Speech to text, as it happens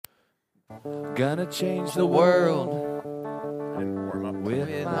Gonna change the world I didn't warm up.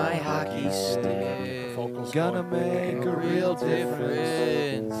 with my hockey stick. Vocals Gonna going. make a real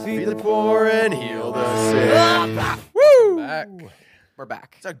difference. Feed the poor and heal the sick. Woo! Back. We're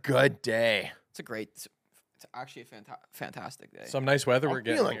back. It's a good day. It's actually a fantastic day. Some nice weather we're I'm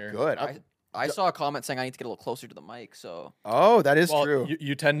getting feeling here. good. I saw a comment saying I need to get a little closer to the mic, so Oh, that is Well, true.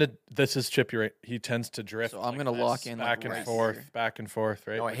 you tend to. This is Chippy, right? He tends to drift. So I'm like gonna this, lock in, like, back and right forth, here. back and forth,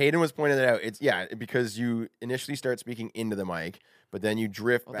 right? No, Hayden was pointing it out. It's because you initially start speaking into the mic, but then you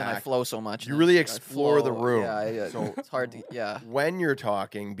drift well, then I back. flow so much. You and really I explore the flow. room. Yeah, So- it's hard to. Yeah, When you're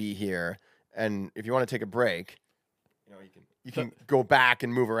talking, be here, and if you want to take a break, you can go back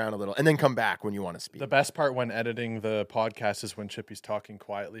and move around a little, and then come back when you want to speak. The best part when editing the podcast is when Chippy's talking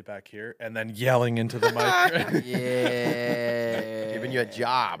quietly back here and then yelling into the mic. yeah. Giving you a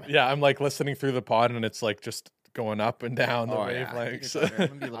job. Yeah, I'm like listening through the pod and it's like just going up and down the Oh, yeah. wavelengths. I'm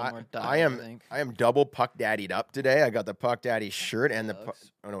gonna be a little more I dialed, am think. I am double Puck Daddied up today. I got the Puck Daddy shirt and the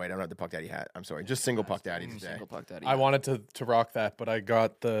Plugs. oh no wait, I don't have the Puck Daddy hat. I'm sorry, just single Puck Daddy today. Single puck daddy. I wanted to rock that, but I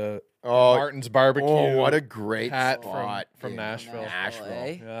got the Oh, Martin's barbecue. oh, what a great hat spot from in Nashville. Nashville. LA.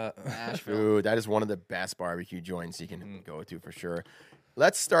 Yeah. Nashville. Dude, that is one of the best barbecue joints you can go to for sure.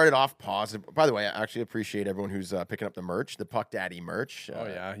 Let's start it off positive. By the way, I actually appreciate everyone who's picking up the merch, the Puck Daddy merch. Oh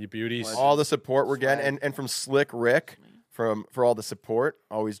yeah, you beauties. All the support we're getting, Swag. and from Slick Rick for all the support,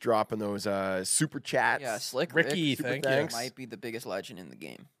 always dropping those super chats. Yeah, Slick Ricky, Rick thank thanks. might be the biggest legend in the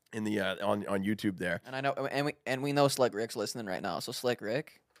game. in the on YouTube there. And I know, and we know Slick Rick's listening right now. So Slick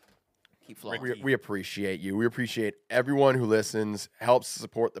Rick, keep flowing. We appreciate you. We appreciate everyone who listens, helps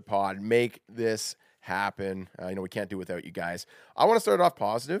support the pod, make this happen. We can't do it without you guys. I want to start off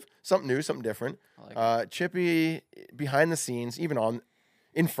positive, something new, something different. I like Chippy, behind the scenes, even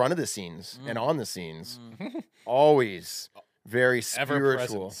in front of the scenes and on the scenes, Mm. always very Ever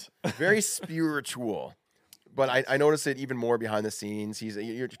spiritual, present. very spiritual. But I notice it even more behind the scenes.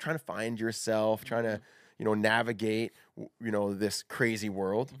 You're trying to find yourself, trying to navigate this crazy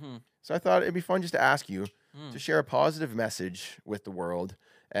world. Mm-hmm. So I thought it'd be fun just to ask you Mm. to share a positive message with the world.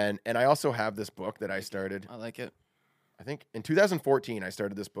 And I also have this book that I started. I like it. I think in 2014 I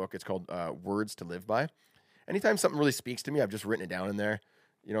started this book. It's called Words to Live By. Anytime something really speaks to me, I've just written it down in there.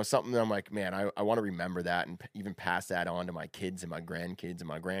 Something that I'm like, man, I want to remember that and even pass that on to my kids and my grandkids and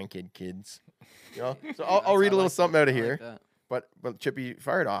my grandkid kids. So I'll read a little something out of here. Like But Chippy,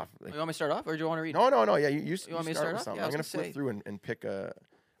 fire it off. Like, you want me to start off, or do you want to read? no. Yeah, you want me to with start off? something. Yeah, I I'm was gonna gonna flip say. through and pick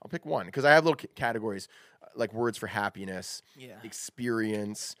I'll pick one because I have little categories like words for happiness, Yeah.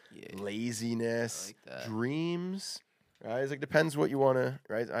 experience, Yeah. laziness, I like that. dreams. Right? It's like depends what you want to.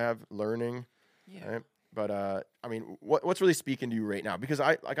 Right? I have learning. Yeah. Right? But what's really speaking to you right now? Because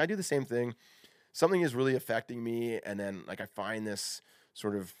I do the same thing. Something is really affecting me, and then I find this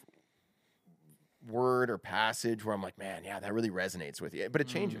sort of word or passage where I'm like, man, yeah, that really resonates with you. But it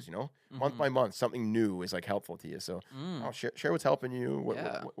changes, month by month. Something new is helpful to you. So I'll share what's helping you.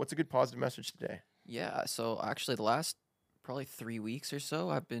 Yeah. What's a good positive message today? Yeah. So actually, the last probably 3 weeks or so,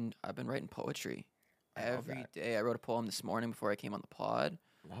 I've been writing poetry I love every that. day. I wrote a poem this morning before I came on the pod.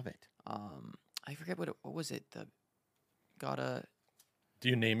 Love it. I forget what was it. The gotta. Do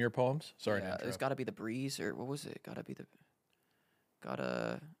you name your poems? Sorry to Yeah, it's interrupt. gotta be the breeze, or what was it?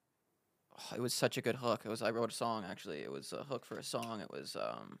 Gotta. Oh, it was such a good hook. I wrote a song actually. It was a hook for a song. It was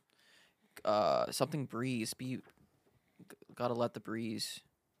something breeze. Gotta let the breeze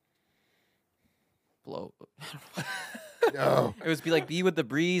blow. No. It was be with the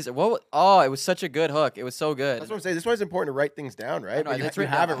breeze. What? Oh, it was such a good hook. It was so good. That's what I'm saying. This is why it's important to write things down, right? No, But you it's you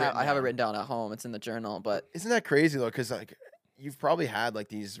written have down. it written I have it down. written down at home. It's in the journal. But Isn't that crazy though? Because you've probably had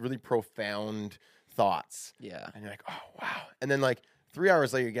these really profound thoughts, yeah, and you're like, oh wow, and then 3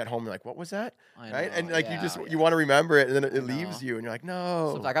 hours later you get home, you're like, what was that? I Right? know, And yeah, you want to remember it, and then it I leaves know. you, and you're like,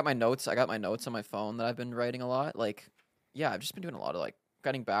 no. So I got my notes. I got my notes on my phone that I've been writing a lot. I've just been doing a lot of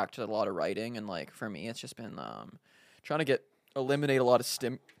getting back to a lot of writing, and for me, it's just been trying to eliminate a lot of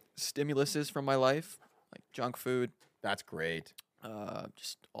stimuluses from my life, like junk food, That's great.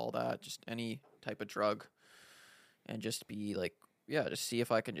 just all that, just any type of drug, and just be just see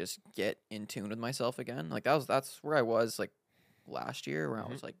if I can just get in tune with myself again. That's where I was last year, where I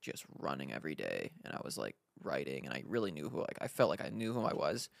was just running every day, and I was writing, and I really knew I felt like I knew who I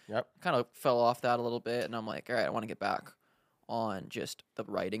was. Yep. Kind of fell off that a little bit, and I'm like, all right, I want to get back on just the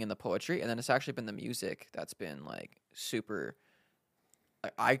writing and the poetry, and then it's actually been the music that's been super.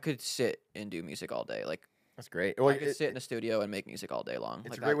 I could sit and do music all day. That's great. I could sit in a studio and make music all day long.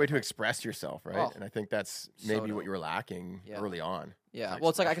 It's a great way to express yourself, right? Oh, And I think that's so maybe what dope. you were lacking Yeah. early on. Yeah, That well,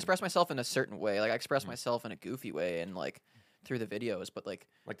 it's I expression. express myself in a certain way. I express myself in a goofy way, and through the videos, but like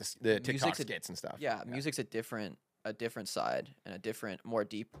Like the TikTok music's a- skits and stuff. yeah, music's a different side and a different more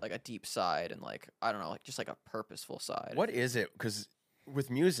deep like a deep side and like I don't know like just like a purposeful side. What is it? Because with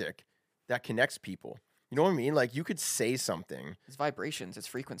music, that connects people. You know what I mean? Like you could say something. It's vibrations, it's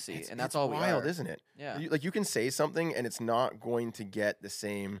frequency, It's- and that's it's all we wild, are. isn't it? Yeah. Like you can say something and it's not going to get the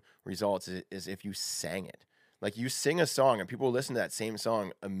same results as if you sang it. Like you sing a song and people will listen to that same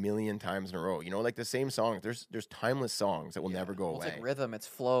song a million times in a row. You know, like the same song. There's timeless songs that will never go Well, away. it's like rhythm, it's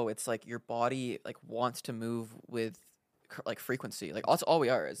flow. It's like your body like wants to move with like frequency. Like that's all we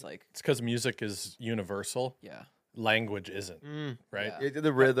are is like It's because music is universal. yeah. Language isn't, right? Yeah.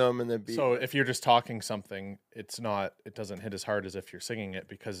 The rhythm and the beat. So if you're just talking something, it doesn't hit as hard as if you're singing it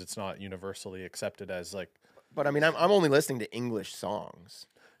because it's not universally accepted as like. But I mean, I'm only listening to English songs.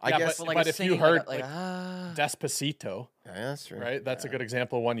 I Yeah, guess. But, like, but it's if you singing, heard like, like ah, Despacito, Yeah, that's true. right? That's a good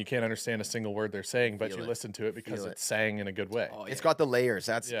example of one you can't understand a single word they're saying, but Feel you it. listen to it because Feel it. it's sang in a good way. oh, It's yeah. got the layers.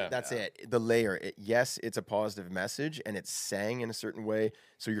 That's Yeah. it. The layer. Yes, it's a positive message, and it's sang in a certain way,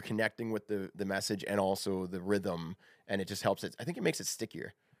 so you're connecting with the message and also the rhythm, and it just helps it. I think it makes it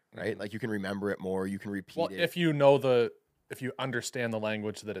stickier, right? Like you can remember it more. You can repeat Well, it. if you understand the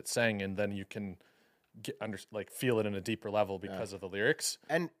language that it's sang in, then you can feel it in a deeper level because of the lyrics.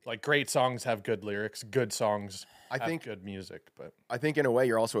 and Like great songs have good lyrics, good songs I have think good music, but I think in a way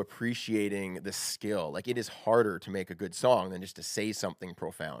you're also appreciating the skill. Like it is harder to make a good song than just to say something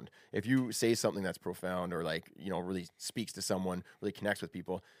profound. If you say something that's profound or like, you know, really speaks to someone, really connects with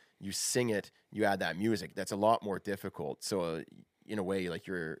people, you sing it, you add that music. That's a lot more difficult. So in a way, like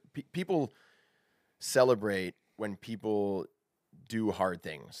people celebrate when people do hard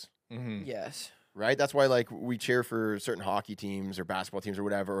things. yes. Right? That's why like we cheer for certain hockey teams or basketball teams or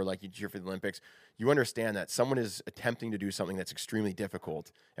whatever, or like you cheer for the Olympics. You understand that someone is attempting to do something that's extremely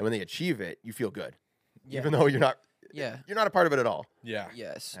difficult, and when they achieve it, you feel good, even though you're not a part of it at all. yeah.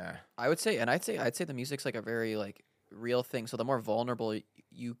 Yes. Yeah. I would say, and I'd say the music's like a very like real thing. So the more vulnerable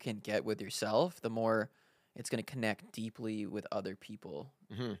you can get with yourself, the more it's going to connect deeply with other people.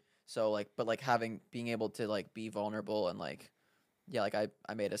 Mhm. So like, but like being able to like be vulnerable and like, yeah, like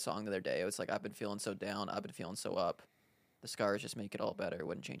I made a song the other day. It was like, I've been feeling so down. I've been feeling so up. The scars just make it all better.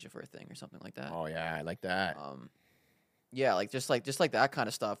 Wouldn't change it for a thing or something like that. Oh yeah, I like that. Yeah, like just like that kind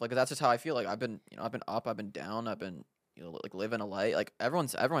of stuff. Like that's just how I feel. Like I've been up, I've been down, I've been like living a light. Like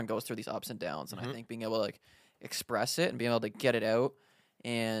everyone goes through these ups and downs, and I think being able to like express it and being able to get it out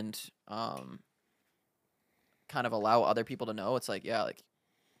and kind of allow other people to know it's like yeah, like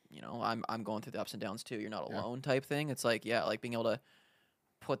I'm going through the ups and downs too. You're not alone type thing. It's like yeah, like being able to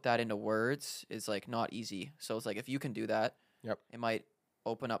put that into words is like not easy. So it's like if you can do that, it might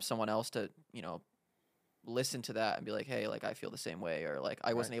open up someone else to listen to that and be like, hey, like I feel the same way, or like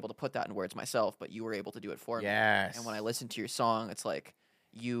I wasn't able to put that in words myself, but you were able to do it for me. Yes. And when I listen to your song, it's like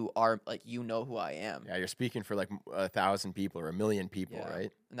you are like know who I am. Yeah, you're speaking for like 1,000 people or 1,000,000 people, Yeah.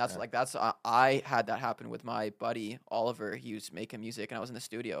 right? And that's I had that happen with my buddy Oliver. He was making music, and I was in the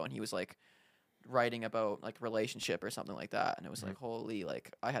studio, and he was like writing about like relationship or something like that, and it was like holy,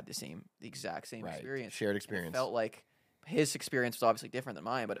 like I had the exact same Right. experience, Shared And experience. It felt like his experience was obviously different than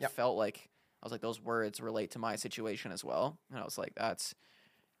mine, but it Yep. felt like I was like those words relate to my situation as well, and I was like that's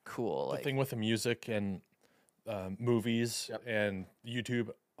cool. The Like thing with the music and movies Yep. and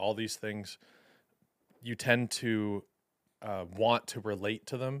YouTube, all these things, you tend to want to relate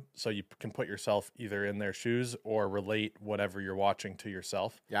to them, so you can put yourself either in their shoes or relate whatever you're watching to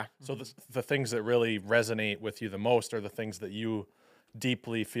yourself. Yeah. So the things that really resonate with you the most are the things that you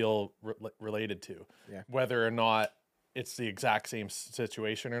deeply feel related to. Yeah. Whether or not it's the exact same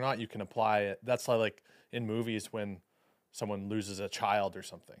situation or not, you can apply it. That's like in movies when someone loses a child or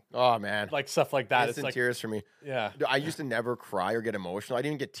something, Oh man. like stuff like that. Instant It's like, tears for me. yeah, I used to never cry or get emotional. I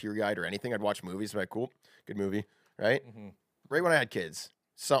didn't get teary-eyed or anything. I'd watch movies, like, cool, good movie, right? Right when I had kids,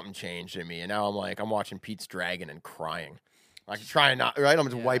 something changed in me, and now I'm watching Pete's Dragon and crying. Like trying not, right? I'm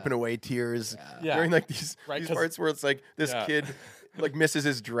just wiping away tears Yeah. during like these Right, these 'cause- parts where it's like this Yeah. kid like misses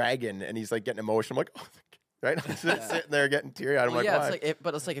his dragon and he's like getting emotional. I'm like, oh, right? I'm just sitting there getting teary-eyed. I'm well, like, yeah, why? it's like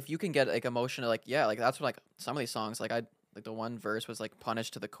but it's like if you can get like emotional, like yeah, like that's what like some of these songs, like I like the one verse was like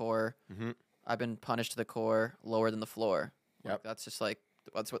punished to the core. Mhm. I've been punished to the core, lower than the floor. Like, Yep. that's just like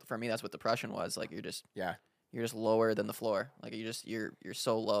that's what for me that's what depression was. Like you're just Yeah. lower than the floor. Like you're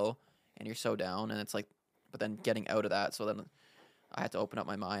so low and you're so down, and it's like, but then getting out of that. So then I had to open up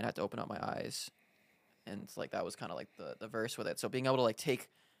my mind, I had to open up my eyes, and it's like that was kind of like the verse with it. So being able to like take,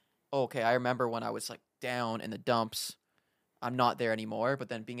 okay, I remember when I was like down in the dumps, I'm not there anymore. But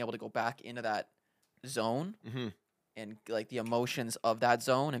then being able to go back into that zone Mhm. and like the emotions of that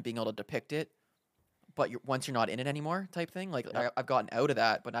zone and being able to depict it, but once you're not in it anymore type thing. Like I've gotten out of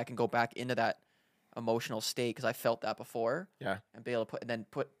that, but I can go back into that emotional state because I felt that before. Yeah. And be able to being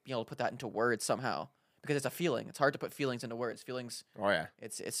able to put that into words somehow because it's a feeling. It's hard to put feelings into words. Feelings. Oh yeah.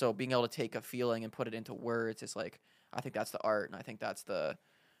 It's so being able to take a feeling and put it into words is like I think that's the art, and I think that's the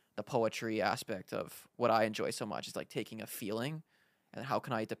poetry aspect of what I enjoy so much is like taking a feeling and how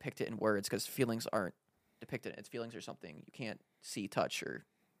can I depict it in words because feelings aren't depicted. It's feelings are something you can't see, touch, or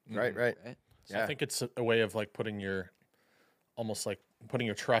Right. right. So I think it's a way of like putting your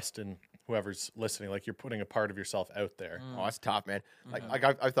trust in whoever's listening. Like you're putting a part of yourself out there. Oh, that's tough, man. Like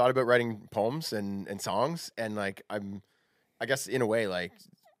I've thought about writing poems and songs, and like I guess in a way like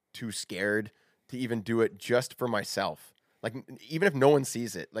too scared to even do it just for myself. Like even if no one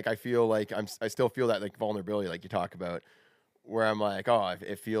sees it, like I feel like I still feel that like vulnerability, like you talk about, where I'm like, oh,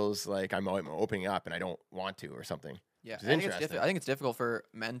 it feels like I'm opening up and I don't want to or something. Yeah, Which is I think interesting. I think it's difficult for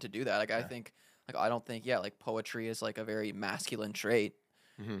men to do that. Like I think, like I don't think, like poetry is like a very masculine trait.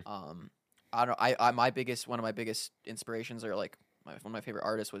 Mhm. I don't. One of my biggest inspirations are like one of my favorite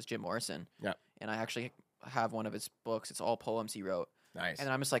artists was Jim Morrison. Yeah. And I actually have one of his books. It's all poems he wrote. Nice. And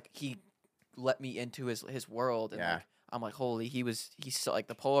I'm just like he let me into his world. And Yeah. like, I'm like, holy, he's so like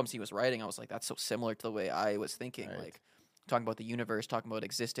the poems he was writing. I was like, that's so similar to the way I was thinking. Right. Like talking about the universe, talking about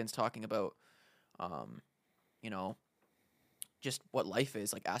existence, talking about, you know, just what life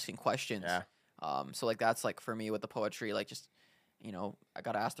is, like asking questions. Yeah. So like that's like for me with the poetry, like just, you know, I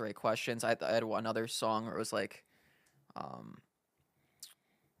got to ask the right questions. I had another song where it was like,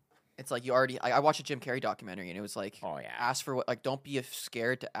 it's like I watched a Jim Carrey documentary and it was like, Oh yeah. ask for what, like, don't be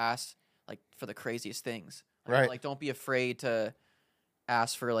scared to ask like for the craziest things. Right. Like don't be afraid to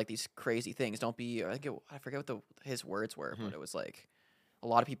ask for like these crazy things. Don't be, I forget what his words were, but it was like a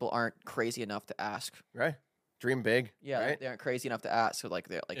lot of people aren't crazy enough to ask. Right. Dream big. Yeah. Right. They aren't crazy enough to ask. So like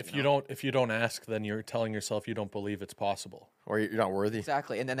they're like, If you you know. don't ask, then you're telling yourself you don't believe it's possible. Or you're not worthy.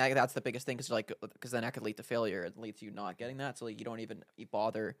 Exactly, and then that's the biggest thing because then that could lead to failure. It leads to you not getting that, so like, you don't even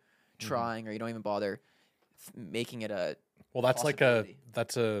bother trying, or you don't even bother making it a. Well, that's possibility.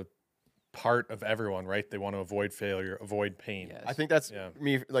 that's a part of everyone, right? They want to avoid failure, avoid pain. Yes. I think that's Yeah.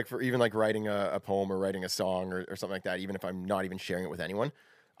 me, like for even like writing a poem or writing a song or something like that, even if I'm not even sharing it with anyone,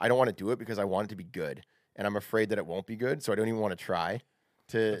 I don't want to do it because I want it to be good. And I'm afraid that it won't be good. So I don't even want to try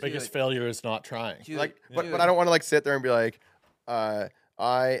to Biggest failure is not trying. Dude, like, dude. but I don't want to like sit there and be like,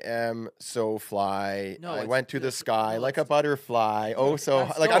 I am so fly. No, I it's- went to dude, the it's- sky no, like a it's- butterfly. Oh, so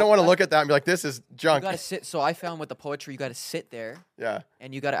That's like, I so- don't want to that's- look at that and be like, this is You junk. gotta sit. So I found with the poetry, you gotta sit there Yeah.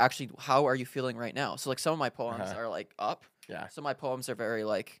 and you gotta actually, how are you feeling right now? So like some of my poems Uh-huh. are like up. Yeah. Some of my poems are very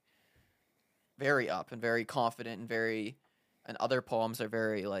like, very up and very confident and other poems are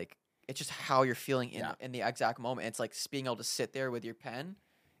very like, it's just how you're feeling in the exact moment. It's like being able to sit there with your pen,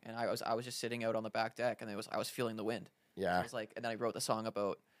 and I was just sitting out on the back deck, and I was feeling the wind. So Yeah. it was like, and then I wrote the song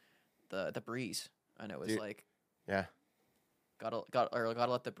about the breeze, and it was Dude. like, Yeah. gotta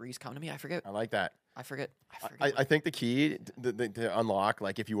let the breeze come to me. I forget. I like that. I forget. I think the key to unlock,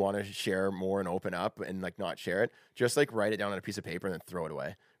 like if you want to share more and open up and like not share it, just like write it down on a piece of paper and then throw it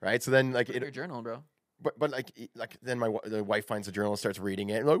away. Right. So then like Put it in your journal, bro. but like then the wife finds the journal and starts reading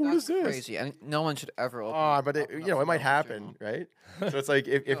it and like, what is That's this? crazy, and no one should ever open. Oh, but open up it might someone else's happen, journal. right? So it's like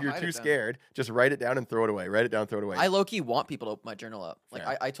if No, you're hide too it then. scared, just write it down and throw it away. Write it down, throw it away. I low key want people to open my journal up. Like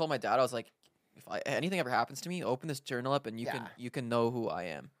Fair. I told my dad, I was like, if anything ever happens to me, open this journal up and Yeah. you can know who I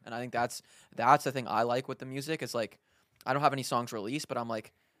am. And I think that's the thing I like with the music is like, I don't have any songs released, but I'm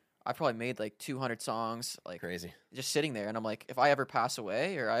like, I probably made like 200 songs, like Crazy. just sitting there. And I'm like, if I ever pass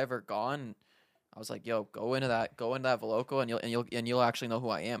away or I ever gone, I was like, yo, go into that Veloco and you'll actually know who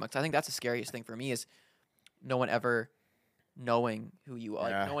I am. 'Cause I think that's the scariest thing for me is no one ever knowing who you are,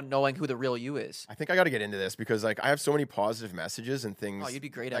 Yeah. like, no one knowing who the real you is. I think I got to get into this because like I have so many positive messages and things. Oh, you'd be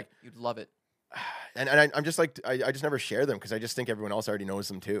great like, at. You'd love it. and I'm just like I just never share them because I just think everyone else already knows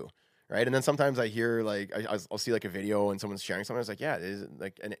them too, right? And then sometimes I hear like I'll see like a video and someone's sharing something. I was like, yeah, it is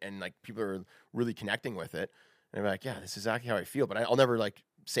like and like people are really connecting with it, and I'm like, yeah, this is exactly how I feel. But I'll never like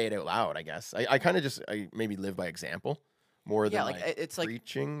say it out loud. I guess I kind of just I maybe live by example more Yeah, than like, like it's like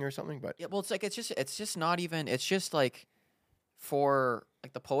preaching or something. But yeah, well, it's like it's just not even. It's just like for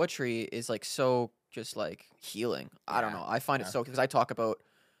like the poetry is like so just like healing. I don't Yeah, know. I find it yeah. so because I talk about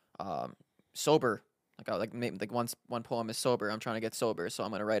sober. Like one poem is sober. I'm trying to get sober, so I'm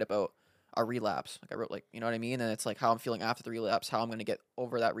gonna write about a relapse. Like I wrote like, you know what I mean? And it's like how I'm feeling after the relapse, how I'm gonna get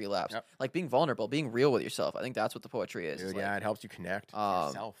over that relapse. Yep. Like being vulnerable, being real with yourself. I think that's what the poetry is. dude, It's yeah, like, it helps you connect to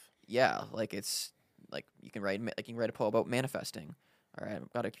yourself. yeah, like it's like you can write a poem about manifesting. All right,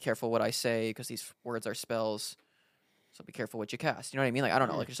 I've got to be careful what I say because these words are spells. So be careful what you cast. You know what I mean? Like I don't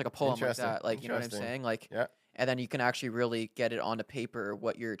know, like just like a poem like Interesting. that. Like you know what I'm Interesting. saying? Like Yeah. and then you can actually really get it onto paper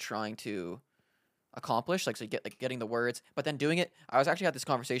what you're trying to accomplish. Like so you get like getting the words, but then doing it. I was actually had this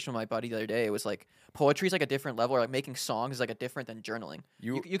conversation with my buddy the other day. It was like poetry is like a different level, or like making songs is like a different than journaling.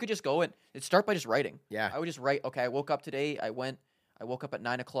 You could just go and start by just writing. Yeah. I would just write. Okay, I woke up today. I woke up at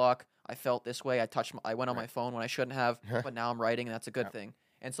 9 o'clock. I felt this way. I went on my phone when I shouldn't have, but now I'm writing, and that's a good thing.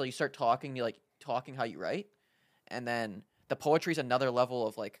 And so you start talking. You like talking how you write, and then the poetry is another level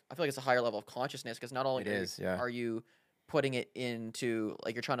of like I feel like it's a higher level of consciousness because not only are you putting it into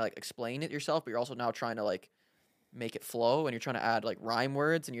like you're trying to like explain it yourself, but you're also now trying to like make it flow, and you're trying to add like rhyme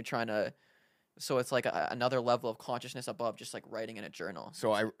words, and you're trying to. So it's like another level of consciousness above just like writing in a journal.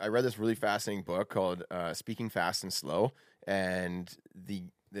 So I read this really fascinating book called Speaking Fast and Slow, and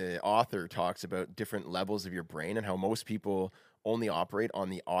the author talks about different levels of your brain and how most people only operate on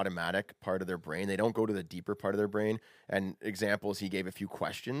the automatic part of their brain. They don't go to the deeper part of their brain. And examples, he gave a few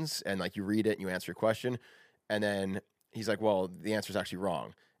questions, and like you read it and you answer a question, and then he's like, well, the answer is actually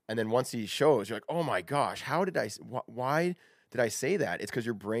wrong. And then once he shows, you're like, oh my gosh, how did why did I say that? It's because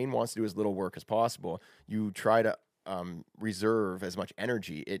your brain wants to do as little work as possible. You try to reserve as much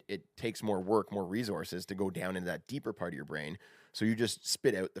energy. It takes more work, more resources to go down into that deeper part of your brain. So you just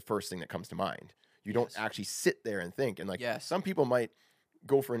spit out the first thing that comes to mind. You don't actually sit there and think. And like some people might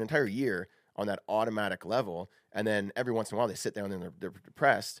go for an entire year on that automatic level, and then every once in a while they sit down and they're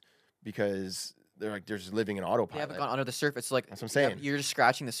depressed because they're just living in autopilot. They haven't gone under the surface. Like that's what I'm saying. You're just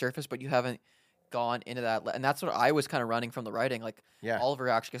scratching the surface, but you haven't gone into that. And that's what I was kind of running from the writing. Like Oliver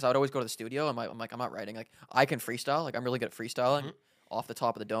actually, because I would always go to the studio and I'm like, I'm not writing. Like I can freestyle. Like I'm really good at freestyling off the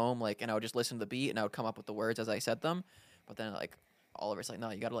top of the dome. Like, and I would just listen to the beat and I would come up with the words as I said them. But then like Oliver's like,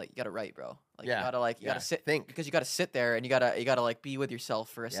 no, you gotta write, bro. Like you gotta sit, think, because you gotta sit there and you gotta like be with yourself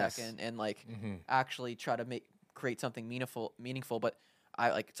for a second and like actually try to create something meaningful. But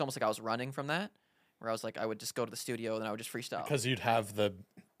I like, it's almost like I was running from that, where I was like, I would just go to the studio and I would just freestyle. Because you'd have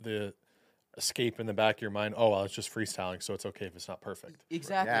the escape in the back of your mind. Oh, well, it's just freestyling, so it's okay if it's not perfect.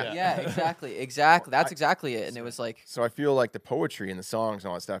 Exactly. Yeah, exactly. That's exactly it. And it was like, so I feel like the poetry and the songs and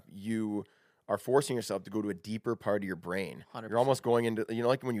all that stuff, you are forcing yourself to go to a deeper part of your brain. 100%. You're almost going into,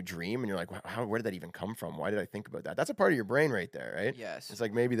 like when you dream and you're like, where did that even come from? Why did I think about that? That's a part of your brain right there, right? Yes. It's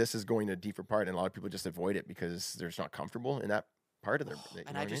like maybe this is going to a deeper part, and a lot of people just avoid it because they're just not comfortable in that part of their.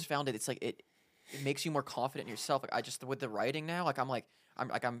 And I just found it's like it makes you more confident in yourself. Like I just with the writing now, like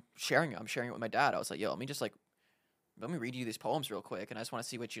I'm sharing it. I'm sharing it with my dad. I was like, yo, let me read you these poems real quick, and I just want to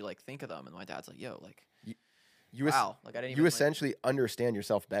see what you like think of them. And my dad's like, yo, like wow, like I didn't. You essentially understand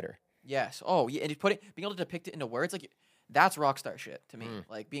yourself better. Yes. Oh, yeah. And being able to depict it into words, like that's rock star shit to me.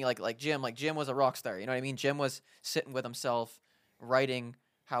 Like being like Jim. Like Jim was a rock star. You know what I mean? Jim was sitting with himself, writing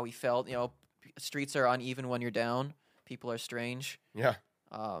how he felt. You know, streets are uneven when you're down. People are strange. Yeah.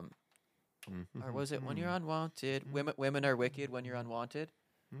 Or was it when you're unwanted? Women are wicked when you're unwanted.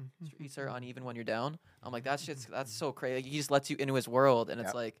 Streets are uneven when you're down. I'm like, that's so crazy. Like, he just lets you into his world, and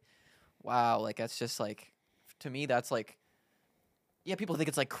it's like, wow. Like that's just like, to me, that's like. Yeah, people think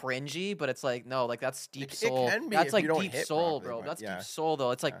it's like cringy, but it's like no, like that's deep soul. It can be that's if like you don't deep hit soul, properly, bro. but That's yeah. deep soul,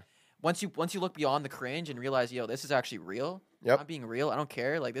 though. It's like once you look beyond the cringe and realize, yo, this is actually real. Yep. I'm being real. I don't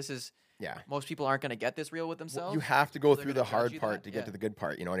care. Like this is. Yeah. Most people aren't gonna get this real with themselves. You have to go they're through gonna the judge hard you part that, to get to the good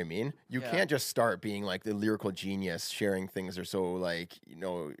part. You know what I mean? You Yeah. can't just start being like the lyrical genius, sharing things that are so like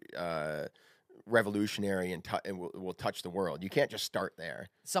revolutionary and will touch the world. You can't just start there.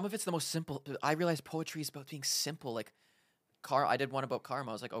 Some of it's the most simple. I realize poetry is about being simple. Like, I did one about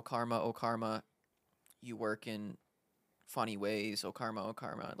karma. I was like, oh karma, you work in funny ways. Oh karma,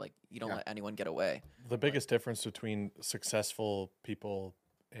 like you don't let anyone get away. The biggest difference between successful people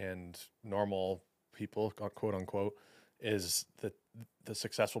and normal people, quote unquote, is that the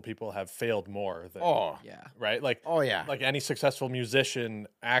successful people have failed more than Yeah. right? Like like any successful musician,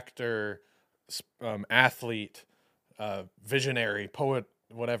 actor, athlete, visionary, poet,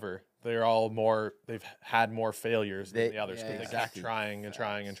 whatever. They've had more failures than the others because they kept trying and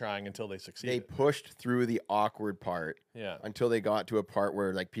trying and trying until they They succeeded. pushed through the awkward part Yeah. until they got to a part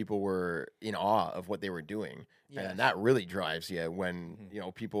where like people were in awe of what they were doing. Yes. And that really drives you when,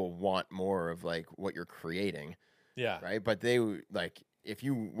 people want more of like what you're creating. Yeah. Right. But they like, if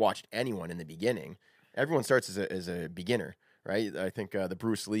you watched anyone in the beginning, everyone starts as a beginner, right? I think the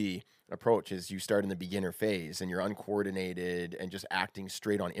Bruce Lee approach is you start in the beginner phase and you're uncoordinated and just acting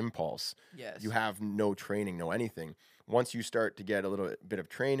straight on impulse. Yes. You have no training, no anything. Once you start to get a little bit of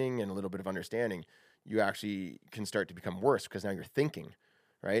training and a little bit of understanding, you actually can start to become worse because now you're thinking,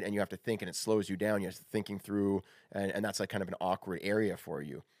 right? And you have to think and it slows you down. You're thinking through and that's like kind of an awkward area for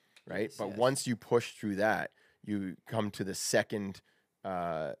you, right? Yes, but yes. once you push through that, you come to the second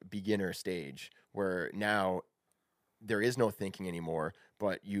beginner stage where now there is no thinking anymore,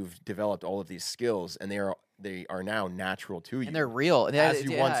 but you've developed all of these skills, and they are now natural to you. And they're real. And as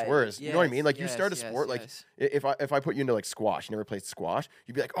you once were. You know what I mean? Like you yes, start a yes, sport, like yes. if I put you into like squash, you never played squash,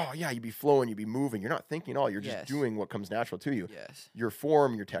 you'd be like, oh yeah, you'd be flowing, you'd be moving. You're not thinking at all. You're just Yes. doing what comes natural to you. Yes. Your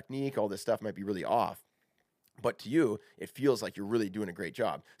form, your technique, all this stuff might be really off. But to you, it feels like you're really doing a great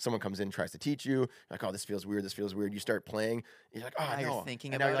job. Someone comes in, tries to teach you, like, oh, this feels weird. This feels weird. You start playing. You're like, oh, Now you're no.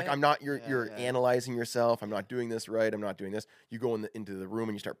 thinking And now you're about like, it? I'm not. Yeah, You're yeah. analyzing yourself. I'm not doing this right. I'm not doing this. You go into the room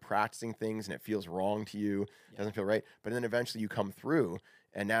and you start practicing things, and it feels wrong to you. It doesn't feel right. But then eventually you come through,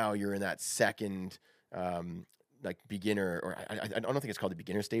 and now you're in that second, like beginner, or I don't think it's called the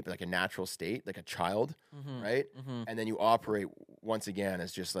beginner state, but like a natural state, like a child, right? Mm-hmm. And then you operate once again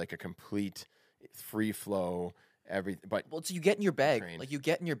as just like a complete free flow. But Well, so you get in your bag. trained. Like you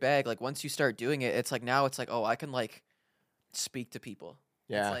get in your bag. Like once you start doing it, it's like now it's like, oh, I can like speak to people.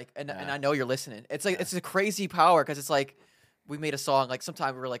 yeah, It's like, and yeah. I know you're listening. It's like it's a crazy power because it's like we made a song. Like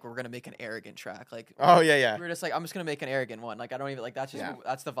sometime we were like we're gonna make an arrogant track. Like Oh yeah. we were just like I'm just gonna make an arrogant one. Like I don't even like that's just Yeah.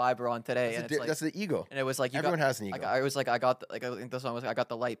 that's the vibe we're on today. And it's like That's the ego. and it was like you Everyone got, has an ego. like I was like I got the, like I think the song was I got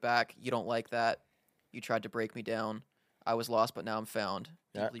the light back. You don't like that. You tried to break me down. I was lost, but now I'm found.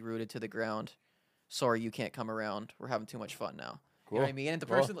 Yeah. Deeply rooted to the ground. Sorry, you can't come around. We're having too much fun now. Cool. You know what I mean? And the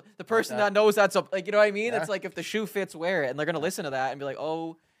Cool. person that. that knows that's a, like you know what I mean? Yeah. It's like if the shoe fits, wear it, and they're gonna listen to that and be like,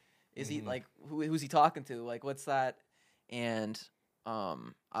 oh, is Mm-hmm. he like who's he talking to? Like what's that? And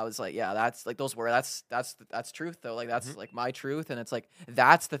I was like, yeah, that's like those were that's truth though. Like that's Mm-hmm. like my truth, and it's like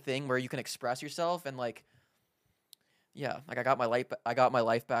that's the thing where you can express yourself and like, yeah, like I got my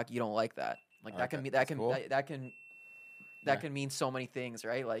life back. You don't like that? Like I that like can that. mean That's cool. that Yeah. can mean so many things,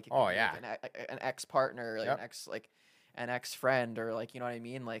 right? Like it Oh, can be, yeah. like an ex partner, like Yep. an ex friend, or like you know what I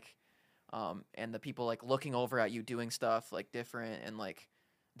mean, like, and the people like looking over at you doing stuff like different, and like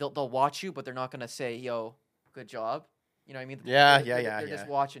they'll watch you, but they're not gonna say, "Yo, good job." You know what I mean? Yeah, They're just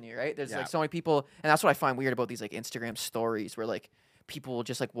watching you, right? There's Yeah. like so many people, and that's what I find weird about these like Instagram stories, where like people will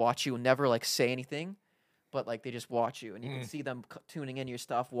just like watch you and never like say anything, but like they just watch you, and you can see them tuning in your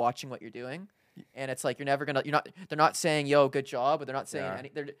stuff, watching what you're doing. And it's like they're not saying yo good job, but they're not saying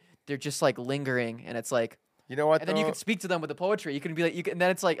Yeah. they're just like lingering, and it's like, You know what? and then you though? can speak to them with the poetry. You can be like and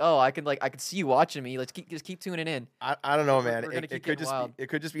then it's like, oh, I can see you watching me. Let's keep tuning in. I don't know, We're- man. we're gonna It keep could getting just wild. it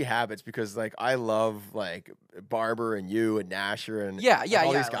could just be habits, because like I love like Barber and you and Nasher and Yeah, like, yeah,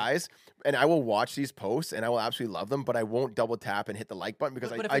 all yeah, these like- guys, and I will watch these posts and I will absolutely love them, but I won't double tap and hit the like button because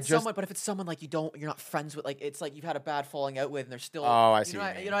But if I it's just someone like you're not friends with, like it's like you've had a bad falling out with, and they're still Oh, I you see know what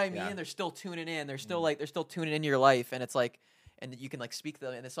you what, mean. know what I mean? Yeah. They're still tuning in. They're still like they're still tuning in your life, and it's like, and you can like speak to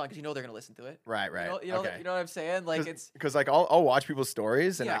them in the song because you know they're gonna listen to it. right. You know, Okay. you know what I'm saying? Like it's because like I'll watch people's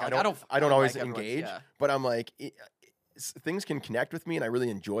stories and Yeah, like, like, I I don't don't always like everyone's- engage, yeah. but I'm like things can connect with me and I really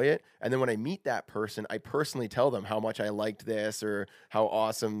enjoy it. And then when I meet that person, I personally tell them how much I liked this or how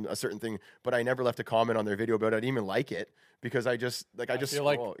awesome a certain thing. But I never left a comment on their video about it. I didn't even like it because I just feel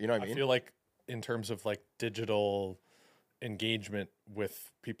like scroll, you know what I mean? feel like in terms of like digital engagement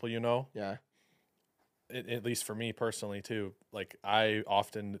with people, you know, Yeah. at least for me personally too, like I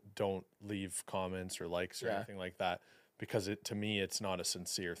often don't leave comments or likes or Yeah. anything like that because to me it's not a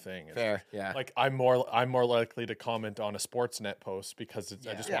sincere thing. It's Fair. Yeah. Like I'm more likely to comment on a Sportsnet post because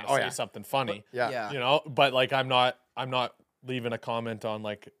I just Yeah. want to Oh, say yeah. something funny. yeah. You know, but like I'm not leaving a comment on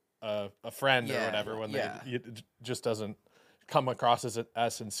like a friend or Yeah, whatever when yeah. it just doesn't come across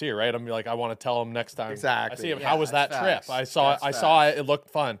as sincere, right? I'm like I want to tell them next time Exactly. I see him, Yeah, how was that that's trip? facts. I saw That's it looked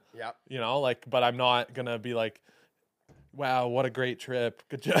fun. Yeah. You know, like, but I'm not gonna be like, wow, what a great trip.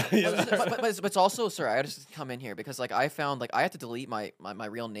 Good job. You know? but it's also, sorry, I just come in here because like I found like I had to delete my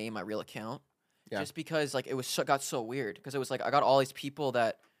real name, my real account, Yeah. just because like it was got so weird because it was like I got all these people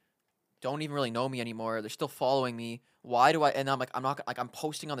that don't even really know me anymore. They're still following me. Why do I? And I'm like I'm not like I'm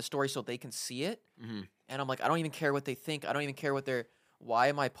posting on the story so they can see it, Mhm. and I'm like I don't even care what they think. I don't even care what they're. Why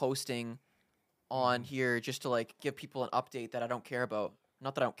am I posting on here just to like give people an update that I don't care about?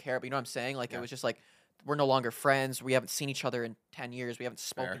 Not that I don't care, but you know what I'm saying? Like Yeah. it was just like we're no longer friends. We haven't seen each other in 10 years. We haven't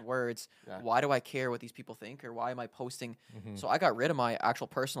spoken Fair. words. Yeah. Why do I care what these people think, or why am I posting? Mhm. So I got rid of my actual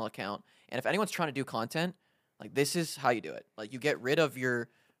personal account. And if anyone's trying to do content, like this is how you do it. Like you get rid of your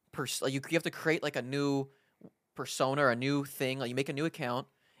like you have to create like a new persona or a new thing. Like you make a new account,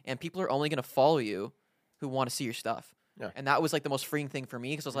 and people are only gonna follow you who want to see your stuff. Yeah. And that was like the most freeing thing for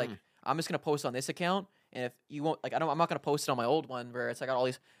me because I was like, I'm just gonna post on this account, and if you won't, like, I'm not gonna post it on my old one where it's like I got all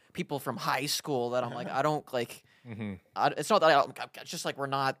these people from high school that I'm like, I don't like. Mhm. It's not that I don't, it's just like we're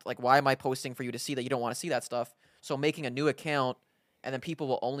not like. Why am I posting for you to see that you don't want to see that stuff? So making a new account and then people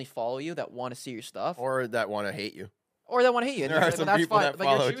will only follow you that want to see your stuff, Or that want to hate you. or they want to hate you. And There are it's like, some well, that's people fine, that but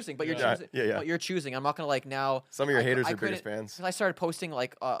you're follow- choosing. But you're Yeah, choosing. yeah. But you're choosing. I'm not gonna like now. Some of your I- haters I are biggest couldn't- fans. Cause I started posting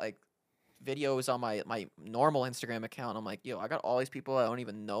like videos on my normal Instagram account. I'm like, yo, I got all these people I don't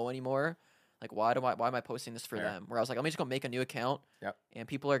even know anymore. Like, why am I posting this for Fair. them? Where I was like, let me just go make a new account. Yep. And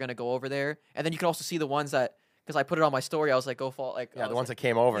people are gonna go over there, and then you can also see the ones that, because I put it on my story. I was like, go follow. Like, Yeah, I the was ones like, that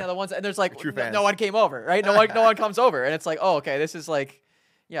came over. yeah, the ones, and there's like Your true no fans. one came over, right? No one comes over, and it's like, oh, okay, this is like,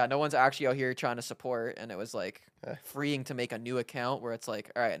 yeah, no one's actually out here trying to support, and it was like Eh. freeing to make a new account where it's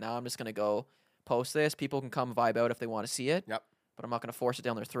like, all right, now I'm just gonna go post this. People can come vibe out if they want to see it. Yep. But I'm not gonna force it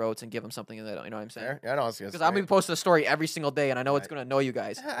down their throats and give them something that they don't. You know what I'm saying? Fair. Yeah, no, it's Because I'm gonna be posting a story every single day, and I know it's Right. gonna annoy you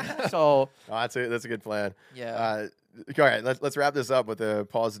guys. So that's a good plan. yeah, All right, let's wrap this up with a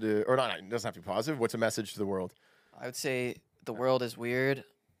positive, or not. It doesn't have to be positive. What's a message to the world? I would say the world is weird.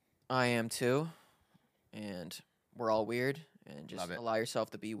 I am too, and we're all weird. And just Love it. allow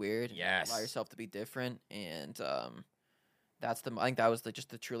yourself to be weird. Yes. Allow yourself to be different, and that's I think that was just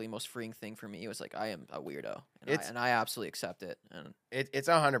the truly most freeing thing for me. It was like, I am a weirdo, and I absolutely accept it. And It's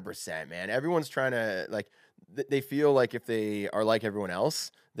 100%, man. Everyone's trying to like. They feel like if they are like everyone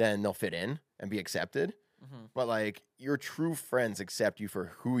else, then they'll fit in and be accepted. But like your true friends accept you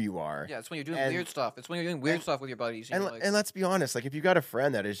for who you are. yeah, it's when you're doing And- weird stuff. It's when you're doing weird stuff with your buddies. You And, know, like, and let's be honest, like if you got a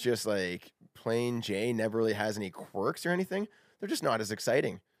friend that is just like plain Jane, never really has any quirks or anything, they're just not as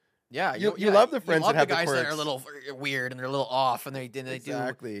exciting. yeah, you love the friends love that have the guys that are a quirks. little weird and they're a little off, and they do.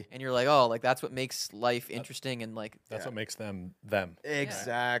 Exactly. And you're like, oh, like that's what makes life interesting, and like That's Yeah. what makes them them.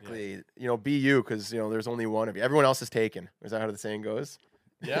 Exactly. You know, be you because there's only one of you. Everyone else is taken. Is that how the saying goes?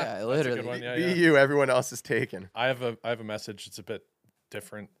 Yeah, that's a literally. good one. Yeah, be yeah. you. Everyone else is taken. I have a message. It's a bit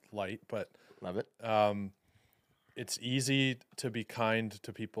different, light, but Love it. it's easy to be kind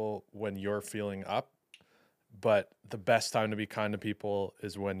to people when you're feeling up, but the best time to be kind to people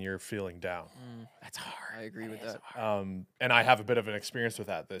is when you're feeling down. That's hard. I agree with that. And I have a bit of an experience with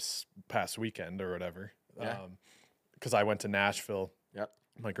that this past weekend or whatever. Yeah. Because I went to Nashville. Yep.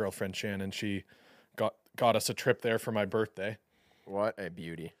 My girlfriend Shannon, she got us a trip there for my birthday. What a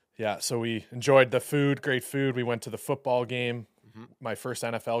beauty. Yeah, so we enjoyed the food, great food. We went to the football game, my first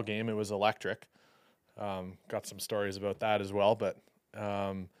NFL game. It was electric. Got some stories about that as well. But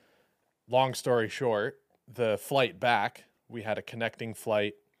long story short, the flight back, we had a connecting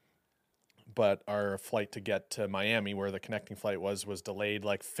flight, but our flight to get to Miami, where the connecting flight was delayed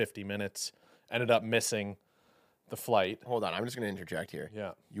like 50 minutes. Ended up missing the flight. Hold on. I'm just going to interject here.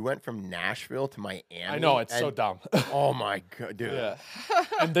 Yeah. You went from Nashville to Miami. I know, it's so and- dumb. Oh my god, dude. Yeah.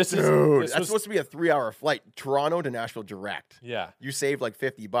 And this is Dude, this that's was- supposed to be a 3-hour flight. Toronto to Nashville direct. yeah. You saved like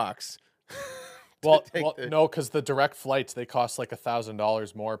 $50. Well, take the- no, because the direct flights they cost like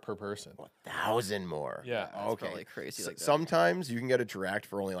 $1,000 more per person. 1,000 more. Yeah. That's Okay. probably crazy like that. Sometimes you can get a direct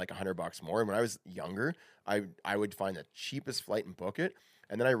for only like $100 more. And when I was younger, I would find the cheapest flight and book it.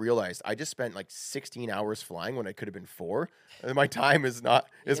 And then I realized I just spent like 16 hours flying when I could have been 4. And my time is worth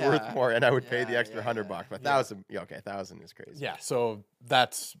Yeah. more, and I would pay the Yeah, extra $100. But Yeah. 1,000, yeah, okay, 1,000 is crazy. Yeah, so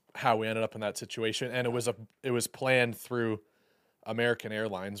that's how we ended up in that situation, and it was planned through American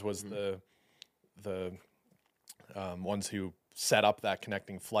Airlines was the ones who set up that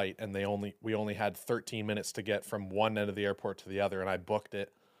connecting flight, and we only had 13 minutes to get from one end of the airport to the other, and I booked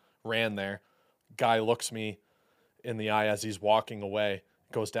it, ran there. Guy looks me in the eye as he's walking away,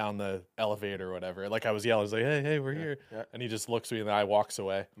 goes down the elevator or whatever. Like I was yelling, I was like, hey, we're here. yeah. And he just looks me in the eye, walks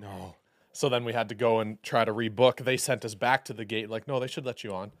away. No. So then we had to go and try to rebook. They sent us back to the gate, like, no, they should let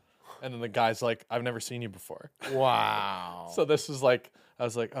you on. And then the guy's like, I've never seen you before. Wow. So this was like, I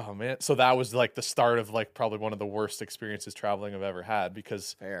was like, oh man. So that was like the start of like probably one of the worst experiences traveling I've ever had,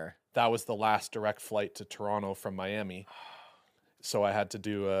 because Fair. that was the last direct flight to Toronto from Miami. So I had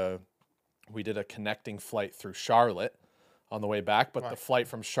to we did a connecting flight through Charlotte on the way back, but the flight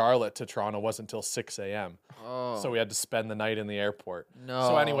from Charlotte to Toronto wasn't until 6 a.m. Oh, So we had to spend the night in the airport. no.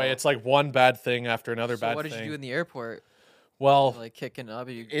 So anyway, it's like one bad thing after another So bad what thing. did you do in the airport? Well, Like kicking up?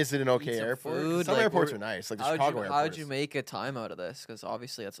 You, Is it an okay some airport? 'Cause food, Some like, airports where- are nice, like the how'd Chicago you, airport. how'd you make a time out of this? Because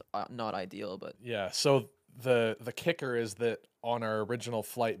obviously it's not ideal, but yeah. So the kicker is that on our original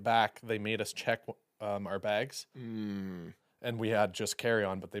flight back, they made us check our bags, and we had just carry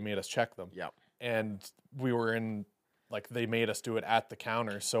on, but they made us check them. Yep. And we were in, like, they made us do it at the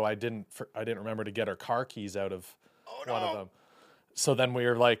counter, so I didn't remember to get our car keys out of one of them. So then we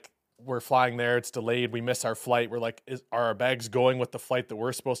were like, we're flying there, it's delayed, we miss our flight. We're like, are our bags going with the flight that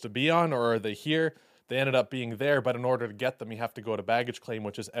we're supposed to be on, or are they here? They ended up being there, but in order to get them, you have to go to baggage claim,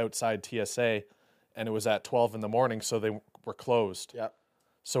 which is outside TSA, and it was at 12 in the morning, so they were closed. Yep.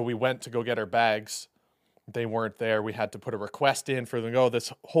 So we went to go get our bags. they weren't there. We had to put a request in for them to go,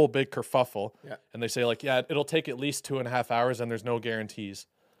 this whole big kerfuffle. Yeah. And they say like, yeah, it'll take at least 2.5 hours and there's no guarantees.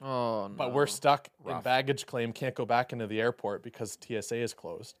 Oh no. But we're stuck in Rough. baggage claim, can't go back into the airport because TSA is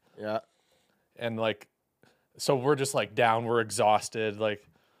closed. Yeah. And like, so we're just like down, we're exhausted, like,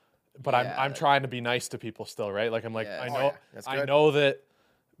 but Yeah, I'm trying to be nice to people still, right? Like I'm like, Yeah. I Oh, know, yeah. That's I good. know that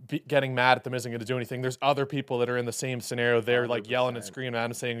getting mad at them isn't going to do anything. There's other people that are in the same scenario. They're like yelling and 100%. screaming at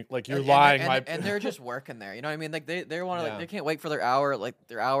him, saying like, "You're And- lying." and they're just working there. You know what I mean? Like they want to Yeah. like they can't wait for their hour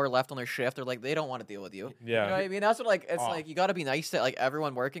left on their shift. They're like they don't want to deal with you. You know what yeah, I mean? That's what like it's Oh. like you got to be nice to like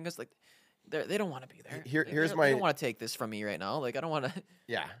everyone working because like they don't want to be there. Here's they my- don't want to take this from me right now. Like I don't want to.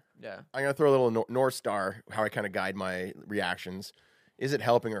 Yeah. Yeah. I'm gonna throw a little North Star. How I kind of guide my reactions. Is it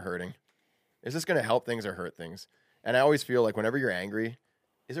helping or hurting? Is this gonna help things or hurt things? And I always feel like whenever you're angry,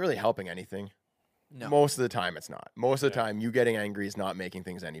 is it really helping anything? No. Most of the time, it's not. Most of the Yeah. time, you getting angry is not making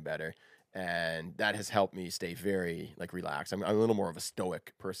things any better, and that has helped me stay very like relaxed. I'm a little more of a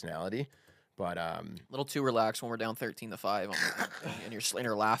stoic personality, but A little too relaxed when we're down 13-5, and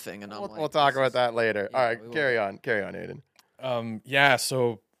you're laughing, and I'm like, we'll talk this about is- that later. yeah, All right, we will. carry on, Aiden. yeah.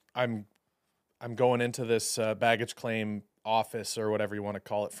 So I'm going into this baggage claim office or whatever you want to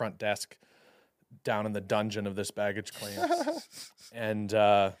call it, front desk, down in the dungeon of this baggage claim, and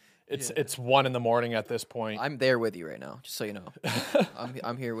it's 1 a.m. at this point. I'm there with you right now, just so you know.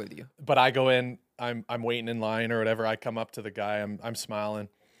 I'm here with you. But I go in, I'm waiting in line or whatever. I come up to the guy, I'm smiling.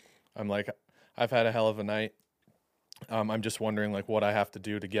 I'm like, I've had a hell of a night. I'm just wondering like what I have to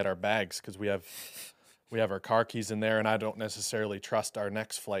do to get our bags because we have our car keys in there, and I don't necessarily trust our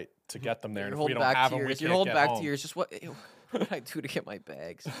next flight to get them there. You're And if we holding don't back have them, we tears. You're can't holding get back home. tears. Just what do I do to get my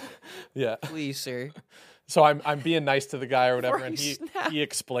bags? Yeah. Please, sir. So I'm being nice to the guy or whatever, Before and I he snap. he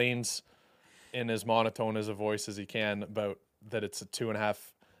explains in as monotone as a voice as he can about that it's a 2.5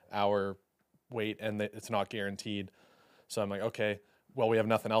 hour wait and that it's not guaranteed. So I'm like, okay, well we have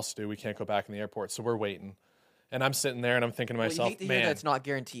nothing else to do. We can't go back in the airport, so we're waiting. And I'm sitting there and I'm thinking to Well, you myself, hate to hear man, that it's not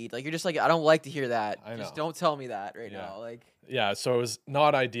guaranteed. Like you're just like I don't like to hear that. I Just know. don't tell me that right Yeah. now. Like yeah. So it was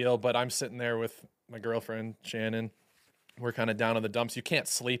not ideal, but I'm sitting there with my girlfriend Shannon. We're kind of down in the dumps. You can't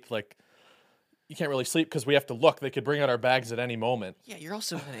sleep like. You can't really sleep because we have to look. They could bring out our bags at any moment. yeah, you're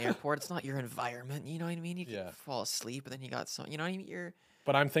also in an airport. It's not your environment. You know what I mean? You can Yeah. fall asleep, and then you got some. You know what I mean? You're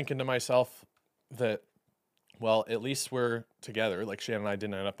But I'm thinking to myself that, well, at least we're together. Like Shannon and I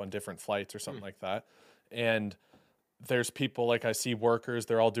didn't end up on different flights or something like that. And there's people like I see workers.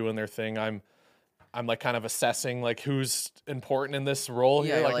 They're all doing their thing. I'm like kind of assessing like who's important in this role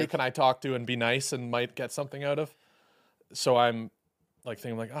Yeah, here. Like who like- can I talk to and be nice and might get something out of. So I'm like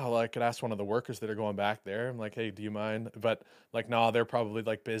thinking like, oh, well, I could ask one of the workers that are going back there. I'm like, hey, do you mind? But like, no, they're probably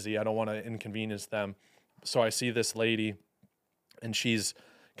like busy. I don't want to inconvenience them. So I see this lady and she's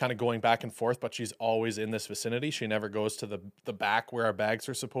kind of going back and forth, but she's always in this vicinity. She never goes to the back where our bags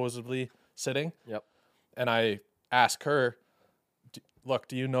are supposedly sitting. Yep. And I ask her, look,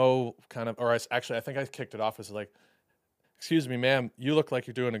 do you know kind of, or actually, I think I kicked it off as like, excuse me, ma'am, you look like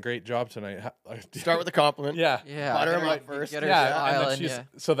you're doing a great job tonight. Start with a compliment. Yeah. yeah. Butter 'em get her- up first. Get her Yeah, and smile then and she's, yeah.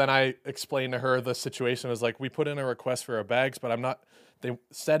 so then I explained to her the situation was like, we put in a request for our bags, but I'm not, they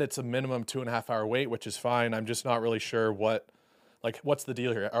said it's a minimum 2.5 hour wait, which is fine. I'm just not really sure what's the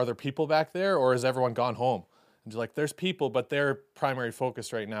deal here? Are there people back there or has everyone gone home? And she's like, there's people, but their primary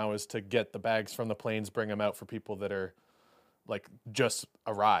focus right now is to get the bags from the planes, bring them out for people that are like just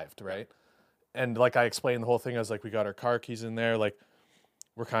arrived, right? And like I explained the whole thing, I was like, we got our car keys in there, like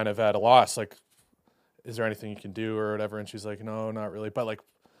we're kind of at a loss. Like, is there anything you can do or whatever? And she's like, no, not really. But like,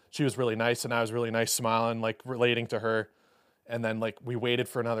 she was really nice and I was really nice, smiling, like relating to her. And then like we waited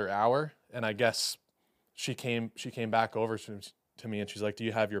for another hour, and I guess she came back over to me and she's like, do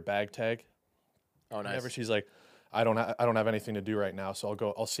you have your bag tag? Oh, nice. Whenever she's like, I don't have anything to do right now, so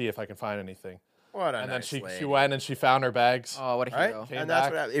I'll see if I can find anything. What a And nice then she lady. went and she found her bags. Oh, what a Right? hero. Came And that's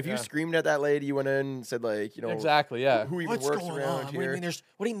back, what happened. If you yeah. screamed at that lady, you went in and said like, you know, Exactly, yeah. who even works around What do you here. mean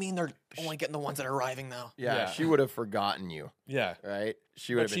what do you mean they're only getting the ones that are arriving now? Yeah, Yeah. she would have forgotten you, Yeah. right?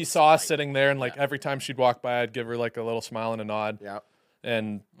 She would But have. she saw us sitting there, and like every time she'd walk by, I'd give her like a little smile and a nod. Yeah.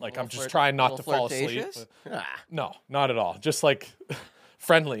 And like I'm Little just flirt- trying not to little fall asleep. flirtatious? but- Ah, No, not at all. Just like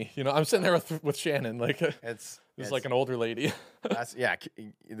friendly, you know. I'm sitting there with Shannon, like it's like an older lady. that's yeah.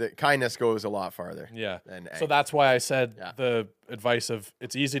 The kindness goes a lot farther. Yeah. than So anger. that's why I said Yeah. the advice of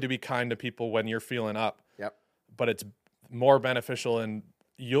it's easy to be kind to people when you're feeling up, Yep. but it's more beneficial and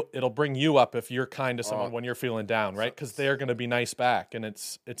it'll bring you up if you're kind to someone Oh. when you're feeling down, right? Because they're going to be nice back, and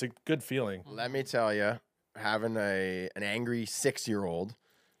it's a good feeling. Let me tell you, having an angry 6-year-old.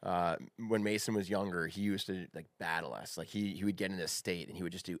 When Mason was younger, he used to like battle us. Like he would get in a state and he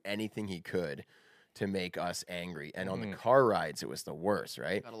would just do anything he could to make us angry. And on the Mhm. car rides, it was the worst,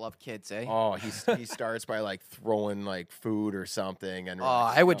 right? Gotta love kids, eh? Oh, he starts by like throwing like food or something, and Oh, we're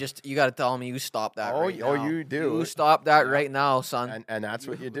like, I would just, you gotta tell me you stop that Oh, right oh, now. you do. You stop that Yeah. right now, son. and that's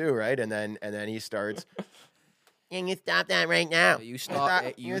what you do, right? And then he starts. Can you stop that right now? You stop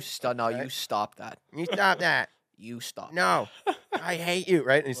it. You stop. No, you right? stop that. You stop that. You stop. No, I hate you,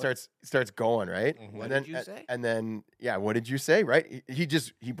 right? And he starts going, right? Mhm. What and then, did you say? And then, yeah, what did you say, right?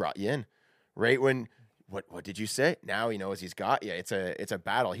 He brought you in, right? When what did you say? Now he knows he's got you. It's a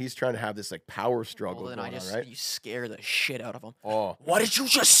battle. He's trying to have this like power struggle Well, then going I just on, right? you scare the shit out of him. Oh, What did you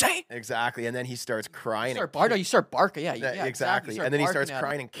just say? exactly. And then he starts crying. You and start barking. kick- You start barking. Yeah, Yeah, yeah, exactly. You And then he starts barking at him.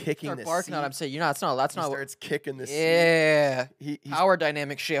 crying and kicking Start the barking seat. at him. Say, "You're not. That's not. That's He not." starts kicking the seat. Yeah. He's Power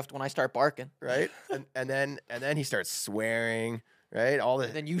dynamic shift when I start barking. right, and then he starts swearing, right? All the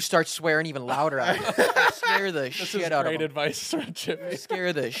And then you start swearing even louder at him. You scare the This shit is out of great him. advice from Jimmy. You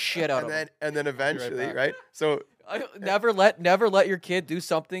scare the shit out of him. and then eventually, back. right? So Never let your kid do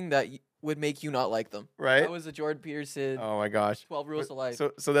something that would make you not like them. right. That was the Jordan Peterson Oh my gosh. 12 Rules to Life.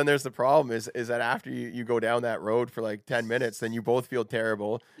 So then there's the problem is that after you go down that road for like 10 minutes, then you both feel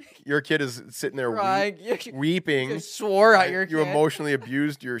terrible. Your kid is sitting there Crying. weeping. You swore at and your you kid. emotionally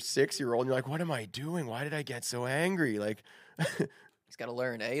abused your 6-year-old. And you're like, what am I doing? Why did I get so angry? Like, He's got to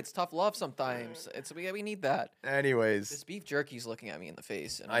learn, eh? It's tough love sometimes. We need that. This anyways, beef jerky's looking at me in the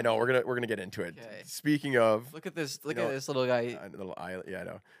face. And I I'm know like, we're gonna get into it. Okay. Speaking of, Look at this. Look know, at this little guy. yeah, I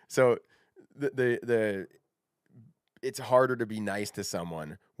know. So the it's harder to be nice to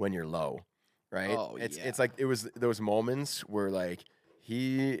someone when you're low, right? Oh, it's yeah. like it was those moments where like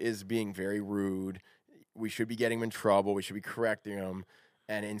he is being very rude. We should be getting him in trouble. We should be correcting him.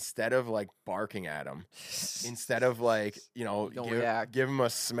 And instead of like barking at him, instead of like, Don't react. give him a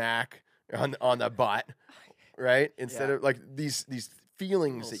smack on the butt, right? Instead Yeah. of like these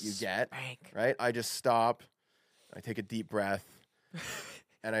feelings Little that you get, spank. right? I just stop. I take a deep breath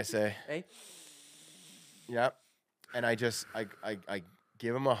and I say, Hey, yep. And I just I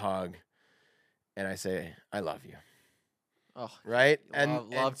give him a hug and I say, I love you. oh, Right?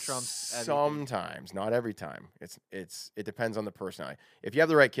 Love trumps everything. sometimes, not every time. It depends on the personality. If you have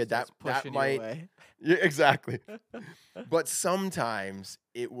the right kid, that it's pushing you might away. yeah, exactly. But sometimes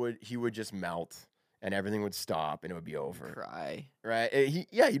he would just melt and everything would stop and it would be over. Cry. Right?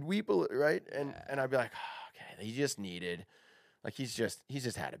 He'd weep a little, right? And Yeah. and I'd be like, oh, okay, he just needed like he's just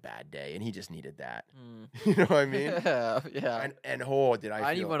had a bad day and he just needed that. Mm. You know what I mean? Yeah. And oh, did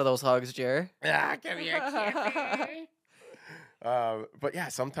I need feel one of those hugs, Jer. come here, kitty. But yeah,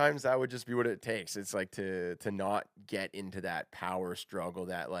 sometimes that would just be what it takes. It's like to not get into that power struggle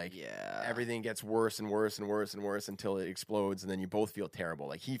that like Yeah. everything gets worse and worse and worse and worse until it explodes, and then you both feel terrible.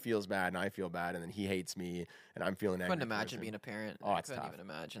 Like he feels bad and I feel bad, and then he hates me and I'm feeling I angry. couldn't imagine towards him. being a parent. Oh, I it's couldn't tough, even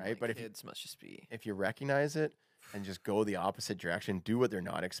imagine. right? Like, But if you- kids must just be. If you recognize it and just go the opposite direction, do what they're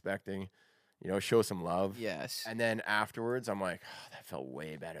not expecting, show some love. Yes. And then afterwards, I'm like, oh, that felt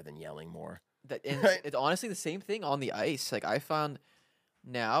way better than yelling more. That and Right. it's honestly the same thing on the ice. Like I found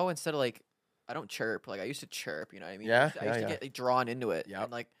now instead of like I don't chirp. Like I used to chirp. You know what I mean? Yeah, I used to yeah. get like, drawn into it. Yep.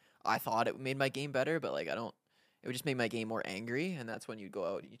 And like I thought it made my game better, but like I don't. It would just make my game more angry, and that's when you go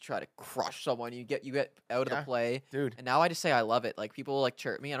out and you try to crush someone. You get out of Yeah. the play, Dude, and now I just say I love it. Like people like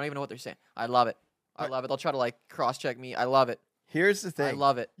chirp me. I don't even know what they're saying. I love it. I But- love it. They'll try to like cross check me. I love it. here's the thing. I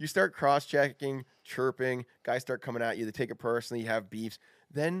love it. You start cross-checking, chirping, guys start coming at you, they take it personally, you have beefs.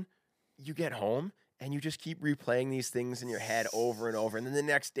 Then you get home and you just keep replaying these things in your head over and over. And then the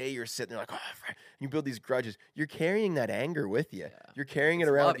next day you're sitting there like, oh, frick. You build these grudges. You're carrying that anger with you. Yeah. You're carrying it It's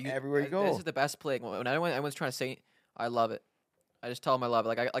around love. everywhere you This go. is the best play. When anyone's trying to say, I love it. I just tell them I love it.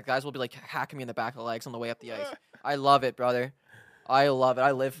 Like guys will be like hacking me in the back of the legs on the way up the ice. I love it, brother. I love it.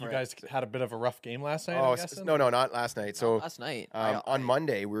 I live for You it. guys had a bit of a rough game last night. Oh, I'm guessing? no, not last night. So last night. on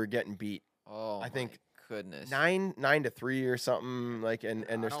Monday we were getting beat Oh, I think my goodness. 9-3 or something like, and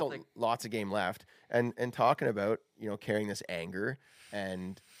I there's don't still think- lots of game left. And talking about carrying this anger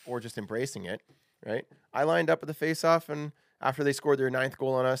or just embracing it, right? I lined up at the face-off, and after they scored their 9th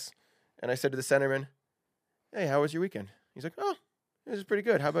goal on us, and I said to the centerman, "Hey, how was your weekend?" He's like, "Oh, it was pretty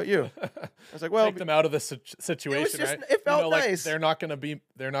good. How about you?" I was like, "Well, Take them out of the situation, just- right? it felt like nice. they're not gonna be mad.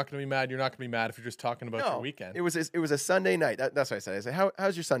 You're not gonna be mad if you're just talking about no, your weekend. it was a Sunday night. That's what I said. I said,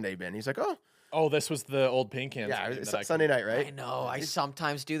 how's your Sunday been?" He's like, "Oh, Oh, this was the old paint cans. yeah, game it's that I Sunday can- night, right?" I know. I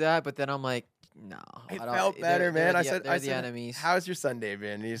sometimes do that, but then I'm like, no. It I don't- felt better, man. I said, they're the enemies. "How's your Sunday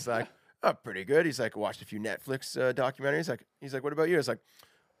been?" And he's like, "Oh, pretty good." He's like, "Watched a few Netflix documentaries." He's like, "What about you?" I was like,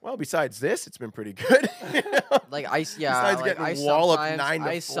 "Well, besides this, it's been pretty good." Like I, yeah, Besides like, getting I walloped sometimes, 9-4.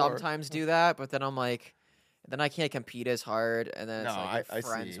 I sometimes do that, but then I'm like, then I can't compete as hard, and then it's No, like I you're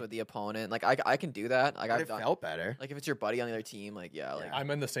friends see. with the opponent. Like I can do that. Like But I've it done. felt better. Like if it's your buddy on the other team, like yeah, like I'm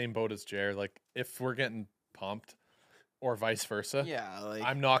in the same boat as Jer. Like if we're getting pumped, or vice versa, yeah, like.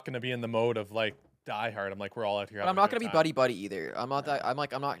 I'm not gonna be in the mode of like die hard. I'm like we're all out here. But I'm not gonna be buddy buddy either. I'm not that. I'm not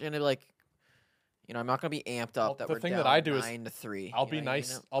gonna like. I'm not gonna be amped up Well, that the we're thing down that I do is 9-3. I'll you be know what I mean?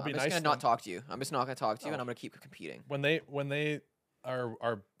 nice- I'll be I'm nice just to gonna not them. talk to you. I'm just not gonna talk to you, Oh. and I'm gonna keep competing. when they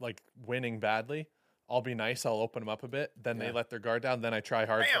are like winning badly. I'll be nice. I'll open them up a bit. Then Yeah. they let their guard down. Then I try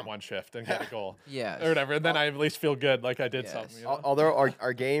hard Bam! for one shift and get a goal Yeah. or whatever. And then I at least feel good, like I did Yes. something. You know? Although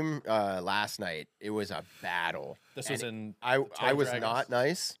our game last night, it was a battle. This And was in I Toy was Dragons. not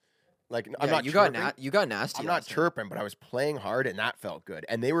nice. Like I'm Yeah, not. you got chirping. you got nasty. I'm not last night. chirping, but I was playing hard, and that felt good.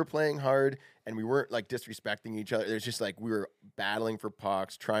 And they were playing hard, and we weren't like disrespecting each other. It was just like we were battling for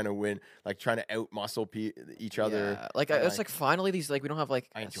pucks, trying to win, like trying to out muscle each other. Yeah. Like and, it's like finally these like we don't have like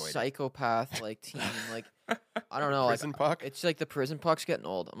I a enjoyed it. psychopath like team. Like I don't know. Like prison puck. it's like the prison puck's getting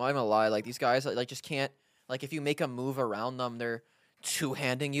old. I'm not even gonna lie. Like these guys like just can't. Like if you make a move around them, they're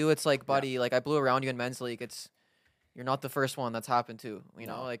two-handing you. It's like, buddy, like I blew around you in men's league. You're not the first one that's happened to. You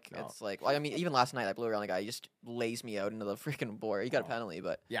know, No, like no. it's like I mean, even last night I blew around a guy. He just lays me out into the freaking board. He got a penalty,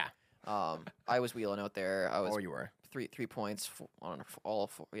 but Yeah. I was wheeling out there. I was Oh, you were. three points. I don't know, all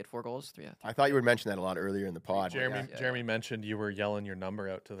four, we had 4 goals. 3. Yeah. I thought you would mention that a lot earlier in the pod. Jeremy. yeah. Jeremy mentioned you were yelling your number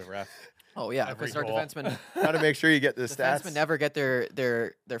out to the ref. Oh yeah, Every because our goal. defensemen. Got to make sure you get the stats. Defensemen never get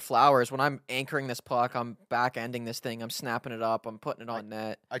their flowers. When I'm anchoring this puck, I'm back ending this thing. I'm snapping it up. I'm putting it on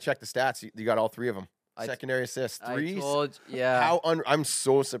net. I checked the stats. You got all 3 of them. I- Secondary assists, I 3. told, yeah. I'm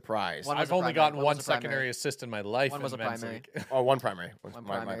so surprised. One was I've a only primary, gotten one one was a primary. secondary assist in my life. One in was a men's primary. league. Oh, one primary. One My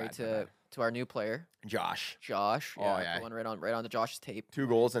primary bad, my bad. to our new player, Josh. Josh. Oh, Yeah, yeah. the one right on to Josh's tape. 2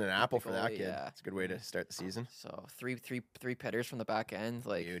 goals and an apple for that goalie, kid. yeah. It's a good way to start the season. So three pitters from the back end.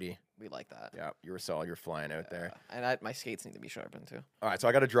 Like Beauty. we like that. Yeah, you were solid. You're flying out there. And my skates need to be sharpened too. All right, so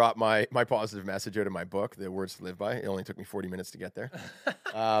I got to drop my positive message out of my book, The Words to Live By. It only took me 40 minutes to get there.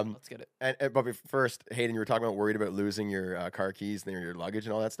 Let's get it. But first, Hayden, you were talking about worried about losing your car keys and your luggage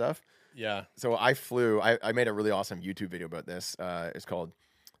and all that stuff. Yeah. So I flew. I made a really awesome YouTube video about this. It's called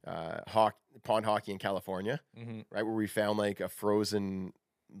Pond Hockey in California, hmm right, where we found like a frozen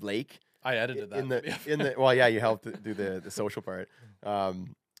lake I edited that. in the video. in the. Well, yeah, you helped do the social part.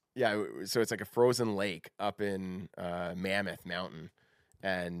 Yeah, so it's like a frozen lake up in Mammoth Mountain,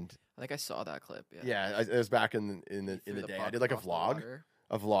 and I think I saw that clip. Yeah. yeah, it was back in the Threw day. I puck did like a across the vlog. water.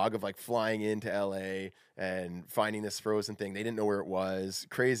 A vlog of like flying into LA and finding this frozen thing. They didn't know where it was.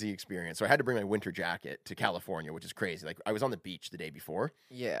 Crazy experience. So I had to bring my winter jacket to California, which is crazy. Like I was on the beach the day before.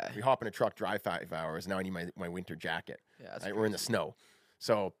 Yeah. We hop in a truck, drive 5 hours. Now I need my winter jacket. Yeah. That's Right? We're in the crazy. snow.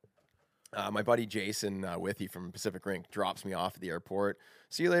 So my buddy Jason Withy from Pacific Rink drops me off at the airport.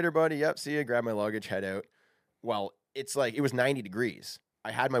 See you later, buddy. Yep, see you. Grab my luggage, head out. Well, it's like it was 90 degrees.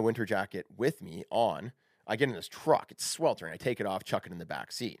 I had my winter jacket with me on. I get in this truck. It's sweltering. I take it off, chuck it in the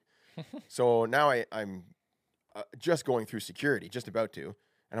back seat. So now I'm just going through security, just about to.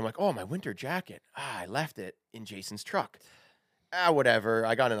 And I'm like, oh, my winter jacket. I left it in Jason's truck. Whatever.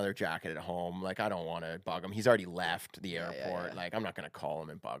 I got another jacket at home. Like, I don't want to bug him. He's already left the Yeah, yeah, airport. yeah. Like, I'm not going to call him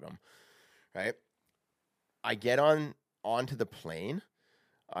and bug him. Right? I get onto the plane.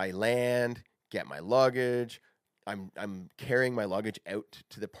 I land, get my luggage. I'm carrying my luggage out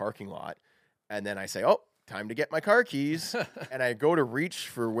to the parking lot. And then I say, oh, time to get my car keys. And I go to reach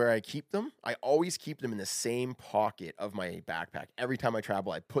for where I keep them. I always keep them in the same pocket of my backpack. Every time I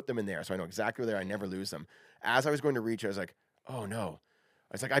travel, I put them in there so I know exactly where they are. I never lose them. As I was going to reach, I was like, oh no.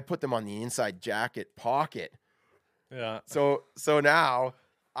 I was like, I put them on the inside jacket pocket. Yeah. So now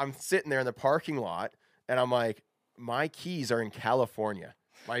I'm sitting there in the parking lot and I'm like, my keys are in California.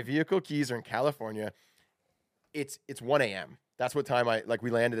 My vehicle keys are in California. It's 1 a.m. That's what time we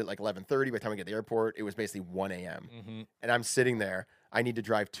landed at like 11:30. By the time I get to the airport, it was basically 1 a.m. hmm And I'm sitting there. I need to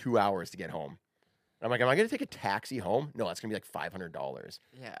drive 2 hours to get home. And I'm like, am I going to take a taxi home? No, that's going to be like $500.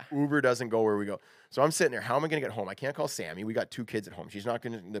 Yeah. Uber doesn't go where we go. So I'm sitting there. How am I going to get home? I can't call Sammy. We got 2 kids at home. She's not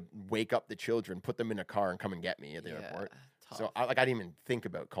going to wake up the children, put them in a car, and come and get me at the airport. So tough. I didn't even think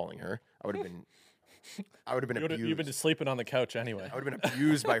about calling her. I would have been abused. You've been just sleeping on the couch anyway. I would have been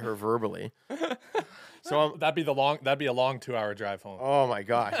abused by her verbally. So That'd be a long 2-hour drive home. oh my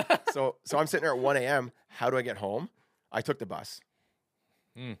god. So I'm sitting there at 1 a.m. How do I get home? I took the bus.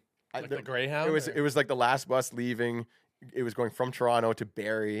 Mm. I- Like the- the Greyhound. It was or- it was like the last bus leaving. It was going from Toronto to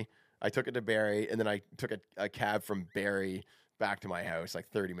Barrie. I took it to Barrie, and then I took a cab from Barrie back to my house, like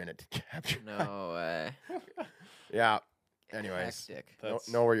 30-minute cab. drive. No way. Yeah. Anyways, Hectic.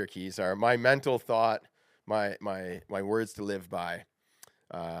 know where your keys are. My mental thought, my words to live by.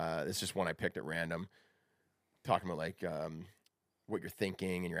 It's just one I picked at random. talking about like what you're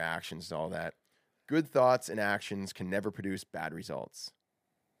thinking and your actions and all that. Good thoughts and actions can never produce bad results.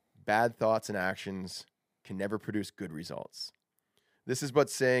 Bad thoughts and actions can never produce good results. This is but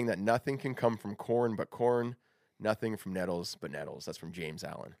saying that nothing can come from corn but corn, nothing from nettles but nettles. That's from James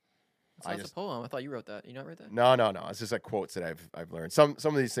Allen. That's a poem. I thought you wrote that. You not write that? No. It's just like quotes that I've learned. Some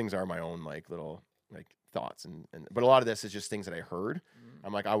of these things are my own like little like thoughts and but a lot of this is just things that I heard.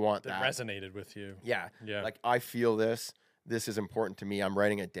 I'm like, I want That that. resonated with you. Yeah. Yeah. Like I feel this. This is important to me. I'm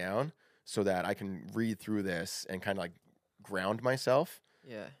writing it down so that I can read through this and kind of like ground myself.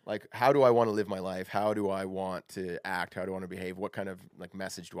 Yeah. Like, how do I want to live my life? How do I want to act? How do I want to behave? What kind of like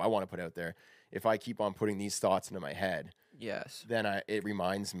message do I want to put out there? If I keep on putting these thoughts into my head, Yes. then it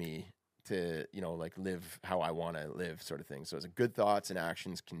reminds me to, like live how I want to live, sort of thing. So it's a good thoughts and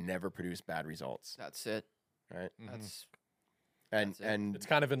actions can never produce bad results. That's it. Right. Mhm. That's And That's it. and It's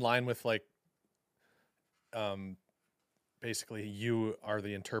kind of in line with like, basically you are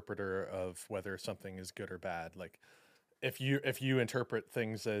the interpreter of whether something is good or bad. Like if you interpret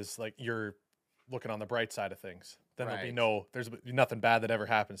things as like you're looking on the bright side of things, then there's nothing bad that ever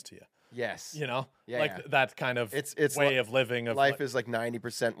happens to you. yes, You know, Yeah, like yeah. that kind of It's way of living. Of life like- is like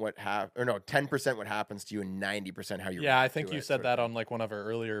 90% 10% what happens to you and 90% how you yeah, I react think to you it, said sort of that thing. on like one of our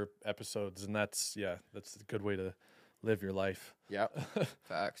earlier episodes, and that's a good way to live your life. Yeah.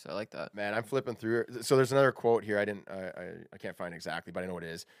 facts. I like that. Man, I'm flipping through it. So there's another quote here. I can't find exactly, but I know what it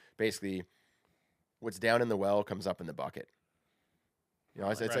is. Basically, what's down in the well comes up in the bucket. You know,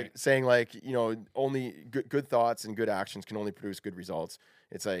 it's Right. like saying like, only good thoughts and good actions can only produce good results.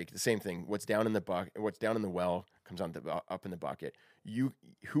 It's like the same thing. What's down in the well comes up in the bucket.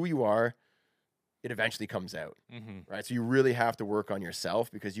 Who you are, it eventually comes out. Mm-hmm. Right. So you really have to work on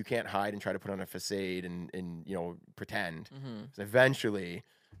yourself because you can't hide and try to put on a facade and pretend. Mm-hmm. 'Cause eventually,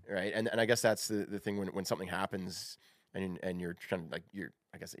 right? And I guess that's the thing when something happens and you're trying to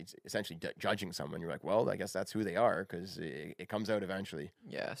I guess it's essentially judging someone. You're like, well, I guess that's who they are because it comes out eventually.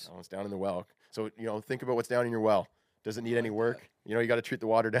 Yes. It's down in the well. So think about what's down in your well. Does it need any work? You got to treat the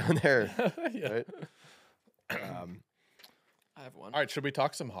water down there. Yeah. Right? I have one. All right, should we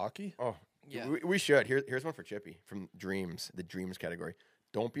talk some hockey? Oh, Yeah. we should. Here's one for Chippy from Dreams, the Dreams category.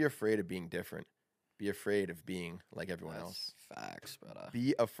 Don't be afraid of being different. Be afraid of being like everyone else. That's facts, brother.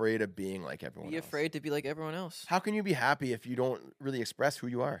 Be afraid of being like everyone Be else. afraid to be like everyone else. How can you be happy if you don't really express who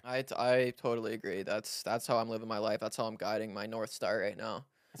you are? I totally agree. That's how I'm living my life. That's how I'm guiding my North Star right now.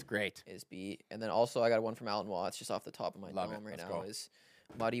 That's great. Is be, and then also I got one from Alan Watts just off the top of my Love it. dome right Let's now. go. Is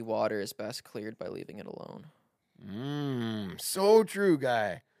muddy water is best cleared by leaving it alone. So true,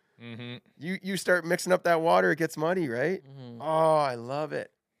 guy. Mm-hmm. You start mixing up that water, it gets muddy, right? Mm-hmm. Oh, I love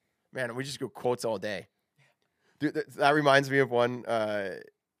it. Man, we just go quotes all day. Dude, that reminds me of one.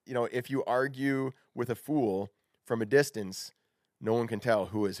 If you argue with a fool from a distance, no one can tell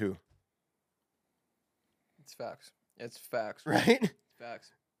who is who. It's facts. It's facts. Right?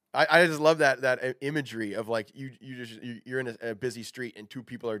 Facts. I just love that imagery of like you're in a busy street and two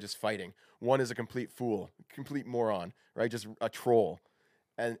people are just fighting. One is a complete fool, complete moron, right? Just a troll,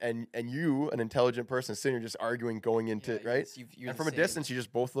 and you, an intelligent person, sitting here just arguing, going into Yeah, right. you're And the from a same. distance, you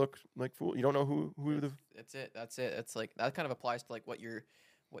just both look like fool. You don't know who the That's it. That's it. It's like that kind of applies to like what you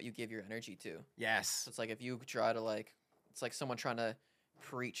give your energy to. yes. So it's like if you try to it's like someone trying to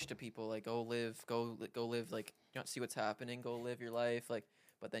preach to people like go live, like you don't see what's happening, go live your life, like,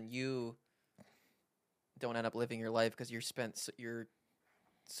 but then you don't end up living your life because you're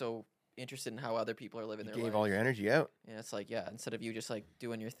so interested in how other people are living You their gave life. all your energy out. And it's like, yeah, instead of you just like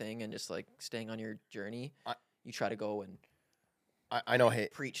doing your thing and just like staying on your journey, you try to go and I know. Hey,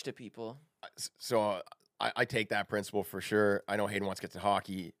 preach to people. so I take that principle for sure. I know Hayden wants to get to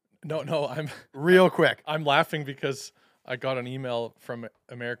hockey No, I'm real quick. I'm laughing because I got an email from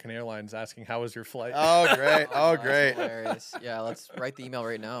American Airlines asking how was your flight. Oh, great. Oh, That's great. hilarious. Yeah, let's write the email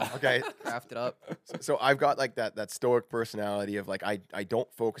right now. Okay. Craft it up. So I've got like that stoic personality of like I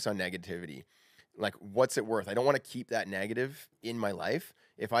don't focus on negativity. Like what's it worth? I don't want to keep that negative in my life.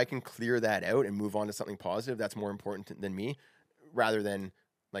 If I can clear that out and move on to something positive, that's more important than me rather than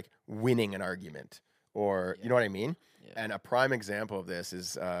like winning an argument or you know what I mean? Yeah. And a prime example of this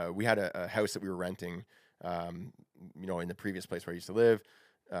is we had a house that we were renting in the previous place where I used to live,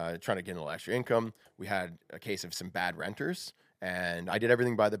 trying to get a little extra income. We had a case of some bad renters. And I did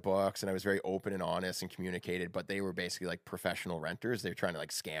everything by the books, and I was very open and honest and communicated. But they were basically like professional renters. They were trying to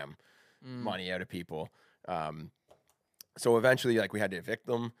like scam money out of people. So eventually, like we had to evict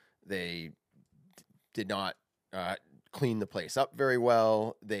them. They did not clean the place up very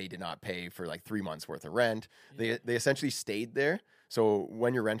well. They did not pay for like 3 months worth of rent. They essentially stayed there. So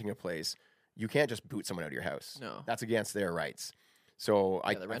when you're renting a place, you can't just boot someone out of your house. No. That's against their rights. So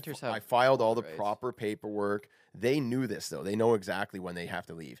Yeah, the renters I have filed all the rights. proper paperwork. They knew this though. They know exactly when they have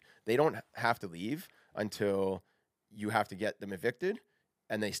to leave. They don't have to leave until you have to get them evicted,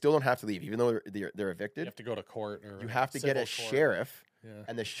 and they still don't have to leave even though they're You evicted. have to go to court or You have to get a civil court. sheriff, Yeah.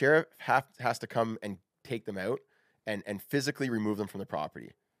 and the sheriff has to come and take them out and physically remove them from the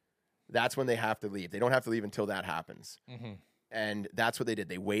property. That's when they have to leave. They don't have to leave until that happens. Mm-hmm. And that's what they did.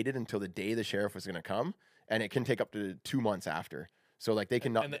 They waited until the day the sheriff was going to come, and it can take up to 2 months after. So like they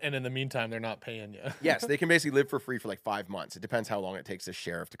can not. And in the meantime, they're not paying you. Yes, they can basically live for free for like 5 months. It depends how long it takes the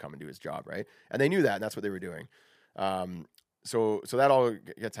sheriff to come and do his job, right? And they knew that, and that's what they were doing. So that all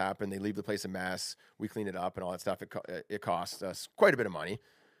gets happened. They leave the place a mess. We clean it up and all that stuff. It costs us quite a bit of money.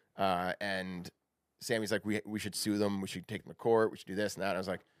 And Sammy's like, we should sue them. We should take them to court. We should do this and that. And I was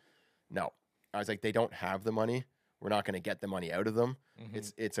like, no. I was like, they don't have the money. We're not going to get the money out of them.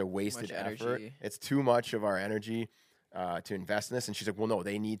 Mhm. It's a wasted effort. energy. It's too much of our energy to invest in this. And she's like, well, no,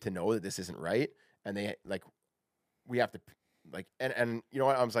 they need to know that this isn't right. And they like, we have to like, and you know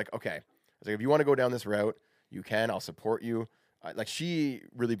what? I was like, okay. I was like, if you want to go down this route, you can. I'll support you. Like she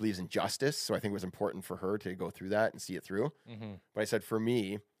really believes in justice, so I think it was important for her to go through that and see it through. Mm-hmm. But I said, for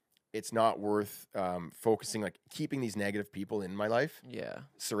me, it's not worth focusing, like keeping these negative people in my life, Yeah.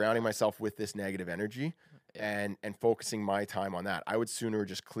 surrounding myself with this negative energy, Yeah. and focusing my time on that. I would sooner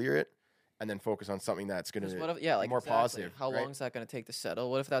just clear it and then focus on something that's going 'Cause to what if, yeah, like more exactly. positive. How right? long is that going to take to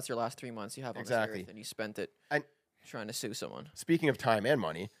settle? What if that's your last 3 months you have on Exactly. this earth and you spent it And- trying to sue someone? Speaking of time and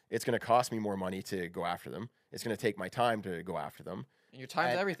money, it's going to cost me more money to go after them. It's going to take my time to go after them. And your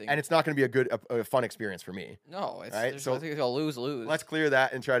time's and, everything. And it's not going to be a fun experience for me. no, it's right, so I think it's all lose. Let's clear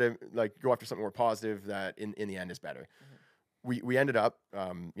that and try to like go after something more positive that in the end is better. We ended up,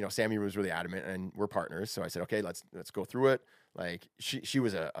 Sammy was really adamant, and we're partners. So I said, okay, let's go through it. Like she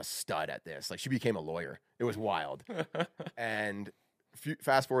was a stud at this. Like she became a lawyer. It was wild. And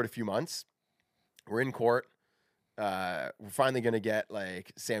fast forward a few months, we're in court. We're finally gonna get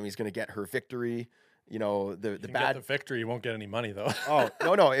like Sammy's gonna get her victory. You know the You can bad. get the victory. You won't get any money though. Oh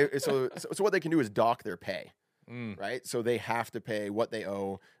no. So what they can do is dock their pay. Mm. Right? So they have to pay what they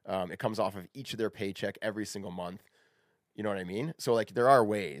owe. It comes off of each of their paycheck every single month. You know what I mean? So like there are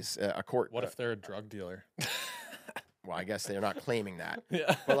ways a court. What if they're a drug dealer? Well, I guess they're not claiming that,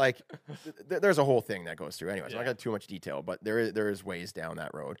 Yeah. but like there's a whole thing that goes through. Anyways, I'm not Yeah. gonna too much detail, but there is ways down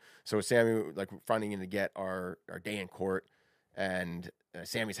that road. So Sammy like finally going to get our day in court, and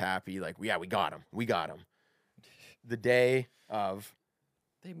Sammy's happy. Like we got him. The day of.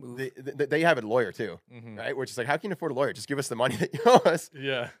 They move. They have a lawyer too, Mhm. right? Which is like, how can you afford a lawyer? Just give us the money that you owe us.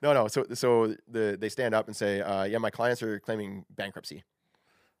 Yeah. No. So they stand up and say, yeah, my clients are claiming bankruptcy.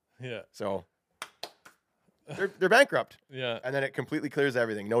 Yeah. So they're bankrupt, Yeah. and then it completely clears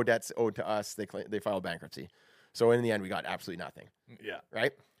everything. No debts owed to us. They filed bankruptcy. So in the end, we got absolutely nothing, Yeah.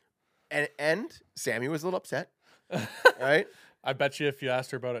 right? And Sammy was a little upset, right? I bet you if you asked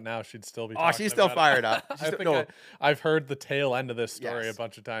her about it now, she'd still be. Oh, talking she's still about it. fired up. She's I still- think no. I've heard the tail end of this story Yes. a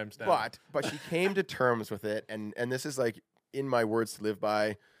bunch of times now. But she came to terms with it, and this is like in my words to live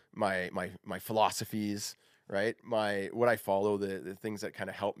by, my philosophies, right? What I follow, the things that kind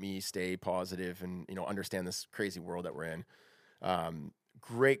of help me stay positive and understand this crazy world that we're in.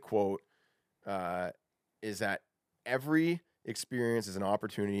 Great quote is that every experience is an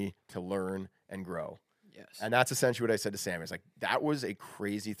opportunity to learn and grow. yes. And that's essentially what I said to Sam. It's like, that was a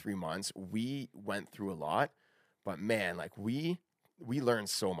crazy 3 months. We went through a lot, but man, like we learned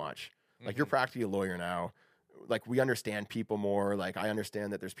so much. Like you're practically a lawyer now. Like we understand people more. Like I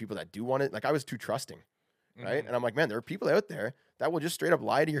understand that there's people that do want it. Like I was too trusting, right? Mhm. And I'm like, man, there are people out there that will just straight up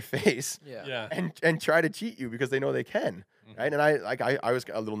lie to your face yeah. Yeah. and try to cheat you because they know they can, Mhm. right? And I was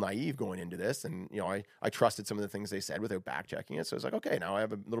a little naive going into this, and I trusted some of the things they said without back checking it. So it's like, okay, now I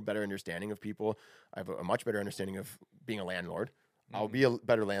have a little better understanding of people. I have a much better understanding of being a landlord. I'll be a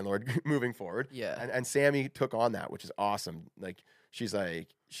better landlord moving forward. Yeah. And Sammy took on that, which is awesome. Like she's like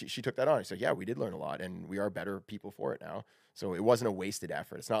she took that on. She's like, yeah, we did learn a lot, and we are better people for it now. So it wasn't a wasted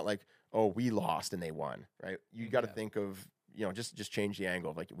effort. It's not like, oh, we lost and they won, right? You got to Yeah. think of just change the angle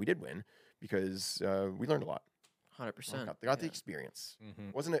of like, we did win because we learned a lot. 100%. They got the yeah. experience. Mhm.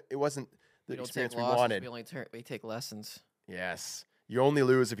 It wasn't the We don't experience take we losses, wanted. We take lessons. Yes, you only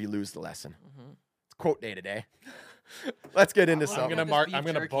lose if you lose the lesson. Mm-hmm. It's quote day today. Let's get into I'm something. gonna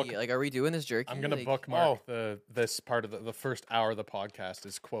book- Like, are we doing this jerky? I'm gonna Like, bookmark this part of the first hour of the podcast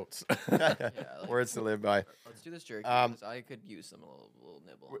is quotes. like- Words to live by. Let's do this jerky. Um, 'Cause I could use some little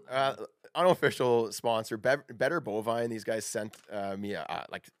nibble. on that. Unofficial sponsor, Better Bovine. These guys sent me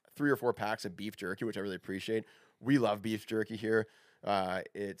like 3 or 4 packs of beef jerky, which I really appreciate. We love beef jerky here.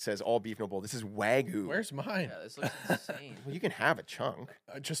 It says all beef, no bull. This is Wagyu. Where's mine? Yeah, this looks insane. Well, you can have a chunk.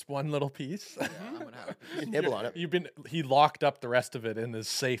 Just one little piece. Yeah, I'm gonna have a You piece. can nibble on it. He locked up the rest of it in his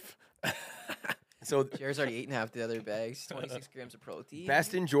safe. So Jared's already eaten half the other bags. 26 grams of protein.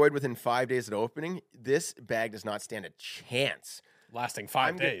 best enjoyed within 5 days at opening. This bag does not stand a chance. Lasting 5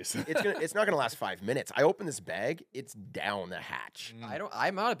 I'm go- days. It's not gonna last 5 minutes. I open this bag, it's down the hatch.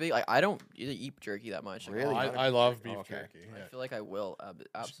 I'm not a big like. I don't really eat jerky that much. Like, Really? I love beef Okay. jerky. I Yeah. feel like I will.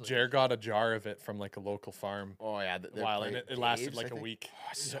 Absolutely. Jared got a jar of it from like a local farm Oh yeah, a while, and it lasted Dave's, like I a think. week. Oh,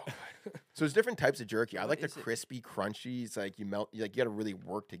 so good. So there's different types of jerky. I What like the is it? crispy, crunchy. It's like you melt. Like you got to really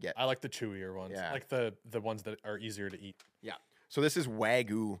work to get. I like the chewier ones, Yeah. like the ones that are easier to eat. Yeah. So this is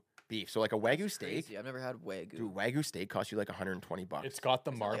Wagyu beef. So like a Wagyu steak. Crazy. I've never had Wagyu. Dude, Wagyu steak costs you like $120. It's got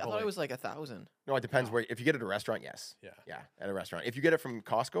the Is it like- I marbling. thought it was like 1,000. No, it depends where. If you get it at a restaurant, yes. Yeah. Yeah, at a restaurant. If you get it from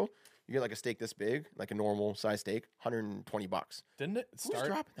Costco, you get like a steak this big, like a normal size steak, $120. Didn't it start?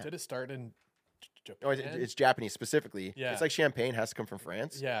 dropping that? Did it start in Japan? No, it's Japanese specifically. Yeah. It's like champagne has to come from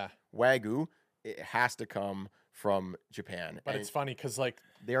France. Yeah, Wagyu, it has to come from Japan. but and it's funny because like,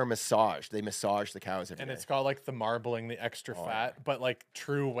 they are massaged. They massage the cows every and day. it's got like the marbling, the extra Oh, fat, but like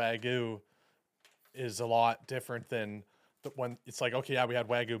true Wagyu is a lot different than the one. It's like, okay, yeah, we had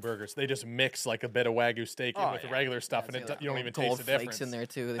Wagyu burgers. They just mix like a bit of Wagyu steak in Oh, with the yeah. regular stuff, Yeah, and it's like you don't little even gold taste the flakes difference. in there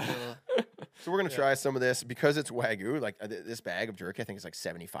too. They put a little- So we're gonna try some of this because it's Wagyu. Like this bag of jerky, I think is like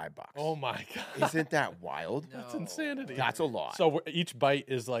 $75. Oh my god, Isn't that wild? that's No. insanity. That's a lot. So each bite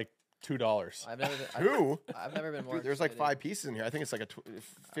is like $2. I've never been. Two? I've never been more. Dude, there's like excited. 5 pieces in here. I think it's like a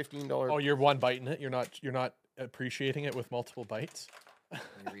 $15. Oh, you're one biting it. You're not appreciating it with multiple bites.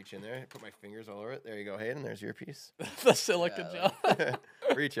 Let me reach in there, put my fingers all over it. There you go, Hayden. There's your piece. The silica Yeah,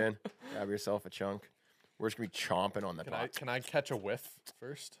 gel. Reach in, grab yourself a chunk. We're just gonna be chomping on the top. Can I catch a whiff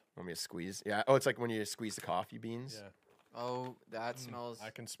first? Want me to squeeze? Yeah. Oh, it's like when you squeeze the coffee beans. Yeah, Oh, that smells. I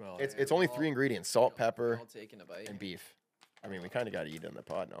can smell it. It's only All- 3 ingredients: salt, pepper, I'll take in a bite. and beef. I mean, we kind of got to eat it in the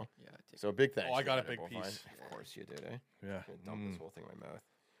pod, no? Yeah. Take So big thanks. Oh, I to got a United big Bovine. piece. Of course you did, eh? Yeah. I'm gonna dump this whole thing in my mouth.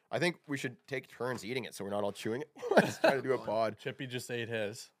 I think we should take turns eating it so we're not all chewing it. Let's try to do a pod. Chippy just ate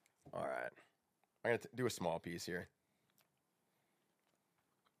his. All right. I'm going to do a small piece here.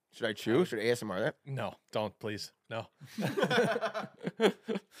 Should I chew? Should I ASMR that? No, don't please. No.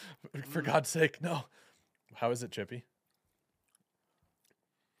 For God's sake, no. How is it, Chippy?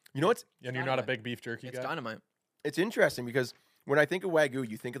 You know what's And you're not a Dynamite. big beef jerky It's guy? dynamite. it's interesting because when I think of Wagyu,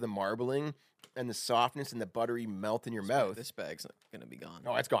 you think of the marbling and the softness and the buttery melt in your mouth. This bag's gonna be gone.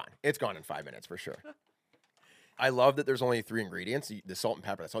 No, it's gone. It's gone in 5 minutes for sure. I love that there's only 3 ingredients. The salt and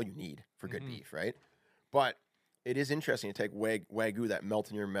pepper, that's all you need for good beef, right? But it is interesting to take Wagyu, that melt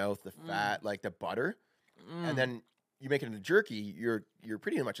in your mouth, the fat, like the butter, and then you make it into jerky, you're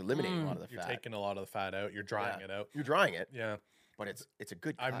pretty much eliminating a lot of the You're fat. taking a lot of the fat out. You're drying Yeah. it out. You're drying it, Yeah. but it's a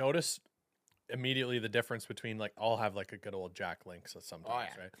good I've cut. noticed immediately the difference between like I'll have like a good old Jack Lynx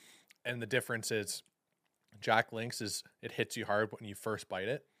sometimes, yeah. right? And the difference is Jack Lynx is it hits you hard when you first bite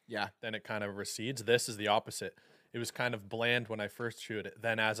it, Yeah. then it kind of recedes. This is the opposite. It was kind of bland when I first chewed it.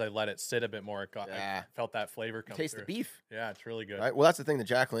 Then as I let it sit a bit more, it got Yeah. I felt that flavor come Taste through. the beef. Yeah, it's really good. Right. Well, that's the thing. The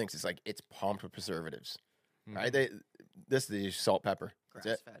Jack Lynx is like it's pumped with preservatives. Mm-hmm. Right. This is the salt, pepper. That's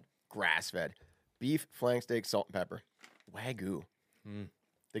Grass it. fed. Grass fed beef, flank steak, salt and pepper. Wagyu. Mm.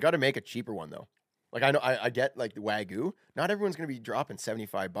 They got to make a cheaper one though. Like I know I get like the Wagyu. Not everyone's gonna be dropping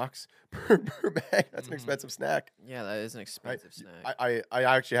 $75 per bag. That's an expensive snack. Yeah, that is an Right? expensive snack. I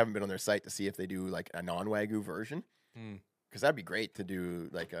actually haven't been on their site to see if they do like a non-Wagyu version. Mm. Because that'd be great to do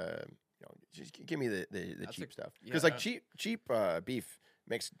like a just give me the That's cheap a- stuff. Because like yeah. cheap beef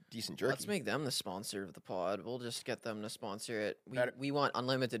makes decent jerky. Let's make them the sponsor of the pod. We'll just get them to sponsor it. Better- We want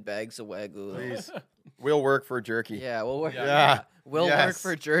unlimited bags of Wagyu. Please. We'll work for jerky. Yeah, we'll work. Yeah. Yeah. We'll work Yes.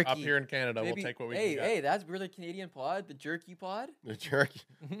 for jerky. Up here in Canada, Maybe- we'll take what we hey, can hey, that's we're the Canadian pod, the jerky pod, The jerky.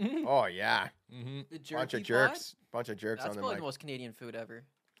 get. Oh yeah. hmm the jerky Bunch of pod? jerks. Bunch of jerks That's on the probably mic. the most Canadian food ever.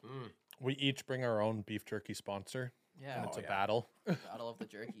 We each bring our own beef jerky sponsor. Yeah, And it's a yeah. battle. battle of the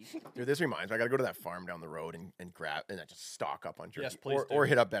jerkies. Dude, this reminds me. I got to go to that farm down the road and grab and just stock up on jerky. Yes, please or do.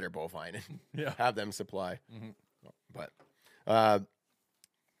 hit up Better Bovine and Yeah. have them supply. Mhm. But,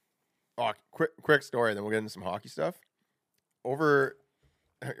 quick story. Then we'll get into some hockey stuff.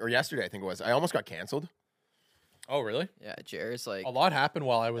 Yesterday, I think it was. I almost got canceled. Oh, really? Yeah, Jared's like A lot happened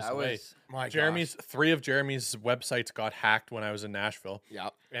while I was that away. was My Jeremy's 3 of Jeremy's websites got hacked when I was in Nashville, Yeah.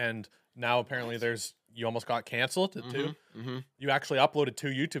 and now apparently you almost got canceled at 2. Mm-hmm. You actually uploaded 2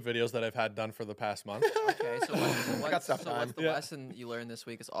 YouTube videos that I've had done for the past month. okay. So, Got stuff done. what's the Yeah. lesson you learned this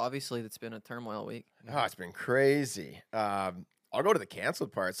week? Is obviously it's been a turmoil week. Oh, it's been crazy. I'll go to the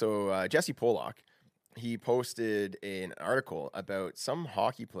canceled part. So Jesse Pollock, he posted an article about some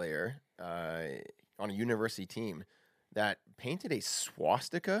hockey player on a university team that painted a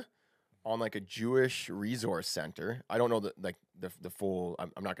swastika on like a Jewish resource center. I don't know the full.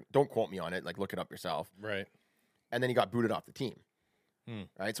 I'm not gonna. Don't quote me on it. Like look it up yourself. Right. And then he got booted off the team. Hmm.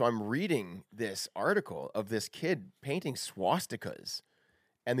 Right. So I'm reading this article of this kid painting swastikas,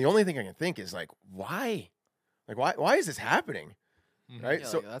 and the only thing I can think is like, why? Like why is this happening? Mhm. Right. Yeah,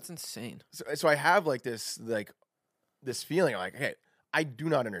 So like, that's insane. so I have like this feeling like, hey, I do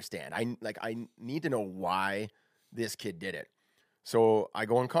not understand. I need to know why this kid did it. So I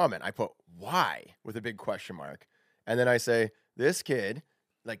go and comment. I put why with a big question mark. And then I say, this kid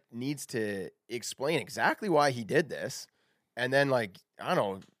like needs to explain exactly why he did this. And then like, I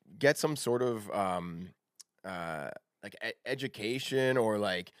don't know, get some sort of education or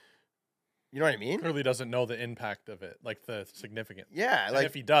like, you know what I mean? Clearly doesn't know the impact of it, like the significance. Yeah. And Like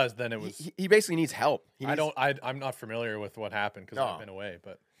if he does, then it was. he basically needs help. He needs, I'm not familiar with what happened because No. I've been away.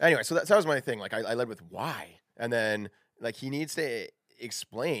 But Anyway, so that was my thing. Like I led with why. And then like he needs to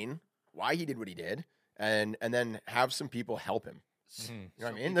explain why he did what he did and then have some people help him. Mhm. You know what I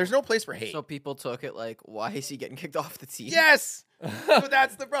So mean? There's no place for hate. So people took it like, why is he getting kicked off the team? Yes. So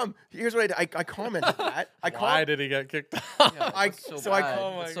that's the problem. Here's what I commented that. why did he get kicked off? Yeah, like, I- what's so so I- bad?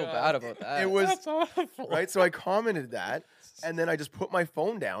 oh my What's so God. bad about that? It was That's awful. right. So I commented that, and then I just put my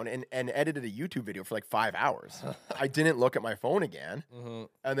phone down and edited a YouTube video for like 5 hours. I didn't look at my phone again, Mhm.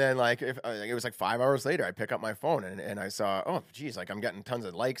 and then like if it was like 5 hours later, I pick up my phone and I saw, oh geez, like I'm getting tons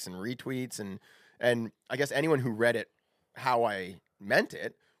of likes and retweets and I guess anyone who read it how I meant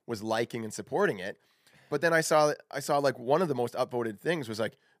it was liking and supporting it. But then I saw like one of the most upvoted things was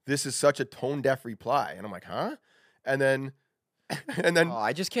like, this is such a tone deaf reply, and I'm like, huh? And then Oh,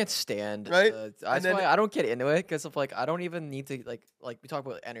 I just can't stand. Right? That's then- why I don't get into it because of like I don't even need to like we talk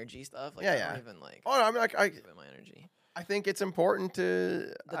about energy stuff. Like, Yeah, I yeah. don't even like oh, I'm like give it my energy. I think it's important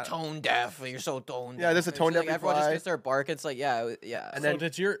to The tone deaf. You're so tone. Yeah, there's a deaf. tone It's deaf Like, everyone just reply. gonna start barking. It's like yeah. And So then-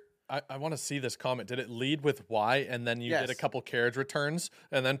 did your I want to see this comment. Did it lead with why and then you did a Yes. couple carriage returns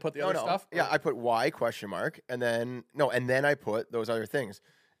and then put the other stuff? Yeah, I put why question mark and then I put those other things.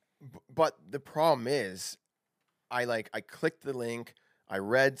 But the problem is I clicked the link, I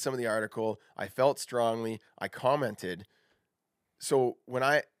read some of the article, I felt strongly, I commented. So when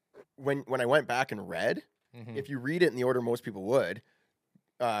I went back and read, Mhm. if you read it in the order most people would,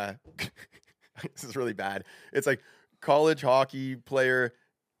 this is really bad. It's like college hockey player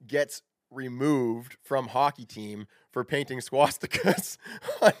gets removed from hockey team for painting swastikas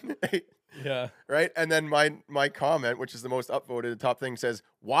on a, Yeah. right? And then my comment, which is the most upvoted, the top thing says,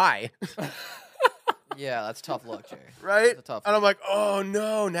 why? Yeah, that's tough luck, Jerry. Right? That's a tough And I'm look. like, oh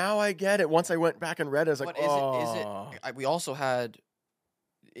no, now I get it. Once I went back and read it, I was like, But is oh. it? We also had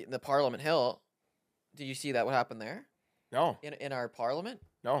in the Parliament Hill. Did you see that? What happened there No, in our Parliament?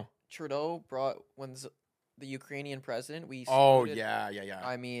 no. Trudeau brought the Ukrainian president. We Oh, saluted- yeah.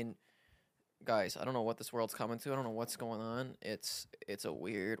 I mean, guys, I don't know what this world's coming to. I don't know what's going on. It's a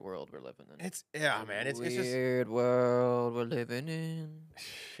weird world we're living in. Man. It's just, weird world we're living in.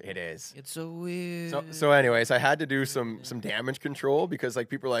 it is. It's so weird. So anyways, I had to do some damage control because like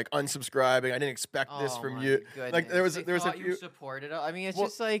people are like unsubscribing. I didn't expect this Oh from my you. Like there was goodness. They a thought you few. supported it. I mean, it's Well-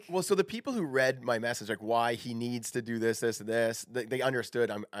 just like Well, so the people who read my message, like why he needs to do this, they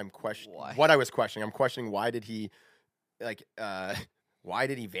understood. I'm questioning Why? what I was questioning. I'm questioning why did he, like, why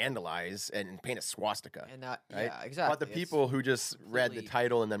did he vandalize and paint a swastika? and that right? yeah, exactly. But the It's- people who just read the completely-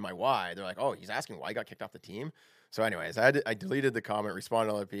 title and then my why, they're like, oh, he's asking why he got kicked off the team. So, anyways, I deleted the comment,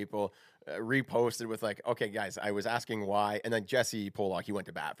 responded to other people, reposted with like, okay, guys, I was asking why, and then Jesse Pollock, he went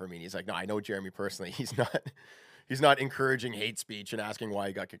to bat for me. And he's like, no, I know Jeremy personally. He's not encouraging hate speech and asking why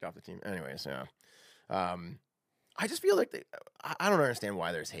he got kicked off the team. Anyways, yeah. I just feel like I don't understand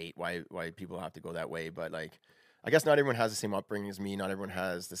why there's hate, why people have to go that way, but like, I guess not everyone has the same upbringing as me. Not everyone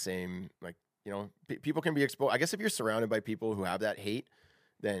has the same like. People can be exposed. I guess if you're surrounded by people who have that hate,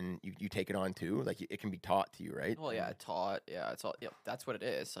 then you take it on too. Like it can be taught to you, right? Well, yeah, taught. Yeah, it's all. Yeah, that's what it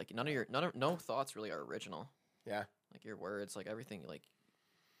is. Like no thoughts really are original. Yeah. Like your words, like everything, like.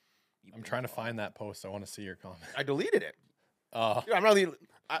 you've I'm been trying to taught. find that post. I want to see your comment. I deleted it. Oh. Dude, I'm not.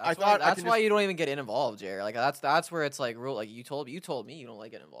 I That's why, thought I that's can why just, you don't even get involved, Jerry. Like that's where it's like real. Like you told me you don't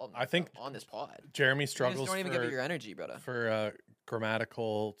like getting involved. In I this think stuff on this pod. Jeremy You just struggles don't even give it your energy, brother. for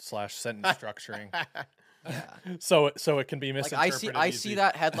grammatical / sentence structuring. Yeah. So it can be Like misinterpreted. I easy. see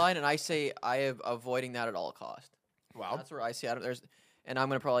that headline and I say I am avoiding that at all cost. wow. That's where I see it. And I'm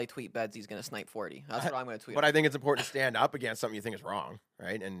gonna probably tweet Bedsy's gonna snipe 40. That's what I'm gonna tweet. But I think it's important to stand up against something you think is wrong,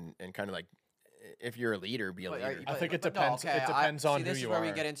 right? And kind of like, if you're a leader, be a But leader. I think it but no, depends- it okay, depends on see, who this you is where we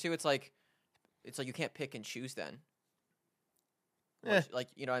are. get into. It's like it's like you can't pick and choose then. Eh. Like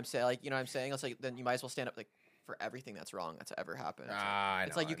you know what I'm saying? Like you know what I'm saying? It's like then you might as well stand up like for everything that's wrong that's ever happened.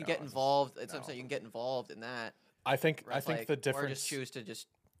 It's like you can get involved. It's what I'm saying. You can get involved in that. I think where it's like, the or difference. just choose to just.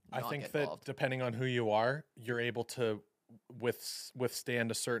 I not think get that involved. depending on who you are, you're able to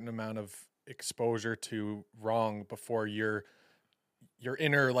withstand a certain amount of exposure to wrong before your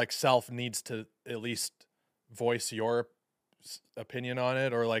inner like self needs to at least voice your opinion on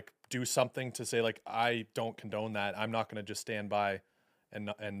it, or like do something to say like, I don't condone that. I'm not going to just stand by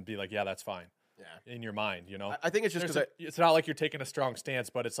and be like, yeah, that's fine. Yeah. In your mind, you know. I think it's just because it's not like you're taking a strong stance,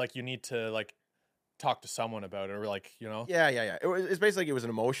 but it's like you need to like talk to someone about it, or like, you know. Yeah. It's basically it was an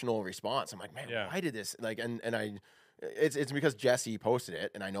emotional response. I'm like, man, Yeah. why did this? Like, and it's because Jesse posted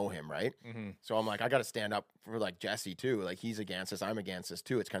it, and I know him, right? Mm-hmm. So I'm like, I got to stand up for like Jesse too. Like he's against us, I'm against this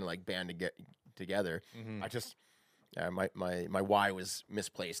too. It's kind of like band to get together. Mm-hmm. I just, my why was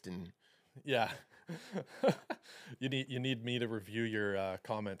misplaced, and Yeah. you need me to review your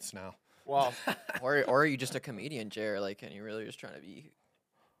comments now. well, or are you just a comedian, Jer? Like, and you really just trying to be?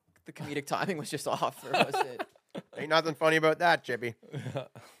 The comedic timing was just off, or was it? ain't nothing funny about that, Chippy.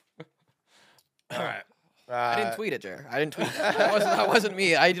 All right. I didn't tweet it, Jer. I didn't tweet. That wasn't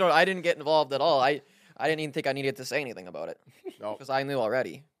me. I didn't get involved at all. I didn't even think I needed to say anything about it No. because I knew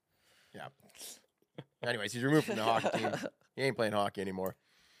already. Yeah. Anyways, he's removed from the hockey team. He ain't playing hockey anymore.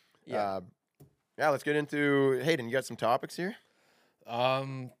 Yeah. Yeah, let's get into Hayden. You got some topics here?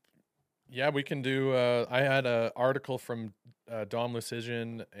 Yeah, we can do. I had an article from Dom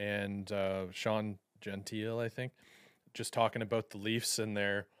Lucian and Sean Gentile, I think, just talking about the Leafs and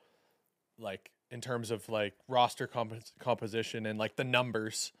their, like, in terms of like roster composition and like the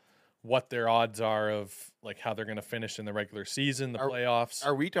numbers, what their odds are of like how they're going to finish in the regular season, the playoffs.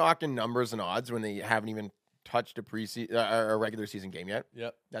 Are we talking numbers and odds when they haven't even touched a regular season game yet?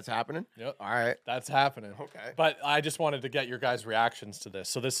 Yep. That's happening? Yep. All right. That's happening. Okay. But I just wanted to get your guys' reactions to this.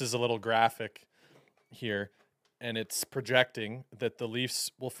 So this is a little graphic here, and it's projecting that the Leafs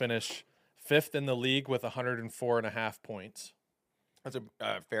will finish 5th in the league with 104.5 points. That's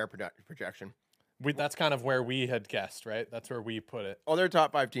a fair projection. That's kind of where we had guessed, right? That's where we put it. Oh, they're a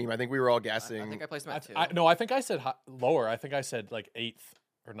top 5 team. I think we were all guessing. I think I placed them at 2. No, I think I said lower. I think I said like 8th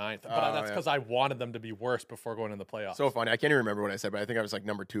or 9th. But Oh, that's yeah. because I wanted them to be worse before going in the playoffs. So funny. I can't even remember what I said, but I think I was like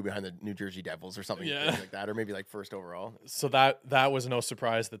number 2 behind the New Jersey Devils or something Yeah. like that, or maybe like first overall. So that was no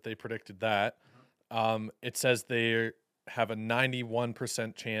surprise that they predicted that. It says they have a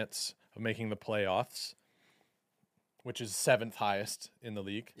 91% chance of making the playoffs, which is 7th highest in the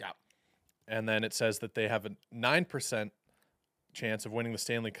league. Yeah. And then it says that they have a 9% chance of winning the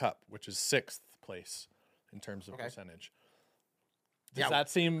Stanley Cup, which is 6th place in terms of Okay. percentage. Does Yeah. that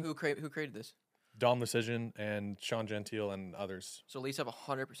seem Who created this? Dom Lucian and Sean Gentile and others? So Leafs have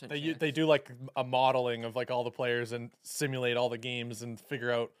 100%. They do like a modeling of like all the players and simulate all the games and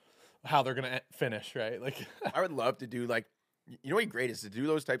figure out how they're gonna finish, right? Like I would love to do like, you know what would be great is to do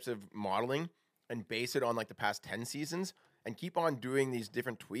those types of modeling and base it on like the past 10 seasons and keep on doing these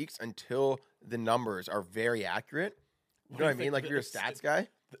different tweaks until the numbers are very accurate. You know what I mean? Like if you're a stats guy.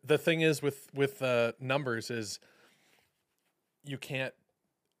 the thing is with numbers is you can't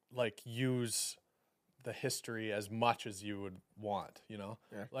like use the history as much as you would want, you know?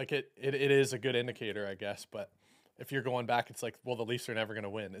 Yeah. Like it is a good indicator, I guess, but if you're going back, it's like, well, the Leafs are never going to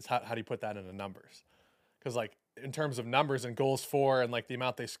win. It's how do you put that into numbers? Because like in terms of numbers and goals for and like the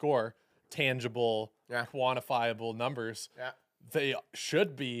amount they score, tangible, Yeah. quantifiable numbers, Yeah. they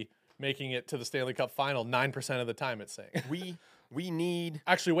should be making it to the Stanley Cup final 9% of the time, it's saying. We need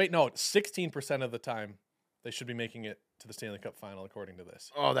Actually, wait, no, 16% of the time they should be making it to the Stanley Cup final, according to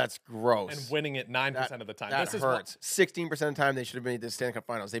this, oh, that's gross. and winning it 9% of the time. That This is hurts. 16% of the time they should have made the Stanley Cup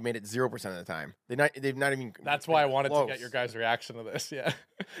Finals. They made it 0% of the time. They've not even. That's why I wanted to close. get your guys' reaction to this. Yeah,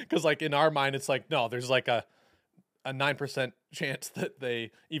 because like in our mind, it's like no, there's like a 9% chance that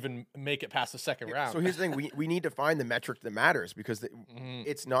they even make it past the second round. So here's the thing: we need to find the metric that matters because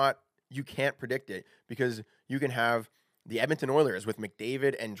it's not. You can't predict it because you can have the Edmonton Oilers with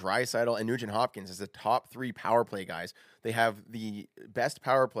McDavid and Draisaitl and Nugent Hopkins as the top 3 power play guys. They have the best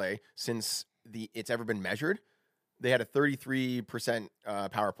power play since it's ever been measured. They had a 33%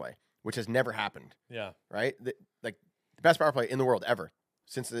 power play, which has never happened. yeah, Right? The best power play in the world ever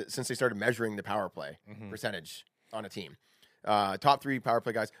since they started measuring the power play percentage on a team. Top 3 power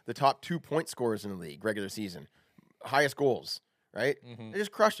play guys, the top 2 point scorers in the league regular season, highest goals. Right? They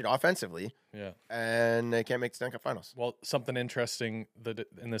just crushed it offensively, yeah. and they can't make the Stanley Cup Finals. Well, something interesting that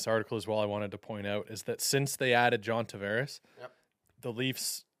in this article as well I wanted to point out is that since they added John Tavares, Yep. the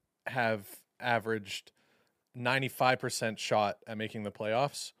Leafs have averaged 95% shot at making the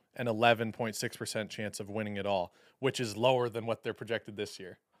playoffs an 11.6% chance of winning it all, which is lower than what they're projected this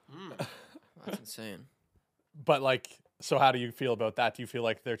year. That's insane. But like, so how do you feel about that? Do you feel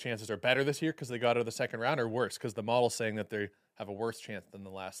like their chances are better this year because they got out of the second round, or worse because the model's saying that they have a worse chance than the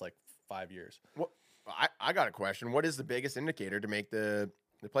last like 5 years? What, I got a question. What is the biggest indicator to make the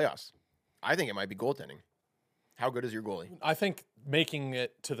playoffs? I think it might be goaltending. How good is your goalie? I think making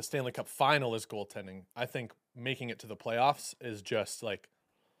it to the Stanley Cup final is goaltending. I think making it to the playoffs is just like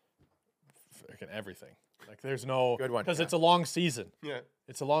freaking everything. Like there's no Good one, because yeah. it's a long season. Yeah.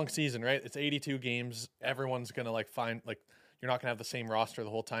 It's a long season, right? It's 82 games. Everyone's gonna like find like you're not gonna have the same roster the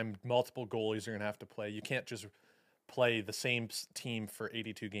whole time. Multiple goalies are gonna have to play. You can't just play the same team for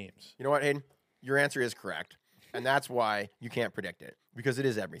 82 games. You know what, Hayden? Your answer is correct. And that's why you can't predict it, because it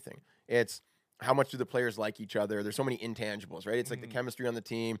is everything. It's how much do the players like each other? There's so many intangibles, right? It's like the chemistry on the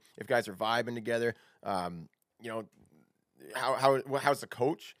team. If guys are vibing together, you know, how's the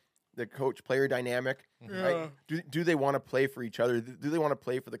coach-player dynamic, right? Do they want to play for each other? Do they want to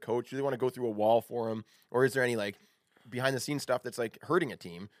play for the coach? Do they want to go through a wall for him? Or is there any like behind-the-scenes stuff that's like hurting a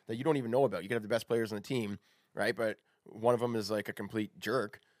team that you don't even know about? You can have the best players on the team, right? But one of them is like a complete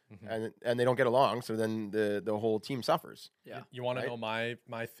jerk. And they don't get along, so then the whole team suffers. Yeah. You want to know my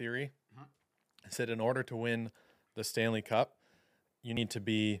theory? I said in order to win the Stanley Cup, you need to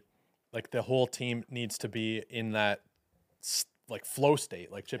be like the whole team needs to be in that like flow state,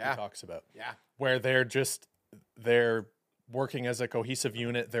 like Chippy talks about. Yeah. Where they're working as a cohesive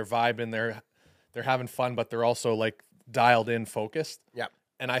unit, they're vibing, they're having fun, but they're also like dialed in, focused. Yeah.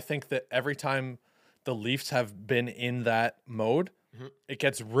 And I think that every time the Leafs have been in that mode, it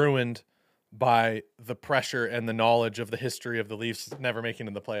gets ruined by the pressure and the knowledge of the history of the Leafs never making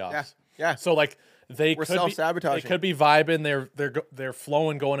in the playoffs. Yeah. Yeah. So like We're They self-sabotaging. could be vibing. They're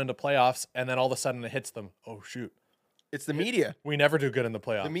flowing going into playoffs, and then all of a sudden it hits them. Oh shoot! It's the media. We never do good in the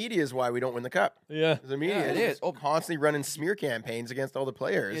playoffs. The media is why we don't win the cup. Yeah. The media Yeah, it is. is constantly running smear campaigns against all the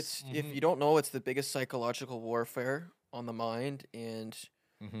players. It's if you don't know, it's the biggest psychological warfare on the mind, and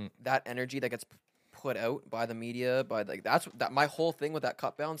that energy that gets put out by the media, by like that's my whole thing with that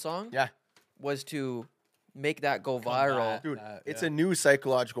Cup Bound song. Yeah. Was to make that go viral. Dude, that, it's yeah. a new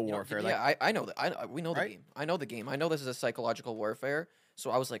psychological You know, warfare. yeah, I know that. We know Right? the game. I know the game. I know this is a psychological warfare.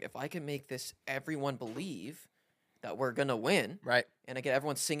 So I was like, if I can make this everyone believe that we're gonna win, Right. and I get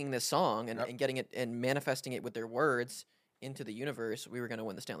everyone singing this song and, Yep. and getting it and manifesting it with their words into the universe, we were gonna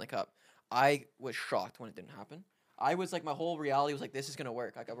win the Stanley Cup. I was shocked when it didn't happen. I was like, my whole reality was like, this is gonna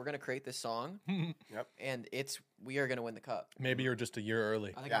work. Like, we're gonna create this song, Yep. and we are gonna win the cup. Maybe you're just a year early.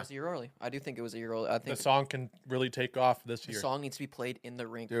 I think Yeah. it was a year early. I do think it was a year early. I The think song can really take off this the year. song needs to be played in the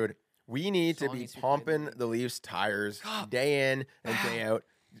rink. Dude, we need to Song be needs to be played in pumping the- the Leafs tires day in and day out.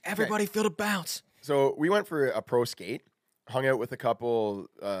 Everybody feel the bounce. So we went for a pro skate, hung out with a couple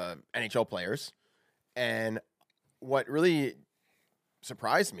NHL players, and what really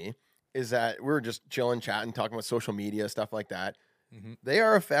surprised me is that we were just chilling, chatting, talking about social media, stuff like that. They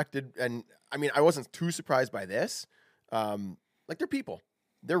are affected, and I mean, I wasn't too surprised by this. Like they're people;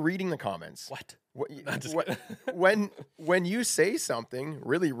 they're reading the comments. What? What, Just what- when you say something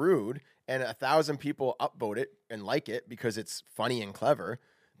really rude and 1,000 people upvote it and like it because it's funny and clever,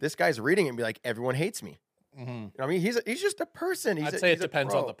 this guy's reading it and be like, everyone hates me. You know what I mean, he's just a person. I'd say it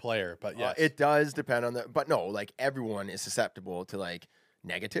depends on the player, but yes. It does depend on but no, like everyone is susceptible to like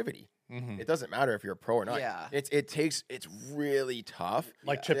negativity. It doesn't matter if you're a pro or not. Yeah. It's really tough.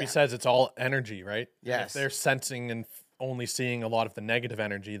 Like Chippy says, it's all energy, right? And Yes. if they're sensing and only seeing a lot of the negative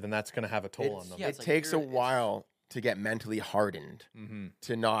energy, then that's going to have a toll on them. Yeah, It it's like takes a you're- it's- while to get mentally hardened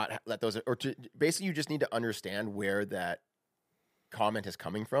to not let those, or to basically you just need to understand where that comment is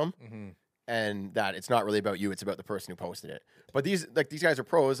coming from, and that it's not really about you; it's about the person who posted it. But these guys are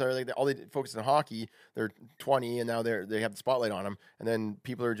pros. Are like all they focus on hockey. They're 20, and now they have the spotlight on them, and then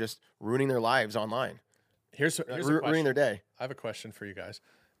people are just ruining their lives online, Here's a ruining question. their day. I have a question for you guys.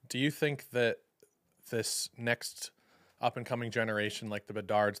 Do you think that this next up and coming generation, like the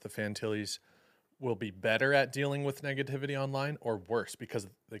Bedards, the Fantillis, will be better at dealing with negativity online or worse because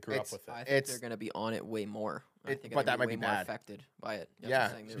they grew It's- up with it? I think It's- they're going to be on it way more. I think but they're that might way be more bad. affected by it. That's what Yeah,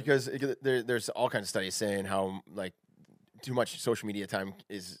 I'm saying. They're- because there's all kinds of studies saying how like too much social media time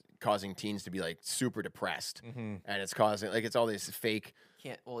is causing teens to be like super depressed, and it's causing like it's all this fake.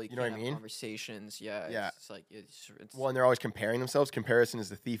 you know what I can't have mean? Conversations. Yeah. Yeah. It's like it's Well, and they're always comparing themselves. Comparison is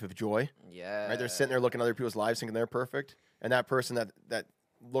the thief of joy. yeah. Right? They're sitting there looking at other people's lives, thinking they're perfect, and that person that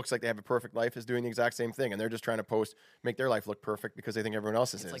looks like they have a perfect life is doing the exact same thing, and they're just trying to make their life look perfect because they think everyone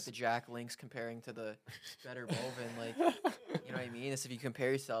else's It's is. like the Jack Links comparing to the Better Bovin. Like, you know what I mean? It's if you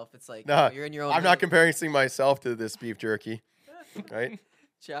compare yourself, it's like Nah, you're in your own. I'm not lane. comparing myself to this beef jerky, right?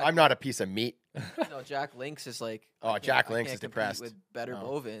 Jack, I'm not a piece of meat. no, Jack Links is like. Oh, I can't- Jack I Links can't is compete depressed. with Better Oh,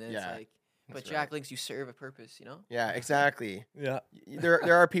 Bovin. And yeah, it's like, but that's Jack right. Links, you serve a purpose, you know. Yeah, exactly. Yeah, There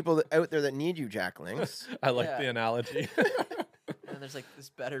are people out there that need you, Jack Links. I like Yeah. the analogy. And there's like this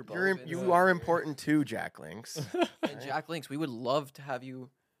Better Bovin. You are important too, Jack Links. And Jack Links, we would love to have you.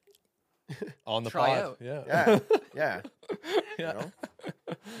 On the Try pod. out. Yeah. Yeah, yeah. Yeah.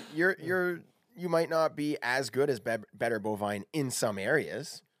 You know, you might not be as good as Better Bovine in some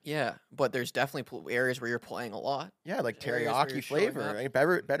areas. Yeah, but there's definitely areas where you're playing a lot. Yeah, like Areas where teriyaki you're showing flavor. up. Right?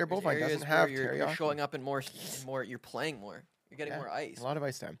 Better There's Bovine areas doesn't where have you're teriyaki. showing up in more. You're playing more. You're getting Yeah, more ice. A lot of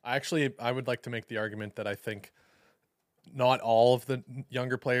ice time. I would like to make the argument that I think not all of the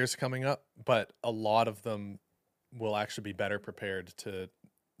younger players coming up, but a lot of them will actually be better prepared to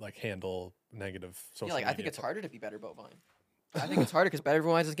like handle negative social Yeah, like I media. think it's harder to be Better Bovine. I think it's harder because Better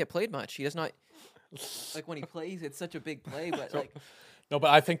Bovine doesn't get played much. He does not. Like when he plays, it's such a big play, but like No, but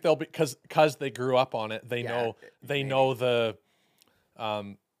I think they'll be because they grew up on it. They Yeah, know the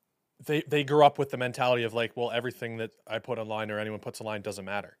they grew up with the mentality of like, well, everything that I put online or anyone puts online doesn't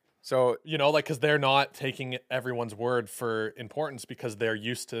matter. So You know, like because they're not taking everyone's word for importance because they're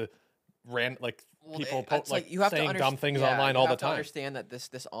used to well, people it's like you have saying to dumb things yeah, online you all the have to time. understand that this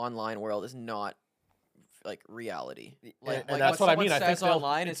online world is not like reality. Like, and that's what I someone mean. I think says they'll-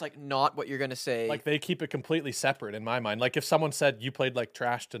 online is like not what you're gonna say. Like they keep it completely separate in my mind. Like if someone said you played like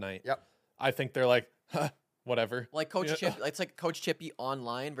trash tonight, Yep. I think they're like, huh, whatever. Like Coach Yeah. Chip, it's like Coach Chippy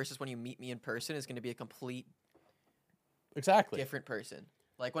online versus when you meet me in person is going to be a complete Exactly. different person.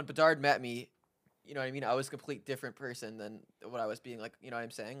 Like when Bedard met me, you know what I mean? I was a complete different person than what I was being like, you know what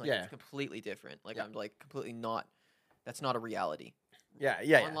I'm saying? Like Yeah. it's completely different. Like Yeah. I'm like completely not, that's not a reality.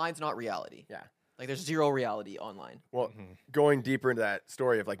 yeah. Online's not reality. Yeah. Like there's zero reality online. Well, Mhm. going deeper into that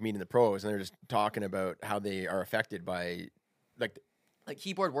story of like meeting the pros, and they're just talking about how they are affected by, like, Like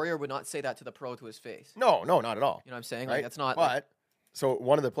Keyboard Warrior would not say that to the pro to his face. no, not at all. You know what I'm saying? Right? Like that's not, But like, so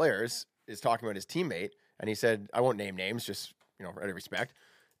one of the players is talking about his teammate, and he said, I won't name names, just out of respect.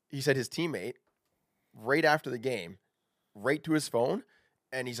 He said his teammate, right after the game, right to his phone,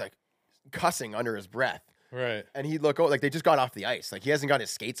 and he's like cussing under his breath. Right. And he'd look over, like they just got off the ice, like he hasn't got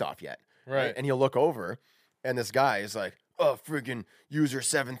his skates off yet. Right. And he'll look over, and this guy is like, oh, friggin' user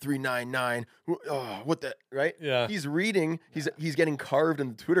 7399. Oh, what the, right? Yeah. He's reading, he's getting carved in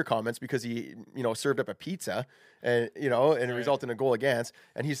the Twitter comments because he, served up a pizza and, and it Right. resulted in a goal against.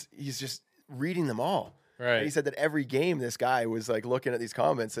 And he's just reading them all. And Right. he said that every game, this guy was like looking at these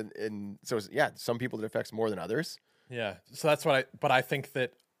comments. And so, some people it affects more than others. Yeah. So that's but I think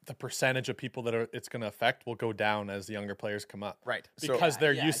that the percentage of people that it's going to affect will go down as the younger players come up. Right. So, Because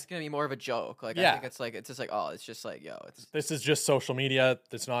they're yeah, used. it's going to be more of a joke. Like I Yeah. think it's just like, oh, it's just like, yo, it's This is just social media.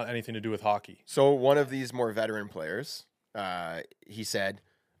 It's not anything to do with hockey. so one of these more veteran players, he said,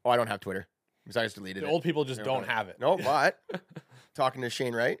 oh, I don't have Twitter because I just deleted The it. old people just Never don't done it. have it. No, but talking to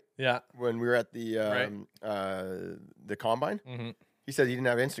Shane Wright Yeah. when we were at the combine, hmm he said he didn't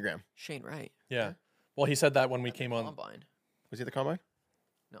have Instagram. Shane Wright. Yeah. Well, he said that when we At the came on. Combine. Was he at the combine?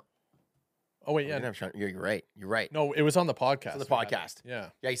 Oh wait, He yeah. didn't have Shane- You're right. You're right. No, it was on the podcast. It's on the we had it. podcast. Yeah.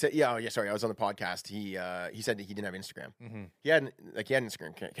 Yeah, he said. Sorry, I was on the podcast. He said that he didn't have Instagram. hmm He had an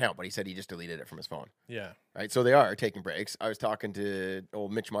Instagram account, but he said he just deleted it from his phone. Yeah. Right. So they are taking breaks. I was talking to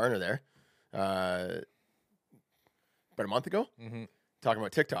old Mitch Marner there, about a month ago, hmm talking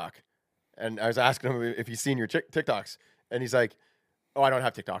about TikTok, and I was asking him if he's seen your TikToks, and he's like, "Oh, I don't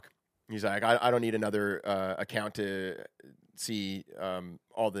have TikTok." He's like, "I don't need another account to see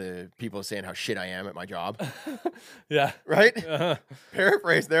all the people saying how shit I am at my job." Yeah. Right? Uh-huh.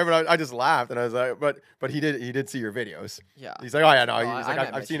 Paraphrase there, but I just laughed, and I was like, "But he did see your videos." Yeah. He's like, "Oh yeah, no." No, He's I like,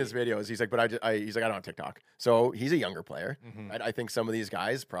 met "I've seen Mitchie. his videos." He's like, "But he's like, I don't have TikTok." So he's a younger player. Mhm. I think some of these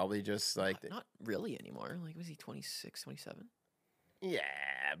guys probably just like, Not really anymore. Like, was he 26, 27? yeah,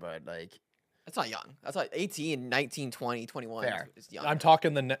 but like, That's not young. That's like 18, 19, 20, 21 Fair. is young. I'm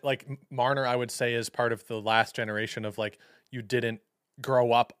talking Marner. I would say is part of the last generation of like you didn't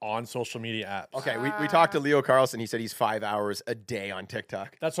grow up on social media apps. okay, we talked to Leo Carlson. He said he's 5 hours a day on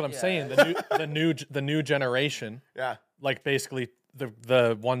TikTok. That's what I'm Yeah. saying. The new generation, Yeah, like basically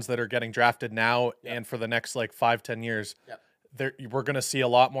the ones that are getting drafted now Yep. and for the next like 5-10 years, Yep. we're going to see a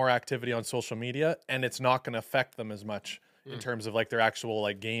lot more activity on social media, and it's not going to affect them as much in terms of like their actual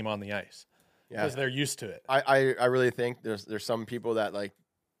like game on the ice yeah. because they're used to it. I really think there's some people that like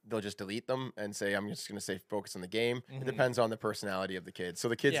they'll just delete them and say I'm just going to say focus on the game. Mhm. It depends on the personality of the kids. So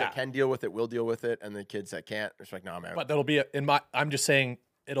the kids Yeah. that can deal with it will deal with it, and the kids that can't, it's like no, I'm out. But that'll be I'm just saying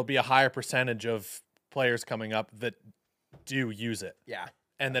it'll be a higher percentage of players coming up that do use it yeah,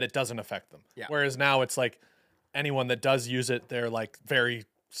 and that it doesn't affect them. Yeah. Whereas now it's like anyone that does use it, they're like very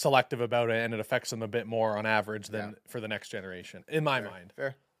selective about it, and it affects them a bit more on average than for the next generation, in my mind.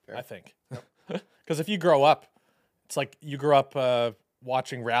 Fair. I think. Because if you grow up, it's like you grew up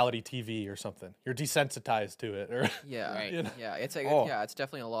watching reality TV or something. You're desensitized to it, or Yeah, Right. you know? yeah. It's like Oh. yeah, it's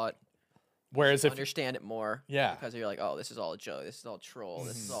definitely a lot. Whereas if Understand it more. Yeah. Because you're like, oh, this is all a joke. This is all troll.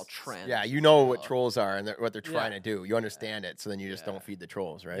 This is all trend. Yeah, you know what Oh. trolls are and what they're trying Yeah. to do. You understand it, so then you just Yeah. don't feed the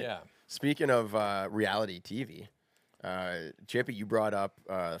trolls, right? yeah, Speaking of reality TV, Chippy, you brought up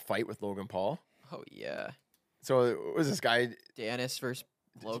a fight with Logan Paul. Oh yeah, So what was this guy? Dennis versus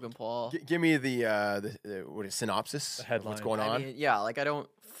Logan Paul. Give me the what is synopsis? The of headline. What's going on? I mean, yeah, like I don't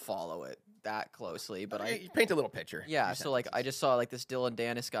follow it that closely, but You paint a little picture. yeah. Few So like I sentences. just saw like this Dylan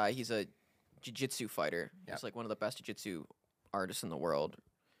Dennis guy. He's a jiu-jitsu fighter. Yeah. He's like one of the best jiu-jitsu artists in the world.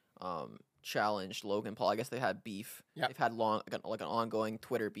 Challenged Logan Paul. I guess they had beef. Yeah. They've had like an ongoing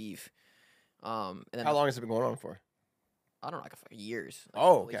Twitter beef. And then How long has it been going on for? I don't know, like years. Like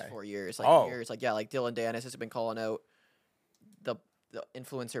Oh, at least okay. 4 years. Like Oh. years. Like yeah, like Dylan Dennis has been calling out the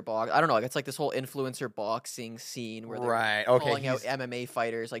influencer box. I don't know. Like it's like this whole influencer boxing scene where they're Right. Okay. calling out he's- MMA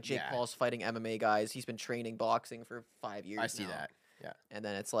fighters. Like Jake Yeah. Paul's fighting MMA guys. He's been training boxing for 5 years. I see now. that. Yeah. And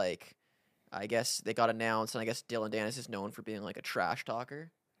then it's like, I guess they got announced, and I guess Dylan Dennis is known for being like a trash talker,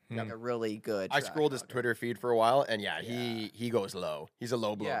 like a really good. I trash scrolled his talker. Twitter feed for a while, and yeah, he goes low. He's a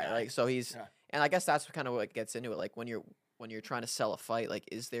low blow Yeah, guy. like so he's, Yeah. and I guess that's kind of what gets into it. Like when you're trying to sell a fight, like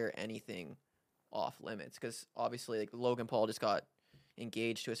is there anything off limits? Because obviously, like Logan Paul just got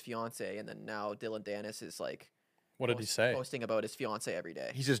engaged to his fiance, and then now Dylan Dennis is like, what did he say? Posting about his fiance every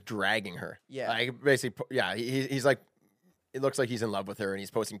day. He's just dragging her. Yeah. Like basically, yeah. He's like, it looks like he's in love with her, and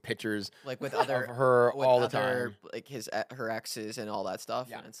he's posting pictures Like with of other her with all the other, time. like her exes and all that stuff.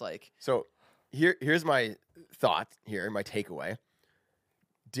 Yeah. And it's like, So here's my thought here, my takeaway.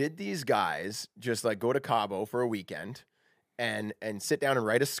 Did these guys just like go to Cabo for a weekend and sit down and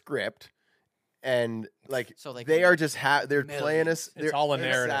write a script and like So they they can are just they're playing us It's they're- all a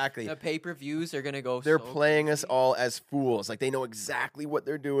narrative. exactly. the pay-per-views are gonna go. They're so playing us crazy. all as fools. Like they know exactly what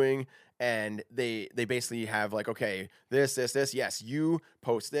they're doing, and they basically have like, okay, this. Yes, you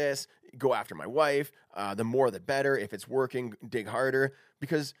post this. Go after my wife. The more, the better. If it's working, dig harder.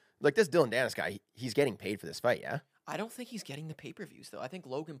 Because like this Dylan Dennis guy, he's getting paid for this fight. Yeah, I don't think he's getting the pay-per-views though. I think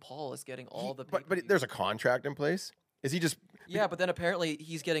Logan Paul is getting all the. but pay-per-views. there's a contract in place. Is he just? Yeah, but then apparently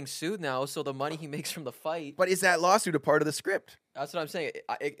he's getting sued now, so the money he makes from the fight. But is that lawsuit a part of the script? That's what I'm saying.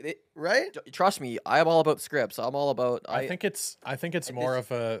 Right? Trust me, I'm all about scripts. I'm all about. I think it's like more this-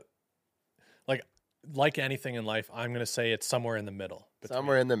 of a like anything in life. I'm gonna say it's somewhere in the middle. between-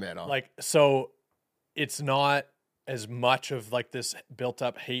 Somewhere in the middle. like so, it's not as much of like this built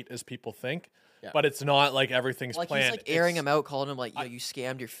up hate as people think, Yeah. but it's not like everything's like planned. he's like airing It's- him out, calling him like, "Yo, you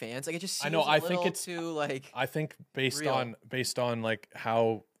scammed your fans." Like it just I seems know, a I think little it's- too like. I think based real. on like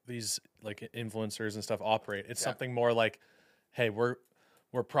how these like influencers and stuff operate, it's something more like, hey, we're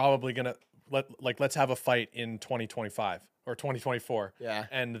probably gonna let's have a fight in 2025 or 2024, Yeah.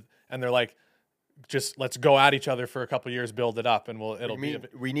 and they're like, just let's go at each other for a couple years, build it up, and it'll I be a mean,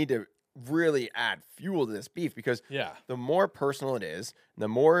 bit, we need to really add fuel to this beef because yeah. the more personal it is, the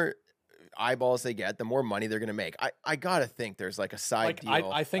more eyeballs they get, the more money they're going to make. I gotta think there's like a side Like,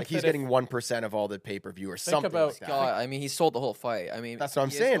 deal. I think like he's that if- getting 1% of all the pay per view or something about- like that. God, I mean, he sold the whole fight. I mean, That's what I'm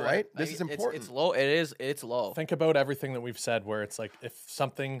he is saying, going- right? I This mean, is It's important. low. It is. It's low. Think about everything that we've said where it's like, if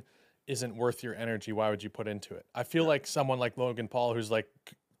something isn't worth your energy, why would you put into it? I feel like someone like Logan Paul, who's like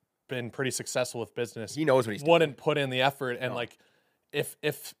been pretty successful with business, He knows what he's doing. wouldn't put in the effort. And No. like, if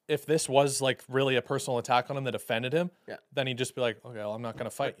this was like really a personal attack on him that offended him, Yeah. then he'd just be like, okay, well, I'm not going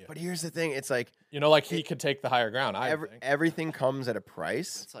to fight you. But here's the thing: it's like You know, like he could take the higher ground. I think. everything comes at a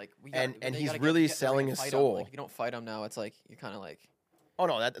price. It's like we And- gotta- and they he's gotta really get selling ready to his fight him. soul. Like, if you don't fight him now, it's like you're kind of like. Oh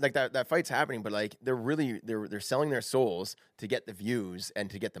no, that fight's happening, but like they're selling their souls to get the views and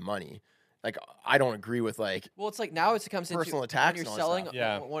to get the money. Like I don't agree with like Well, it's like now it comes Personal into attacks when you're and all that selling. stuff.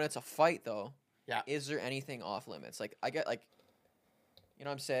 Yeah. When it's a fight, though. Yeah. Is there anything off limits? Like I get like. You know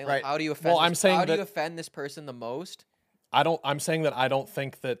what I'm saying? Right. Like, how do you offend? Well, I'm saying how do you that- offend this person the most? I'm saying that I don't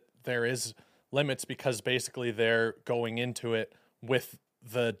think that there is limits because basically they're going into it with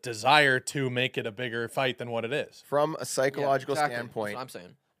the desire to make it a bigger fight than what it is. from a psychological Yeah, exactly. That's standpoint, what I'm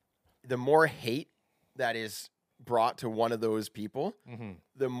saying. the more hate that is brought to one of those people, Mm-hmm.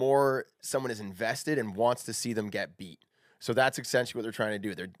 the more someone is invested and wants to see them get beat. So that's essentially what they're trying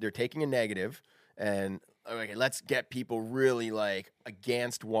to do. They're taking a negative and okay, let's get people really like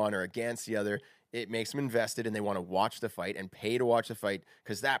against one or against the other. it makes them invested and they want to watch the fight and pay to watch the fight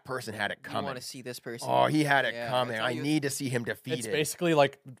because that person had it You coming. want to see this person. Oh, he had it Yeah, coming. that's how I you- need to see him It's defeated. basically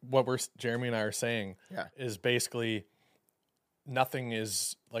like what Jeremy and I are saying. Yeah. Is basically nothing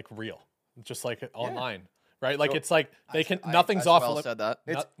is like real, just like online, right? Like So- it's like they can I- nothing's as off. well said that.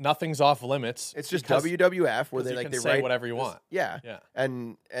 It's- nothing's off limits. It's just because- WWF where because they you like can they say write whatever you this- want. Yeah. Yeah.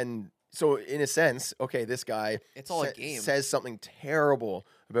 And so in a sense, okay, this guy It's all a game. says something terrible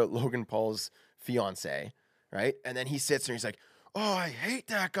about Logan Paul's fiance, right? And then he sits there and he's like, "Oh, I hate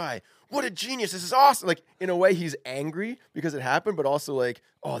that guy. What a genius. This is awesome." Like in a way he's angry because it happened, but also like,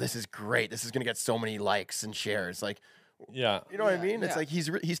 "Oh, this is great. This is going to get so many likes and shares." Like, Yeah. you know what I Yeah, mean? It's yeah. like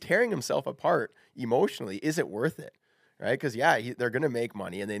he's tearing himself apart emotionally. Is it worth it? Right? Because yeah, they're gonna make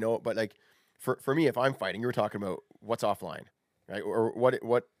money and they know it. But like for me, if I'm fighting, you were talking about what's offline, right? Or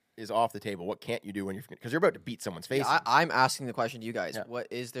what is off the table? What can't you do when because you're about to beat someone's face? Yeah, I'm asking the question to you guys. Yeah. What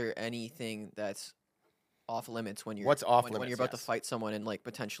is there anything that's off limits when you're What's off when limits, you're about yes. to fight someone and like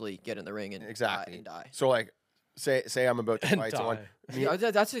potentially get in the ring and Exactly. die? So like, say I'm about to And fight someone. die. Me- Yeah,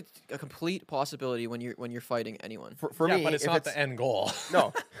 that's a complete possibility when you're fighting anyone. for Yeah, me, but it's if not the end goal.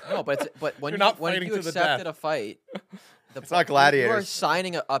 No, No, but when You're not when fighting you to the accepted death. a fight, It's not You are gladiators.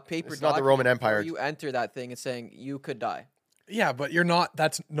 signing a paper. It's not the Roman document where Empire. You enter that thing and saying you could die. Yeah, but you're not.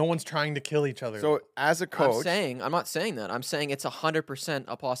 That's no one's trying to kill each other. So as a coach, I'm not saying that. I'm saying it's 100%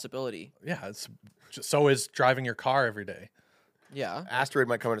 a possibility. yeah, it's so is driving your car every day. Yeah. asteroid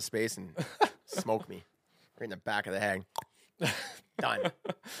might come into space and smoke me right in the back of the head. Done.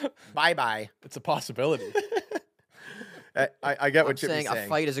 Bye bye. It's a possibility. I get I'm what Chippy's saying saying. a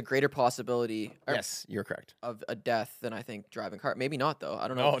fight is a greater possibility Yes, you're correct. of a death than I think driving car. Maybe not though. I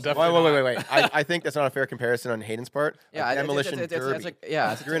don't know. No, if- definitely. Wait. I think that's not a fair comparison on Hayden's part. Yeah, a it's- demolition it's derby. like-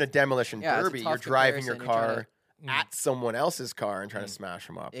 yeah, it's If you're in a demolition yeah, it's a derby, you're tough driving your comparison. You're car Mm. at someone else's car and trying to smash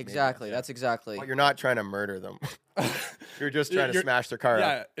them up. Maybe Exactly. Yeah. That's exactly. But you're not trying to murder them. You're just trying to You're- smash their car up.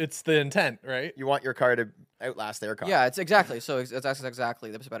 Yeah, it's the intent, right? You want your car to outlast their car. Yeah, it's exactly. So that's exactly.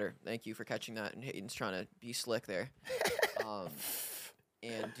 That's better. Thank you for catching that. And Hayden's trying to be slick there,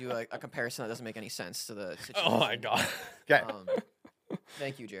 and do a comparison that doesn't make any sense to the situation. Oh my god. Okay.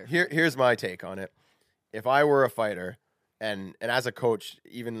 Thank you, Jared. Here's my take on it. If I were a fighter, and as a coach,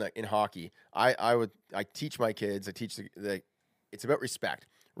 even like in hockey, I teach my kids. I teach it's about respect.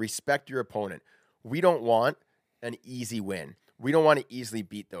 Respect your opponent. We don't want an easy win. We don't want to easily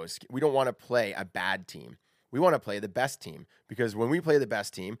beat those. We don't want to play a bad team. We want to play the best team because when we play the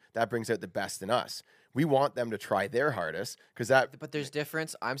best team, that brings out the best in us. We want them to try their hardest because that. But there's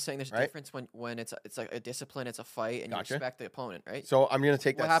difference. I'm saying there's Right. difference when it's like a discipline, it's a fight, and Gotcha. you respect the opponent, right? So I'm going to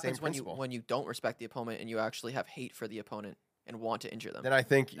take What that happens same when principle. you don't respect the opponent and you actually have hate for the opponent and want to injure them? Then I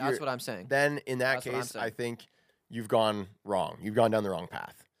think That's what I'm saying. Then in that That's what I'm case, I saying. think you've gone wrong. You've gone down the wrong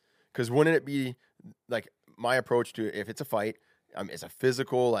path. Because wouldn't it be like my approach to if it's a fight, it's a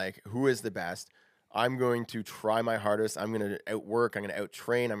physical, like who is the best? I'm going to try my hardest. I'm going to outwork. I'm going to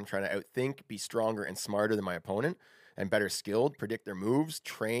outtrain. I'm trying to outthink, be stronger and smarter than my opponent and better skilled, predict their moves,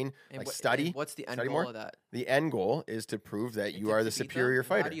 train, And like what- study. and what's the end study goal more. of that? The end goal is to prove that you To are the beat them? superior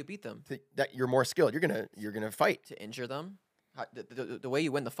fighter. How do you beat them? That you're more skilled. You're gonna fight. To injure them? The way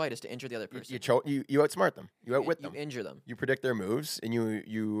you win the fight is to injure the other person. You outsmart them. You outwit you them. injure them. You predict their moves, and you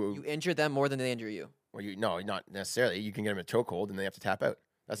You injure them more than they injure you. Well, no, not necessarily. You can get them in a chokehold and they have to tap out.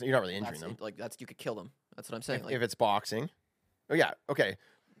 You're not really injuring them. You could kill them. That's what I'm saying. If it's boxing, oh yeah, okay,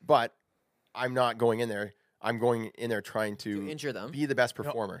 but I'm not going in there. I'm going in there trying to to injure them. be the best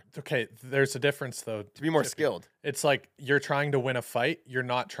performer, Okay, there's a difference though. to be more Chippy. skilled. It's like you're trying to win a fight. You're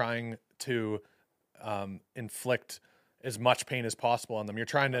not trying to inflict as much pain as possible on them. You're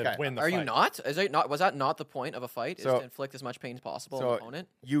trying to Okay. win the Are fight. you not? Is it not? Was that not the point of a fight? Is So- to inflict as much pain as possible on so the opponent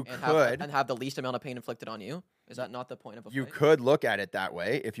You and could have the least amount of pain inflicted on you? Is that not the point of a you fight? could look at it that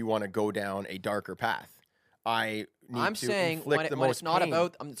way if you want to go down a darker path. I need I'm to saying inflict when, the when most it's not pain.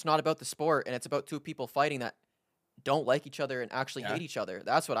 about it's not about the sport and it's about two people fighting that don't like each other and actually Yeah. hate each other.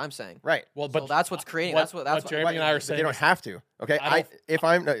 That's what I'm saying. Right. Well, So but that's what's creating. what That's what Jeremy and I are But saying. they don't is- have to. Okay. I don't- If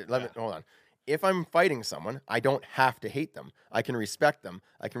I'm no, let me Yeah. hold on. If I'm fighting someone, I don't have to hate them. I can respect them.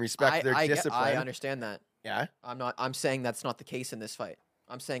 I can respect their discipline. I understand that. Yeah. I'm saying that's not the case in this fight.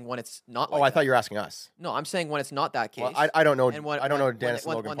 I'm saying when it's not. Oh, Like I that. thought you were asking us. No, I'm saying when it's not that case. Well, I don't know. And when, I don't know when, Dennis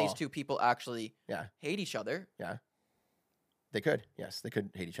when, and Logan when Paul. these two people actually Yeah. hate each other. They could. Yes, they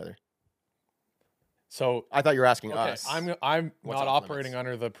could hate each other. So I thought you were asking okay, us. I'm What's not off operating limits?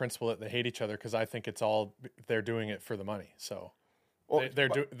 under the principle that they hate each other because I think it's all they're doing it for the money. So Well, they're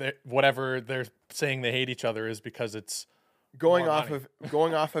whatever they're saying they hate each other is because it's going more off money. of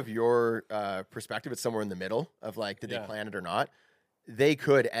going off of your perspective. It's somewhere in the middle of like, did Yeah. they plan it or not? They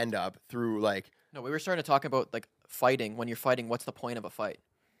could end up through like No, we were starting to talk about like fighting. When you're fighting, what's the point of a fight?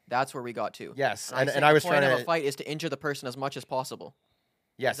 That's where we got to. Yes, I'm and saying I the was point trying of to a fight is to injure the person as much as possible.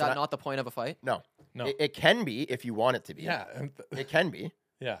 yes, Is that and not the point of a fight? no, No. It can be if you want it to be. Yeah. It can be,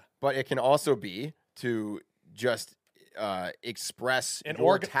 Yeah. but it can also be to just express An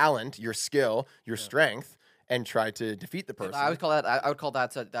your talent, your skill, your Yeah. strength, and try to defeat the person. I would call that. I would call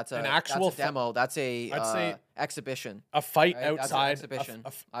that's a An actual that's a demo. That's a I'd say exhibition. A fight Right? That's an outside. exhibition.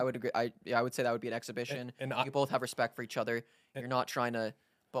 I would agree. I would say that would be an exhibition. and You both have respect for each other. You're not trying to.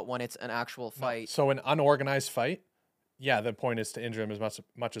 But when it's an actual fight, So an unorganized fight, yeah, the point is to injure him as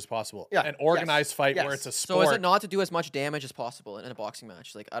much as possible. Yeah, An organized fight where yes. it's a so sport. is it not to do as much damage as possible in a boxing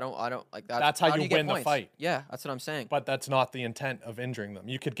match? Like I don't like that. That's how do you get win the points? fight. Yeah, that's what I'm saying. But that's not the intent of injuring them.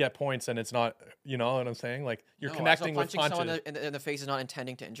 You could get points, and it's not. You know what I'm saying? Like you're No, so connecting with punching someone punches. in the face is not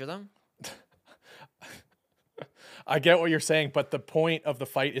intending to injure them. I get what you're saying, but the point of the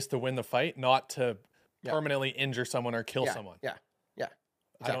fight is to win the fight, not to Yeah. permanently injure someone or kill yeah, someone. Yeah, yeah,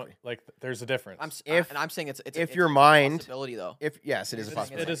 I don't exactly. like. There's a difference. And I'm saying it's if it's your a mind- possibility though. If yes, it is a You're saying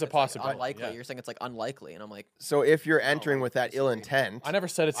possibility. It is a it's, like, possibility, unlikely. yeah. You're saying it's like unlikely, and I'm like, So if you're entering I with that ill disagree. intent, I never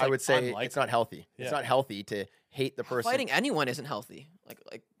said it's. I like, would say unlikely. it's not healthy. Yeah. It's not healthy to hate the person. fighting anyone isn't healthy.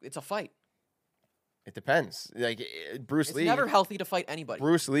 Like it's a fight. It depends. Like Bruce It's Lee, never healthy to fight anybody.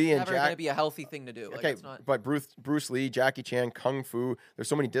 Bruce Lee it's and never going to Jack. be a healthy thing to do. Like, Okay, it's not, but Bruce Lee, Jackie Chan, Kung Fu. There's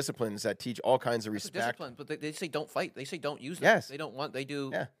so many disciplines that teach all kinds of it's a respect. discipline, but they say don't fight. They say don't use them. Yes. They don't want. They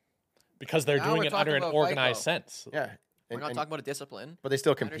do. Yeah. because they're Now doing we're it under talking an about fight, organized though. sense. Yeah, We're not talking about a discipline. but they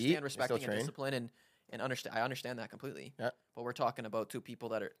still I compete. understand They still respecting a train. discipline and understand. I understand that completely. Yeah. But we're talking about two people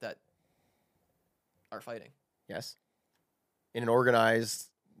that are fighting. Yes, in an organized,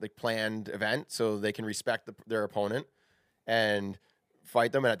 like planned event, so they can respect their opponent and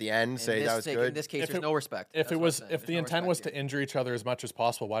fight them, and at the end say that was In good. this case, If there's it- no respect. If That's it what I'm was, saying. if There's the no intent was respect to injure each other as much as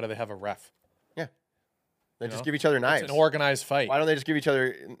possible, why do they have a ref? They you just know? give each other knives. It's an organized fight. Why don't they just give each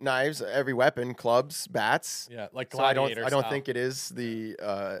other knives, every weapon, clubs, bats? Yeah, like So I don't gladiator style. think it is the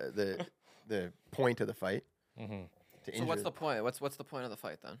point of the fight Mhm. to here. injure. So what's the point? What's the point of the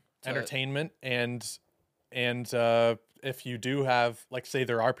fight then? Entertainment and if you do have, like, say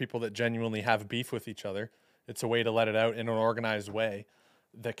there are people that genuinely have beef with each other, it's a way to let it out in an organized way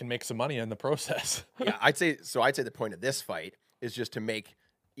that can make some money in the process. Yeah, I'd say the point of this fight is just to make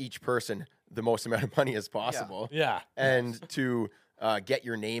each person the most amount of money as possible, Yeah. and to get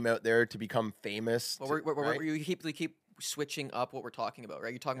your name out there, to become famous. But to- right? you keep switching up what we're talking about,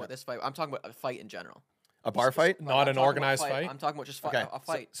 right? You're talking about this fight. I'm talking about a fight in general. A bar fight. I'm Not talking an about organized fight. I'm talking about just Okay, a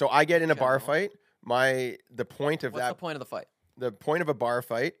fight. So I get in a bar general. fight. The point of What's that the point of the fight? the point of a bar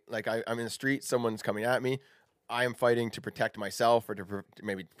fight, like I'm in the street, someone's coming at me, I am fighting to protect myself or to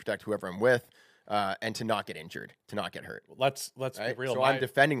maybe protect whoever I'm with, and to not get injured, to not get hurt. Let's Right? be real. So I'm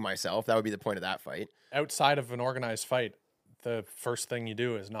defending myself. That would be the point of that fight. Outside of an organized fight, the first thing you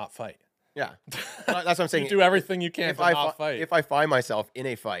do is not fight. Yeah, that's what I'm saying. You do everything you can if to I not fi- fight. if I find myself in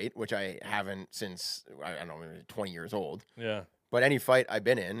a fight, which I haven't since I don't know, maybe 20 years old, yeah. but any fight I've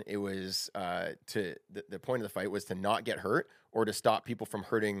been in, it was the point of the fight was to not get hurt or to stop people from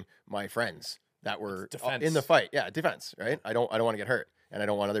hurting my friends that were defense. in the fight. Yeah, defense, right? I don't want to get hurt, and I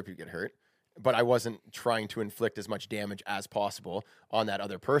don't want other people to get hurt. But I wasn't trying to inflict as much damage as possible on that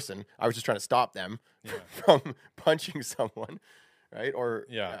other person. I was just trying to stop them from punching someone, right? Or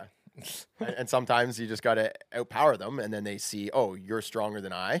Yeah. and sometimes you just got to outpower them, and then they see, oh, you're stronger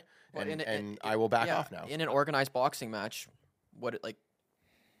than I, Well, and I will back off now. In an organized boxing match,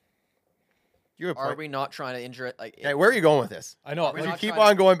 You have a are point. we not trying to injure it? Like, Okay, where are you going with this? I know. Are we You not keep trying to-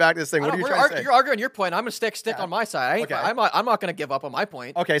 on going back to this thing. I What are don't- you we're trying to say? You're arguing your point. I'm gonna stick Yeah. on my side. Okay. I'm not gonna give up on my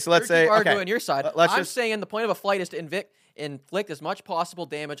point. Okay, so let's You say keep okay. arguing your side. Let's I'm just saying the point of a fight is to inflict as much possible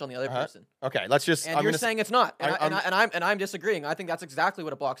damage on the other person. okay. Let's just. And I'm you're gonna, saying it's not, and, I'm- I'm disagreeing. I think that's exactly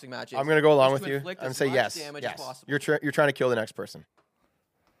what a boxing match is. I'm going to go along Just with to you. inflict I'm as say much yes. damage as Yes. possible. You're trying to kill the next person.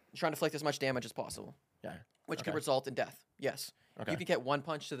 You're trying to inflict as much damage as possible, Yeah. which could Okay. result in death. Yes, Okay. you could get one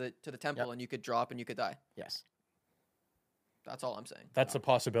punch to the temple, Yep. and you could drop, and you could die. Yes. That's all I'm saying. That's a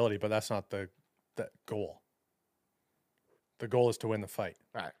possibility, but that's not the goal. The goal is to win the fight.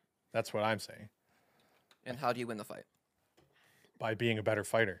 Right. That's what I'm saying. And how do you win the fight? By being a better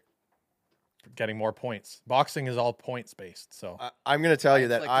fighter, getting more points. Boxing is all points based. So I'm going to tell you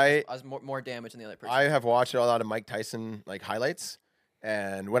that Inflict as more damage than the other person. I have watched a lot of Mike Tyson like highlights,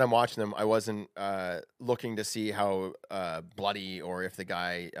 and when I'm watching them, I wasn't looking to see how bloody or if the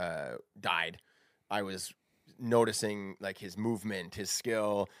guy died. I was noticing like his movement, his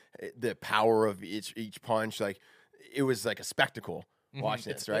skill, the power of each punch. Like it was like a spectacle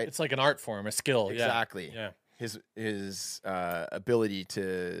watching this, right? It's like an art form, a skill. Exactly. Yeah. His ability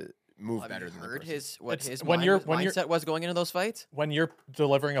to move Have better you than the heard person. his what It's- his when you're- when you're- mindset was going into those fights? When you're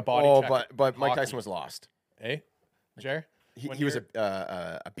delivering a body Oh, check, but Mike hockey, Tyson was lost. eh, Jer? When He was you're-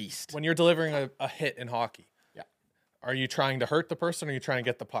 a beast. When you're delivering a hit in hockey, Yeah. are you trying to hurt the person or are you trying to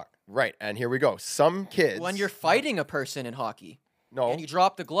get the puck? Right, and here we go. Some kids. When you're fighting a person in hockey no, and you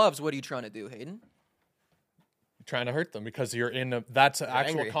drop the gloves, what are you trying to do, Hayden? You're trying to hurt them because you're in a that's an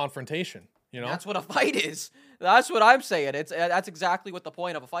actual angry. confrontation. You know, That's what a fight is. That's what I'm saying. That's exactly what the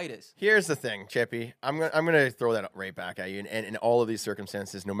point of a fight is. here's the thing, Chippy. I'm gonna throw that right back at you. And in all of these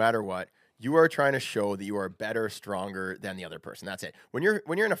circumstances, no matter what, you are trying to show that you are better, stronger than the other person. That's it. When you're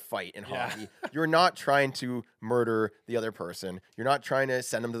in a fight in Yeah. hockey, you're not trying to murder the other person. You're not trying to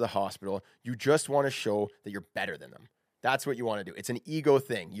send them to the hospital. You just want to show that you're better than them. That's what you want to do. It's an ego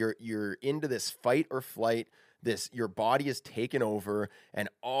thing. You're into this fight or flight. Your body is taken over, and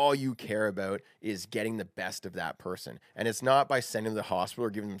all you care about is getting the best of that person. And it's not by sending them to the hospital or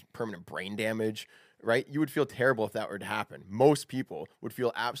giving them permanent brain damage, right? You would feel terrible if that were to happen. Most people would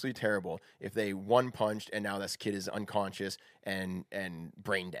feel absolutely terrible if they one punched and now this kid is unconscious and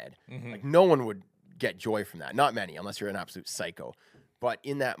brain dead. Like no one would get joy from that. Not many, unless you're an absolute psycho. But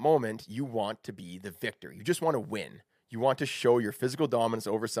in that moment, you want to be the victor. You just want to win. You want to show your physical dominance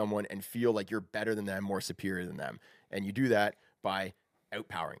over someone and feel like you're better than them, more superior than them. And you do that by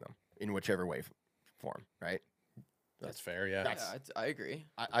outpowering them in whichever way form, right? that's fair. Yeah, That's- Yeah, I agree.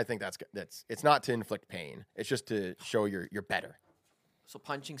 I think that's it's not to inflict pain. It's just to show you're better. So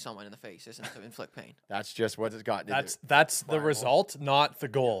punching someone in the face isn't to inflict pain. That's just what it's got. that's the Fireball. result, not the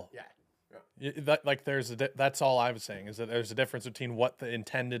goal. Yeah. That's all I was saying is that there's a difference between what the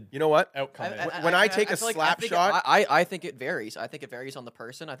intended You know what? outcome is. When I take a feel like- slap think shot- I think it varies. I think it varies on the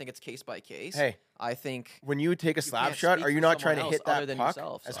person. I think it's case by case. Hey. I think When you take a slap can't shot, speak are you for not trying to someone hit else other that than puck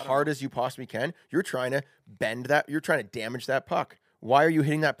yourself, so as I don't hard as you possibly can? You're trying to bend that. You're trying to damage that puck. Why are you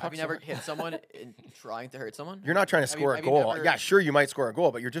hitting that puck? have you so never hard? hit someone in trying to hurt someone? You're not trying to Have you- score a have you goal. never- Yeah, sure, you might score a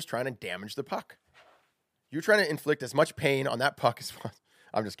goal, but you're just trying to damage the puck. You're trying to inflict as much pain on that puck as possible.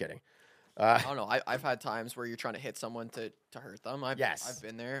 I'm just kidding. I don't know. I've had times where you're trying to hit someone to hurt them. Yes. I've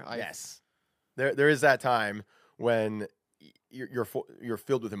been there. Yes, there is that time when you're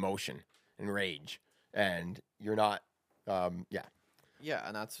filled with emotion and rage, and you're not. Yeah, Yeah,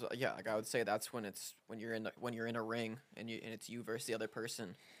 and that's like I would say that's when you're in a ring and it's you versus the other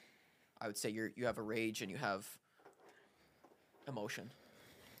person. I would say you have a rage and you have emotion.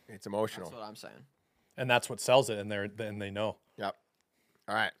 it's emotional. That's what I'm saying. And that's what sells it, and they know. Yep.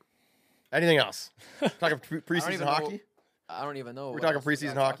 All right. Anything else? Talking preseason even know- hockey. I don't even know. We're what talking else we preseason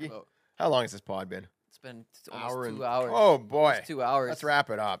gotta talk hockey? about. How long has this pod been? It's been Hour almost and 2 hours. Oh boy. Almost 2 hours. Let's wrap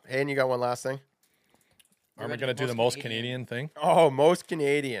it up. Hey, and you got one last thing? Are we gonna going to do do the most most Canadian. Canadian thing? Oh, most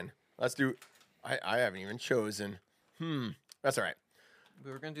Canadian. Let's do. I haven't even chosen. That's all right.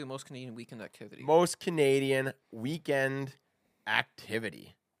 We were gonna do most Canadian weekend activity. Most Canadian weekend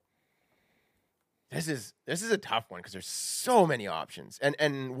activity. This is a tough one because there's so many options.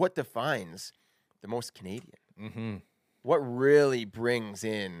 And what defines the most Canadian? Mm-hmm. What really brings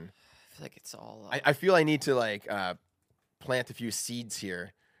in? I feel like it's all. I feel I need to plant a few seeds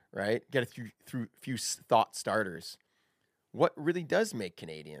here, right? Get a few thought starters. What really does make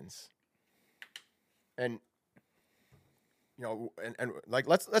Canadians? And you know, and like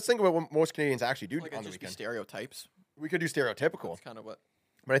let's think about what most Canadians actually do like on it the just be weekend. stereotypes. We could do stereotypical, That's kind of what.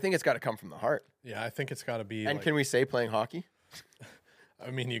 but I think it's got to come from the heart. Yeah, I think it's got to be. And like- can we say playing hockey?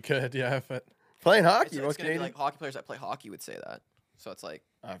 I mean, you could, yeah, but Playing hockey, It's most gonna be Canadian. like hockey players that play hockey would say that. So it's like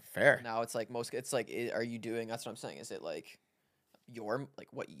Fair. now it's like most. It's like are you doing? That's what I'm saying. Is it like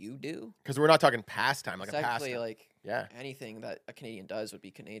what you do? Because we're not talking pastime, like It's a actually pastime. like Yeah. anything that a Canadian does would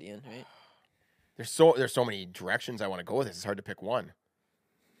be Canadian, right? There's so many directions I want to go with this. It's hard to pick one.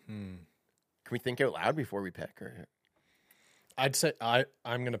 Can we think out loud before we pick? Or I'd say I'm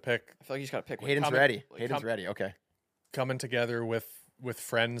gonna pick I feel like you just gotta pick one. Hayden's Coming- ready. like, Hayden's come- ready. Okay. coming together with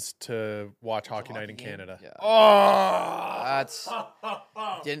friends to watch Hockey Night hockey in game. Canada. Yeah. Oh, That's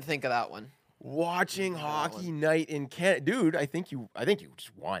didn't think of that one. watching hockey night in Canada, dude. I think you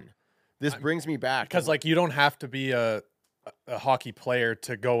just won. This brings me back Because like you don't have to be a hockey player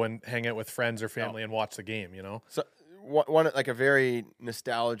to go and hang out with friends or family and watch the game. You know. so one like a very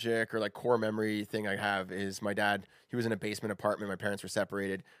nostalgic or like core memory thing I have is my dad. He was in a basement apartment. My parents were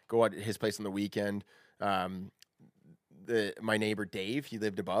separated. Go out at his place on the weekend. My neighbor Dave, he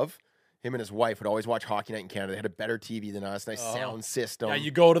lived above. Him and his wife would always watch Hockey Night in Canada. They had a better TV than us, nice sound system. Yeah, you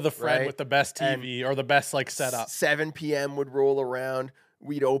go to the friend right? with the best And TV or the best like setup. 7 p.m. would roll around.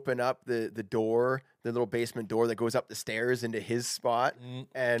 We'd open up the door the little basement door that goes up the stairs into his spot, Mm.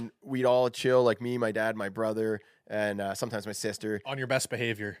 and we'd all chill, like me, my dad, my brother, and sometimes my sister. On your best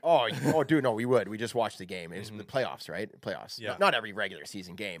behavior. Oh, dude, no, we would. We just watched the game. It was the playoffs, right? Playoffs. Yeah. Not every regular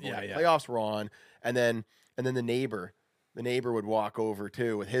season game. But Yeah, when the yeah. playoffs were on, and then the neighbor would walk over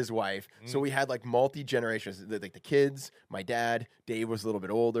too with his wife. So we had like multi generations, like the kids, my dad, Dave was a little bit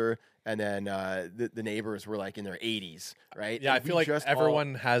older, and then the neighbors were like in their 80s, right? Yeah, And I feel we like just all-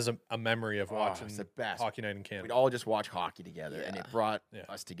 everyone has a memory of Oh, watching it's the best. Hockey Night in we'd Canada. all just watch hockey together, and it Yeah. brought Yeah.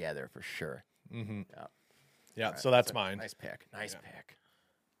 us together for sure. Mm-hmm. Yeah. Yeah, All right, so that's a mine. Nice pick. Nice Yeah. pick.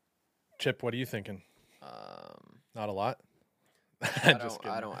 Chip, what are you thinking? Not a lot. I Just don't.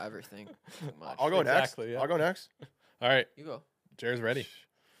 I kidding. don't ever think too much. I'll go Exactly, next. yeah. I'll go next. All right, You go. Jared's ready.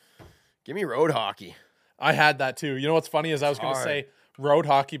 Give me road hockey. I had that too. You know what's funny is I was going to hard. say road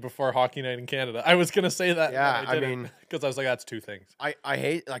hockey before Hockey Night in Canada. I was going to say that. Yeah, I mean- because I was like, that's two things. I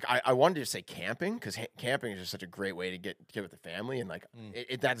hate, like, I wanted to say camping because camping is just such a great way to get with the family, and like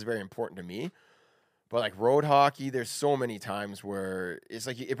that's very important to me. But like road hockey, there's so many times where it's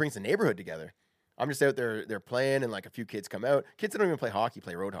like it brings the neighborhood together. I'm just out there, they're playing, and like a few kids come out. Kids that don't even play hockey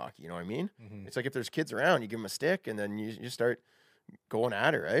play road hockey. You know what I mean? Mhm. It's like if there's kids around, you give them a stick, and then you start going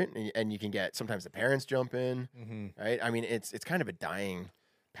at it, right? And you can get sometimes the parents jump in, Mm-hmm. right? I mean, it's kind of a dying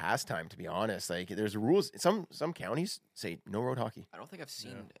pastime, to be honest. Like there's rules. Some counties say no road hockey. I don't think I've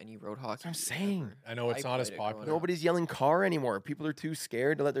seen any road hockey. That's what I'm saying. ever. I know it's I not as played it growing popular. up. Nobody's yelling car anymore. People are too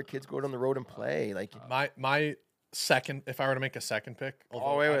scared to let their kids go out on the road and play. Like, My second, if I were to make a second pick.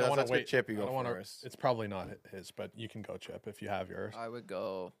 although wait, I don't let's wanna get wait. Chip, you I go don't wanna- first. It's probably not his, but you can go, Chip, if you have yours. I would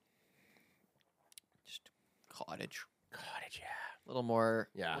go just cottage. cottage, yeah. A little more.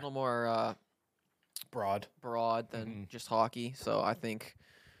 Yeah. A little more Broad. broad than just hockey. So I think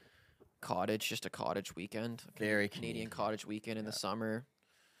cottage, just a cottage weekend. Very Canadian Canadian. cottage weekend in the summer.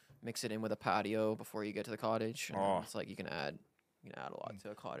 Mix it in with a patio before you get to the cottage. And then Oh. it's like you can add a lot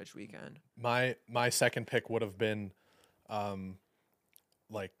to a cottage weekend. My second pick would have been,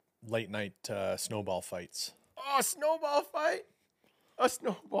 like late night snowball fights. Oh, a snowball fight. A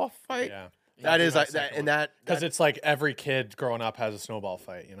snowball fight. Yeah, That is my like that, second and one. that because it's like every kid growing up has a snowball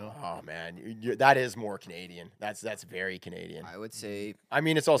fight. You know. oh man, that is more Canadian. That's very Canadian. I would say I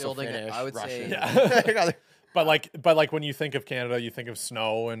mean, it's also building it- Finnish, I would say- Russian. Yeah. But like when you think of Canada, you think of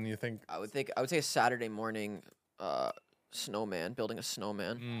snow, and you think I would say a Saturday morning snowman, building a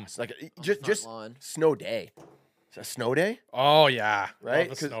snowman. It's like on the just front lawn. snow day. It's a snow day, oh yeah, right?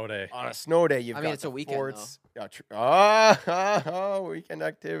 Love a 'Cause snow day. On a snow day, you've I got mean, it's a the weekend, forts. Oh, weekend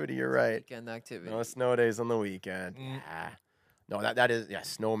activity. You're right. Weekend activity. No snow days on the weekend. Mm. Yeah. No, that is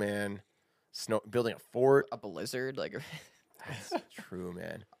snowman, building a fort. A blizzard, like That's true,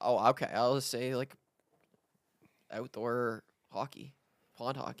 man. oh, okay. I'll just say like outdoor hockey,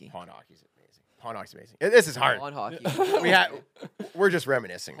 pond hockey. Pond hockey's amazing. Pond hockey's amazing. This is hard. Pond hockey. We're just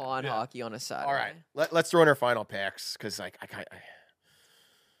reminiscing. Pond Yeah. hockey on a Saturday. All right, let's throw in our final picks because like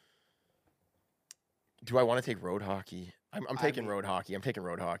do I want to take road hockey? I'm taking mean- road hockey. I'm taking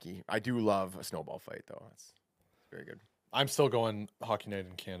road hockey. I do love a snowball fight though. That's very good. I'm still going Hockey Night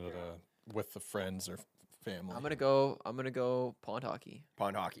in Canada with the friends or family. I'm gonna go pond hockey.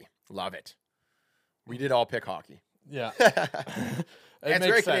 Pond hockey, love it. We did all pick hockey. yeah, It's makes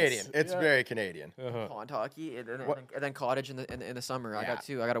very sense. Canadian. It's Yeah. very Canadian. Uh-huh. Pond hockey, and then, What- and then cottage in the summer. I Yeah. got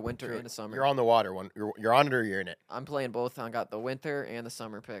two. I got a winter True. and a summer. You're on the water one. You're on it or you're in it. I'm playing both. I got the winter and the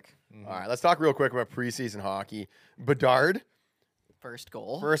summer pick. All right, let's talk real quick about preseason hockey. Bedard, First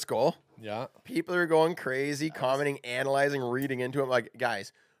goal. first goal. Yeah, People are going crazy, commenting, analyzing, reading into it. Like,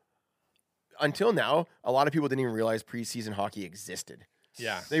 guys, until now, a lot of people didn't even realize preseason hockey existed.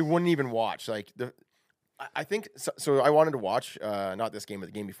 yeah. They wouldn't even watch. Like I think so. I wanted to watch not this game, but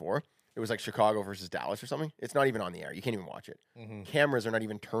the game before. It was like Chicago versus Dallas or something. It's not even on the air. You can't even watch it. Mhm. Cameras are not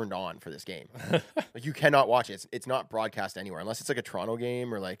even turned on for this game. Like you cannot watch it. It's not broadcast anywhere unless it's like a Toronto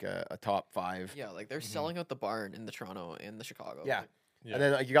game or like a top 5. Yeah, like they're selling out the barn in the Toronto and the Chicago. Yeah. Like, Yeah. And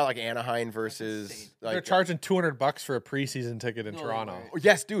then like, you got like Anaheim versus insane. like They're charging $200 for a preseason ticket in No Toronto. way. Oh,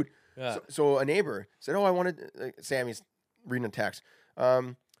 yes, dude. Yeah. So a neighbor said, "Oh, I wanted." Sammy's reading a text.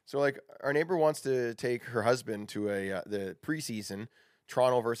 So like our neighbor wants to take her husband to the preseason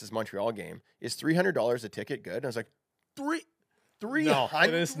Toronto versus Montreal game. Is $300 a ticket good? And I was like, three No,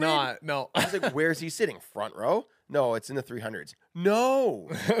 hundred. it is not. No. I was like, where's he sitting? Front row? No, it's in the 300s. No,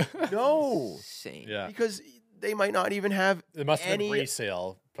 no, insane. yeah. because they might not even have It must have been any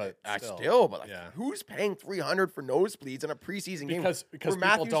resale, but still. still. But like, Yeah. who's paying $300 for nosebleeds in a preseason game? Because where people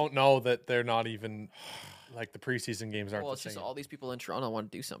Matthews- don't know that they're not even like the preseason games aren't Well, the it's just same. all these people in Toronto want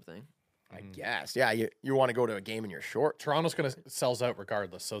to do something. I guess. Yeah, you want to go to a game in your short. Toronto's going to sells out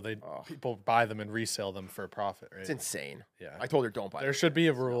regardless, so people buy them and resell them for a profit, right? It's insane. Yeah. I told her don't buy There it. should be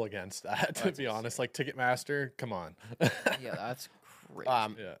a rule against that, to be honest. Like Ticketmaster, come on. Yeah, that's crazy.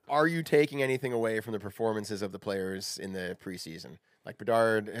 Yeah. Are you taking anything away from the performances of the players in the preseason? Like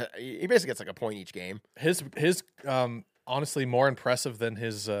Bedard, he basically gets like a point each game. His honestly more impressive than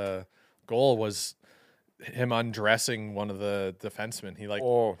his goal was him undressing one of the defensemen. He like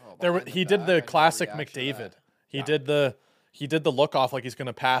Oh, Behind he the did back, I the didn't classic react to McDavid. that. He did the look off like he's going to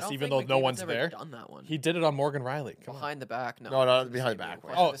I pass don't even think though no McDavid's one's ever there. Done that one. He did it on Morgan Riley. Come on. Behind the back, no. No, no, it wasn't behind the same back.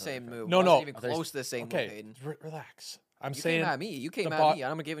 move. It Oh, wasn't the same move. no, It wasn't no. even There's- close to the same move, Okay, Hayden. relax. I'm You saying came at me. You came the at me.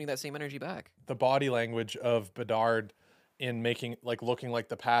 I'm giving that same energy back. the body language of Bedard in making like looking like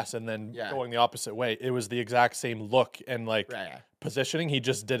the pass and then Yeah. going the opposite way. It was the exact same look and like yeah. positioning. He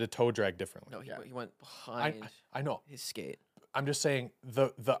just did a toe drag differently. No, he went I behind I know. his skate. I'm just saying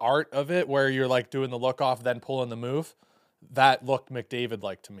the art of it where you're like doing the look off then pulling the move. That looked McDavid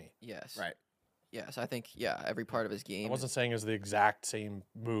like to me. Yes. Right. Yes, I think every part of his I game. wasn't saying it was the exact same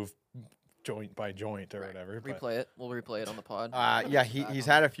move joint by joint or whatever. But Replay it. We'll replay it on the pod. Yeah, he's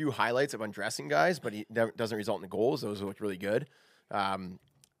had a few highlights of undressing guys, but he doesn't result in the goals. Those looked really good.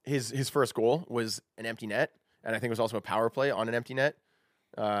 His first goal was an empty net, and I think it was also a power play on an empty net,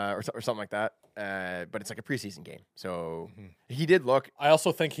 or something like that. But it's like a preseason game, so he did look. I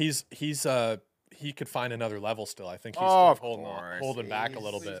also think he could find another level still. I think he's Oh, still of course. holding back a He's-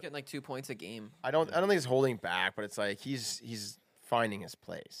 little He's bit. getting like 2 points a game. I don't think he's holding back, but it's like he's finding his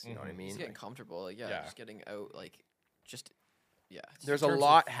place. You know what I mean? He's getting Like, comfortable. Like, Yeah. just getting out. Like, just it's- there's a terms of-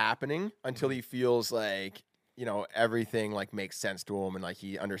 lot happening until he feels like everything like makes sense to him and like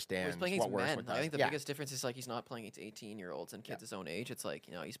he Well, understands he's playing what against works. men. What I think the doesn't. biggest difference is like he's not playing against 18-year-olds and kids his own age. It's like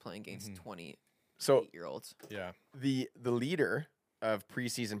he's playing against 28-year-olds. So Yeah. the leader of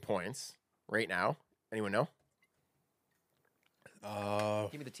preseason points right now. Anyone know?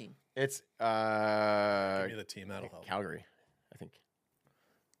 Give me the team. It's Give me the team. That'll help. Calgary. I think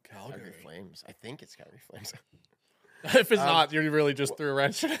Calgary. Calgary Flames. I think it's Calgary Flames. If it's not, you really just threw a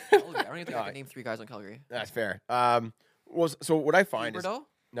wrench. in it. Calgary. I don't even think I No, can name 3 guys on Calgary. That's fair. So what I find is Huberdeau?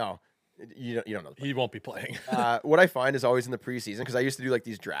 no, you don't know. He won't be playing. What I find is always in the preseason, because I used to do like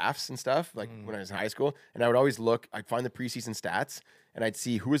these drafts and stuff, like when I was in high school, and I would always I'd find the preseason stats, and I'd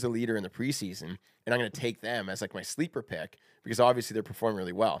see who was the leader in the preseason, and I'm going to take them as like my sleeper pick, because obviously they're performing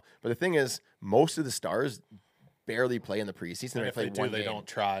really well. But the thing is, most of the stars barely play in the preseason. And They if play they do, one they game. don't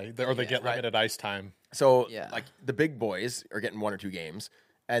try, or they get right. limited ice time. So Yeah. like the big boys are getting 1 or 2 games,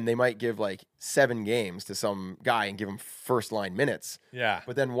 and they might give like 7 games to some guy and give him first line minutes. Yeah.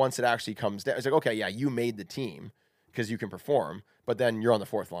 But then once it actually comes down, it's like, okay, yeah, you made the team because you can perform, but then you're on the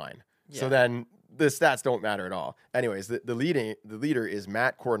 4th line. So Yeah. then the stats don't matter at all. Anyways, the leader is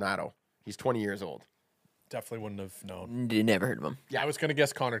Matt Coronado. He's 20 years old. Definitely wouldn't have known. Never heard of him. I was gonna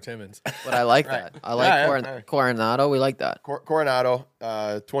guess Connor Timmins. But I like Right. that. I like Yeah, Coronado. We like that. Coronado,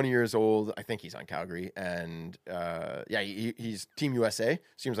 20 years old. I think he's on Calgary, and he's Team USA.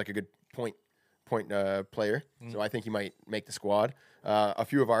 Seems like a good point player. So I think he might make the squad. A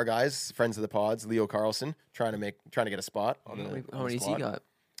few of our guys, friends of the pods, Leo Carlson, trying to get a spot on the, on How the many has he squad. got?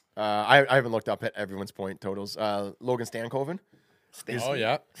 I haven't looked up at everyone's point totals. Logan Stankoven, Oh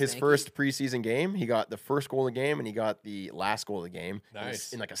yeah. his Stanky. first preseason game, he got the first goal of the game and he got the last goal of the game.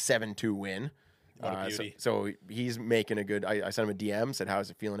 Nice. In like a 7-2 win. What a So, beauty. so he's making a good. I sent him a DM, said how's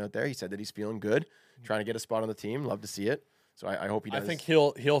it feeling out there. He said that he's feeling good, trying to get a spot on the team. Love to see it. So I hope he I does. think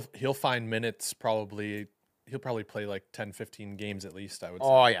he'll find minutes probably. He'll probably play like 10, 15 games at least, I would say.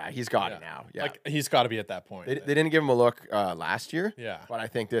 Oh yeah, he's got it now. Yeah, Like he's got to be at that point. they didn't give him a look last year. Yeah. but I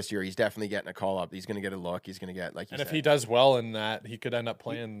think this year he's definitely getting a call up. He's going to get a look. He's going to get like. You And if said. he does well in that, he could end up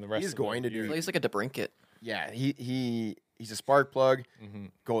playing the rest he's of the going to do- year. Plays like a DeBrinket. yeah, he's a spark plug. Mm-hmm.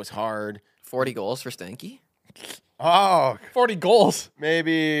 Goes hard. 40 goals for Stanky. Oh, 40 goals.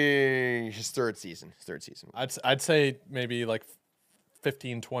 maybe his third season. I'd say maybe like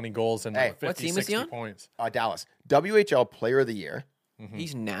 15, 20 goals and Hey, like 50, what team is he 60 on? points. Dallas WHL Player of the Year.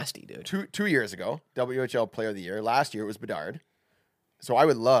 He's nasty, dude. Two years ago, WHL Player of the Year. Last year it was Bedard. So I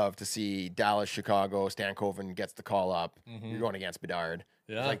would love to see Dallas, Chicago, Stankoven gets the call up. You're going against Bedard.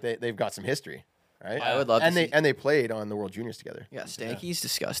 Yeah. It's like they've got some history, right? I would love and to they see- and they played on the World Juniors together. Yeah, Stanky's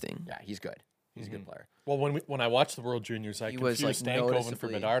disgusting. Yeah, he's good. He's a good player. Well, when I watched the World Juniors, I He was, confused like, Stankoven for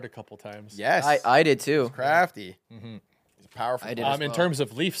noticeably- Bedard a couple times. Yes, I did too. crafty. He's powerful. I did player. as In well. terms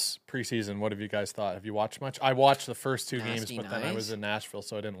of Leafs preseason, what have you guys thought? Have you watched much? I watched the first 2 games, Nasty but then I was Knies? in Nashville,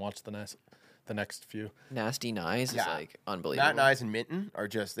 so I didn't watch the next few. Nasty Nyes Yeah. is like unbelievable. Matt Nyes and Minton are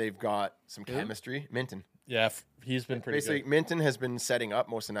just they've got some Who? chemistry. Minton. Yeah, he's been pretty Basically, good. Minton has been setting up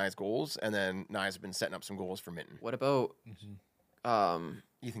most of Nye's goals, and then Nye's has been setting up some goals for Minton. What about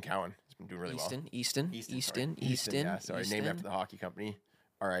Ethan Cowan has been doing really Easton? well. Easton. Yeah, sorry, named after the hockey company.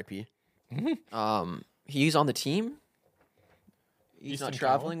 R.I.P. He's on the team. He's Easton not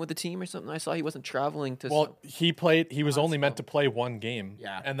traveling with the team or something. I saw he wasn't traveling to. Well, he played. He was only meant to play one game.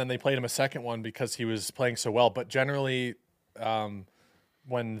 Yeah. And then they played him a second one because he was playing so well. But generally,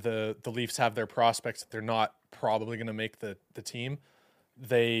 when the Leafs have their prospects that they're not probably going to make the team,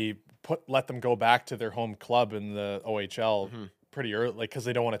 they let them go back to their home club in the OHL pretty early, like because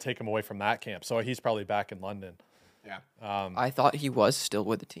they don't want to take him away from that camp. So he's probably back in London. Yeah. I thought he was still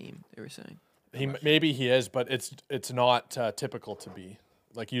with the team. They were saying. Maybe he is, but it's not typical to be.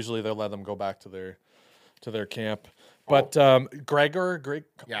 Like usually they'll let them go back to their camp. But Greg,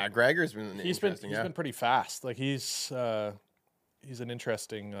 Yeah, Gregor's been he's been pretty fast. Like he's an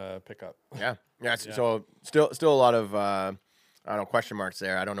interesting pickup. Yeah. So still a lot of I don't know, question marks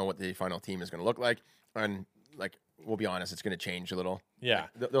there. I don't know what the final team is going to look like, and like we'll be honest, it's going to change a little. Yeah,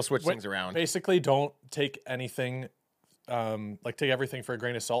 They'll switch things around. Basically, don't take anything. Take everything for a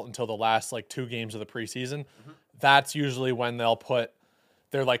grain of salt until the last like 2 games of the preseason. That's usually when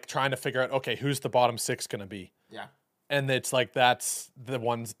they're like trying to figure out, okay, who's the bottom 6 going to be? Yeah. And it's like that's the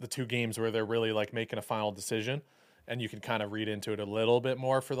 2 games where they're really like making a final decision, and you can kind of read into it a little bit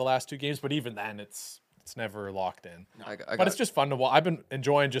more for the last 2 games. But even then, it's never locked in. But it's just fun to watch. I've been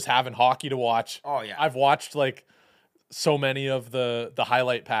enjoying just having hockey to watch. Oh, yeah. I've watched like so many of the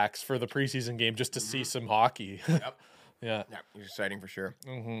highlight packs for the preseason game just to see some hockey. Yep. Yeah. Yeah, it's exciting for sure.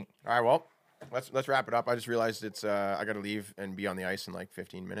 All right, well, let's wrap it up. I just realized it's I got to leave and be on the ice in like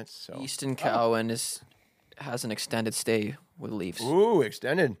 15 minutes. So Easton Cowan has an extended stay with Leafs ooh,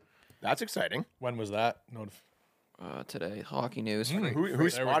 extended. That's exciting. When was that? today. Hockey news. Whose There we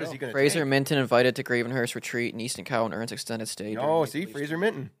spot is go. he going to Fraser take? Minton invited to Gravenhurst retreat, and Easton Cowan earns extended stay. Oh, during see, Leafs Fraser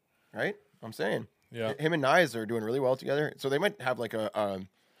Minton, right? I'm saying. Yeah. Him and Nyes are doing really well together. So they might have like a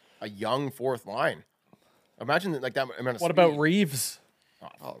young fourth line. Imagine that, like that amount of What speed. about Reeves?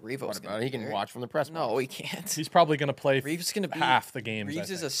 Oh, Revo's What gonna about he be can there. watch from the press No, box. he can't. He's probably going to play Reeves is gonna be half the games.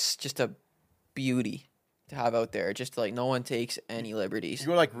 Reeves I is think. just a beauty to have out there. Just like no one takes any liberties. You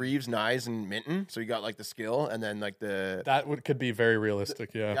go like Reeves, Nyes, and Minton. So you got like the skill, and then like Could be very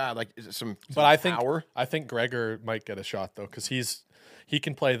realistic. Yeah. yeah, like is it some But I think power. I think Gregor might get a shot though because he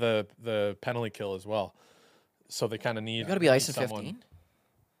can play the penalty kill as well. So they kind of need. You gotta be ice in someone. 15.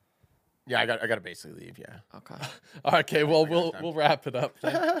 Yeah, I got to basically leave. Yeah, Okay. Okay, well we'll wrap it up.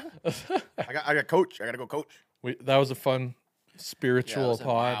 Then. I got coach. I got to go coach. That was a fun spiritual was a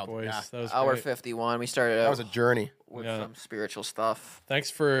pod, wild- boys. yeah. That was Hour great. 51. We started out That was a journey. with Yeah. some spiritual stuff.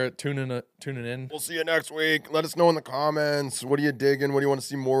 Thanks for tuning in. We'll see you next week. Let us know in the comments. What are you digging? What do you want to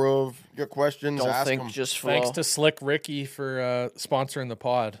see more of? You got questions? Don't Ask think them. just flow. Thanks to Slick Ricky for sponsoring the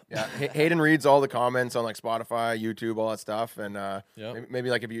pod. Yeah, Hayden reads all the comments on like Spotify, YouTube, all that stuff, and Yep. maybe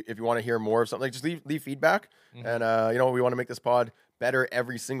like if you want to hear more of something, like just leave feedback, Mm-hmm. and we want to make this pod better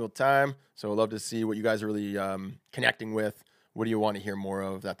every single time. So I'd love to see what you guys are really connecting with. What do you want to hear more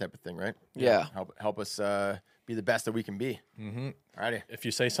of? That type of thing, right? Yeah. Help us be the best that we can be. Mm-hmm. Alrighty, If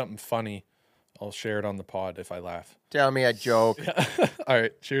you say something funny, I'll share it on the pod if I laugh. tell me a joke. All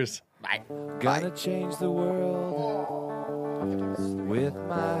right, cheers. Bye. Gonna change the world with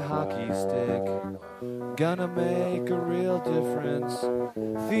my hockey stick. Gonna make a real difference.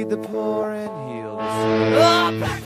 Feed the poor and heal the sick.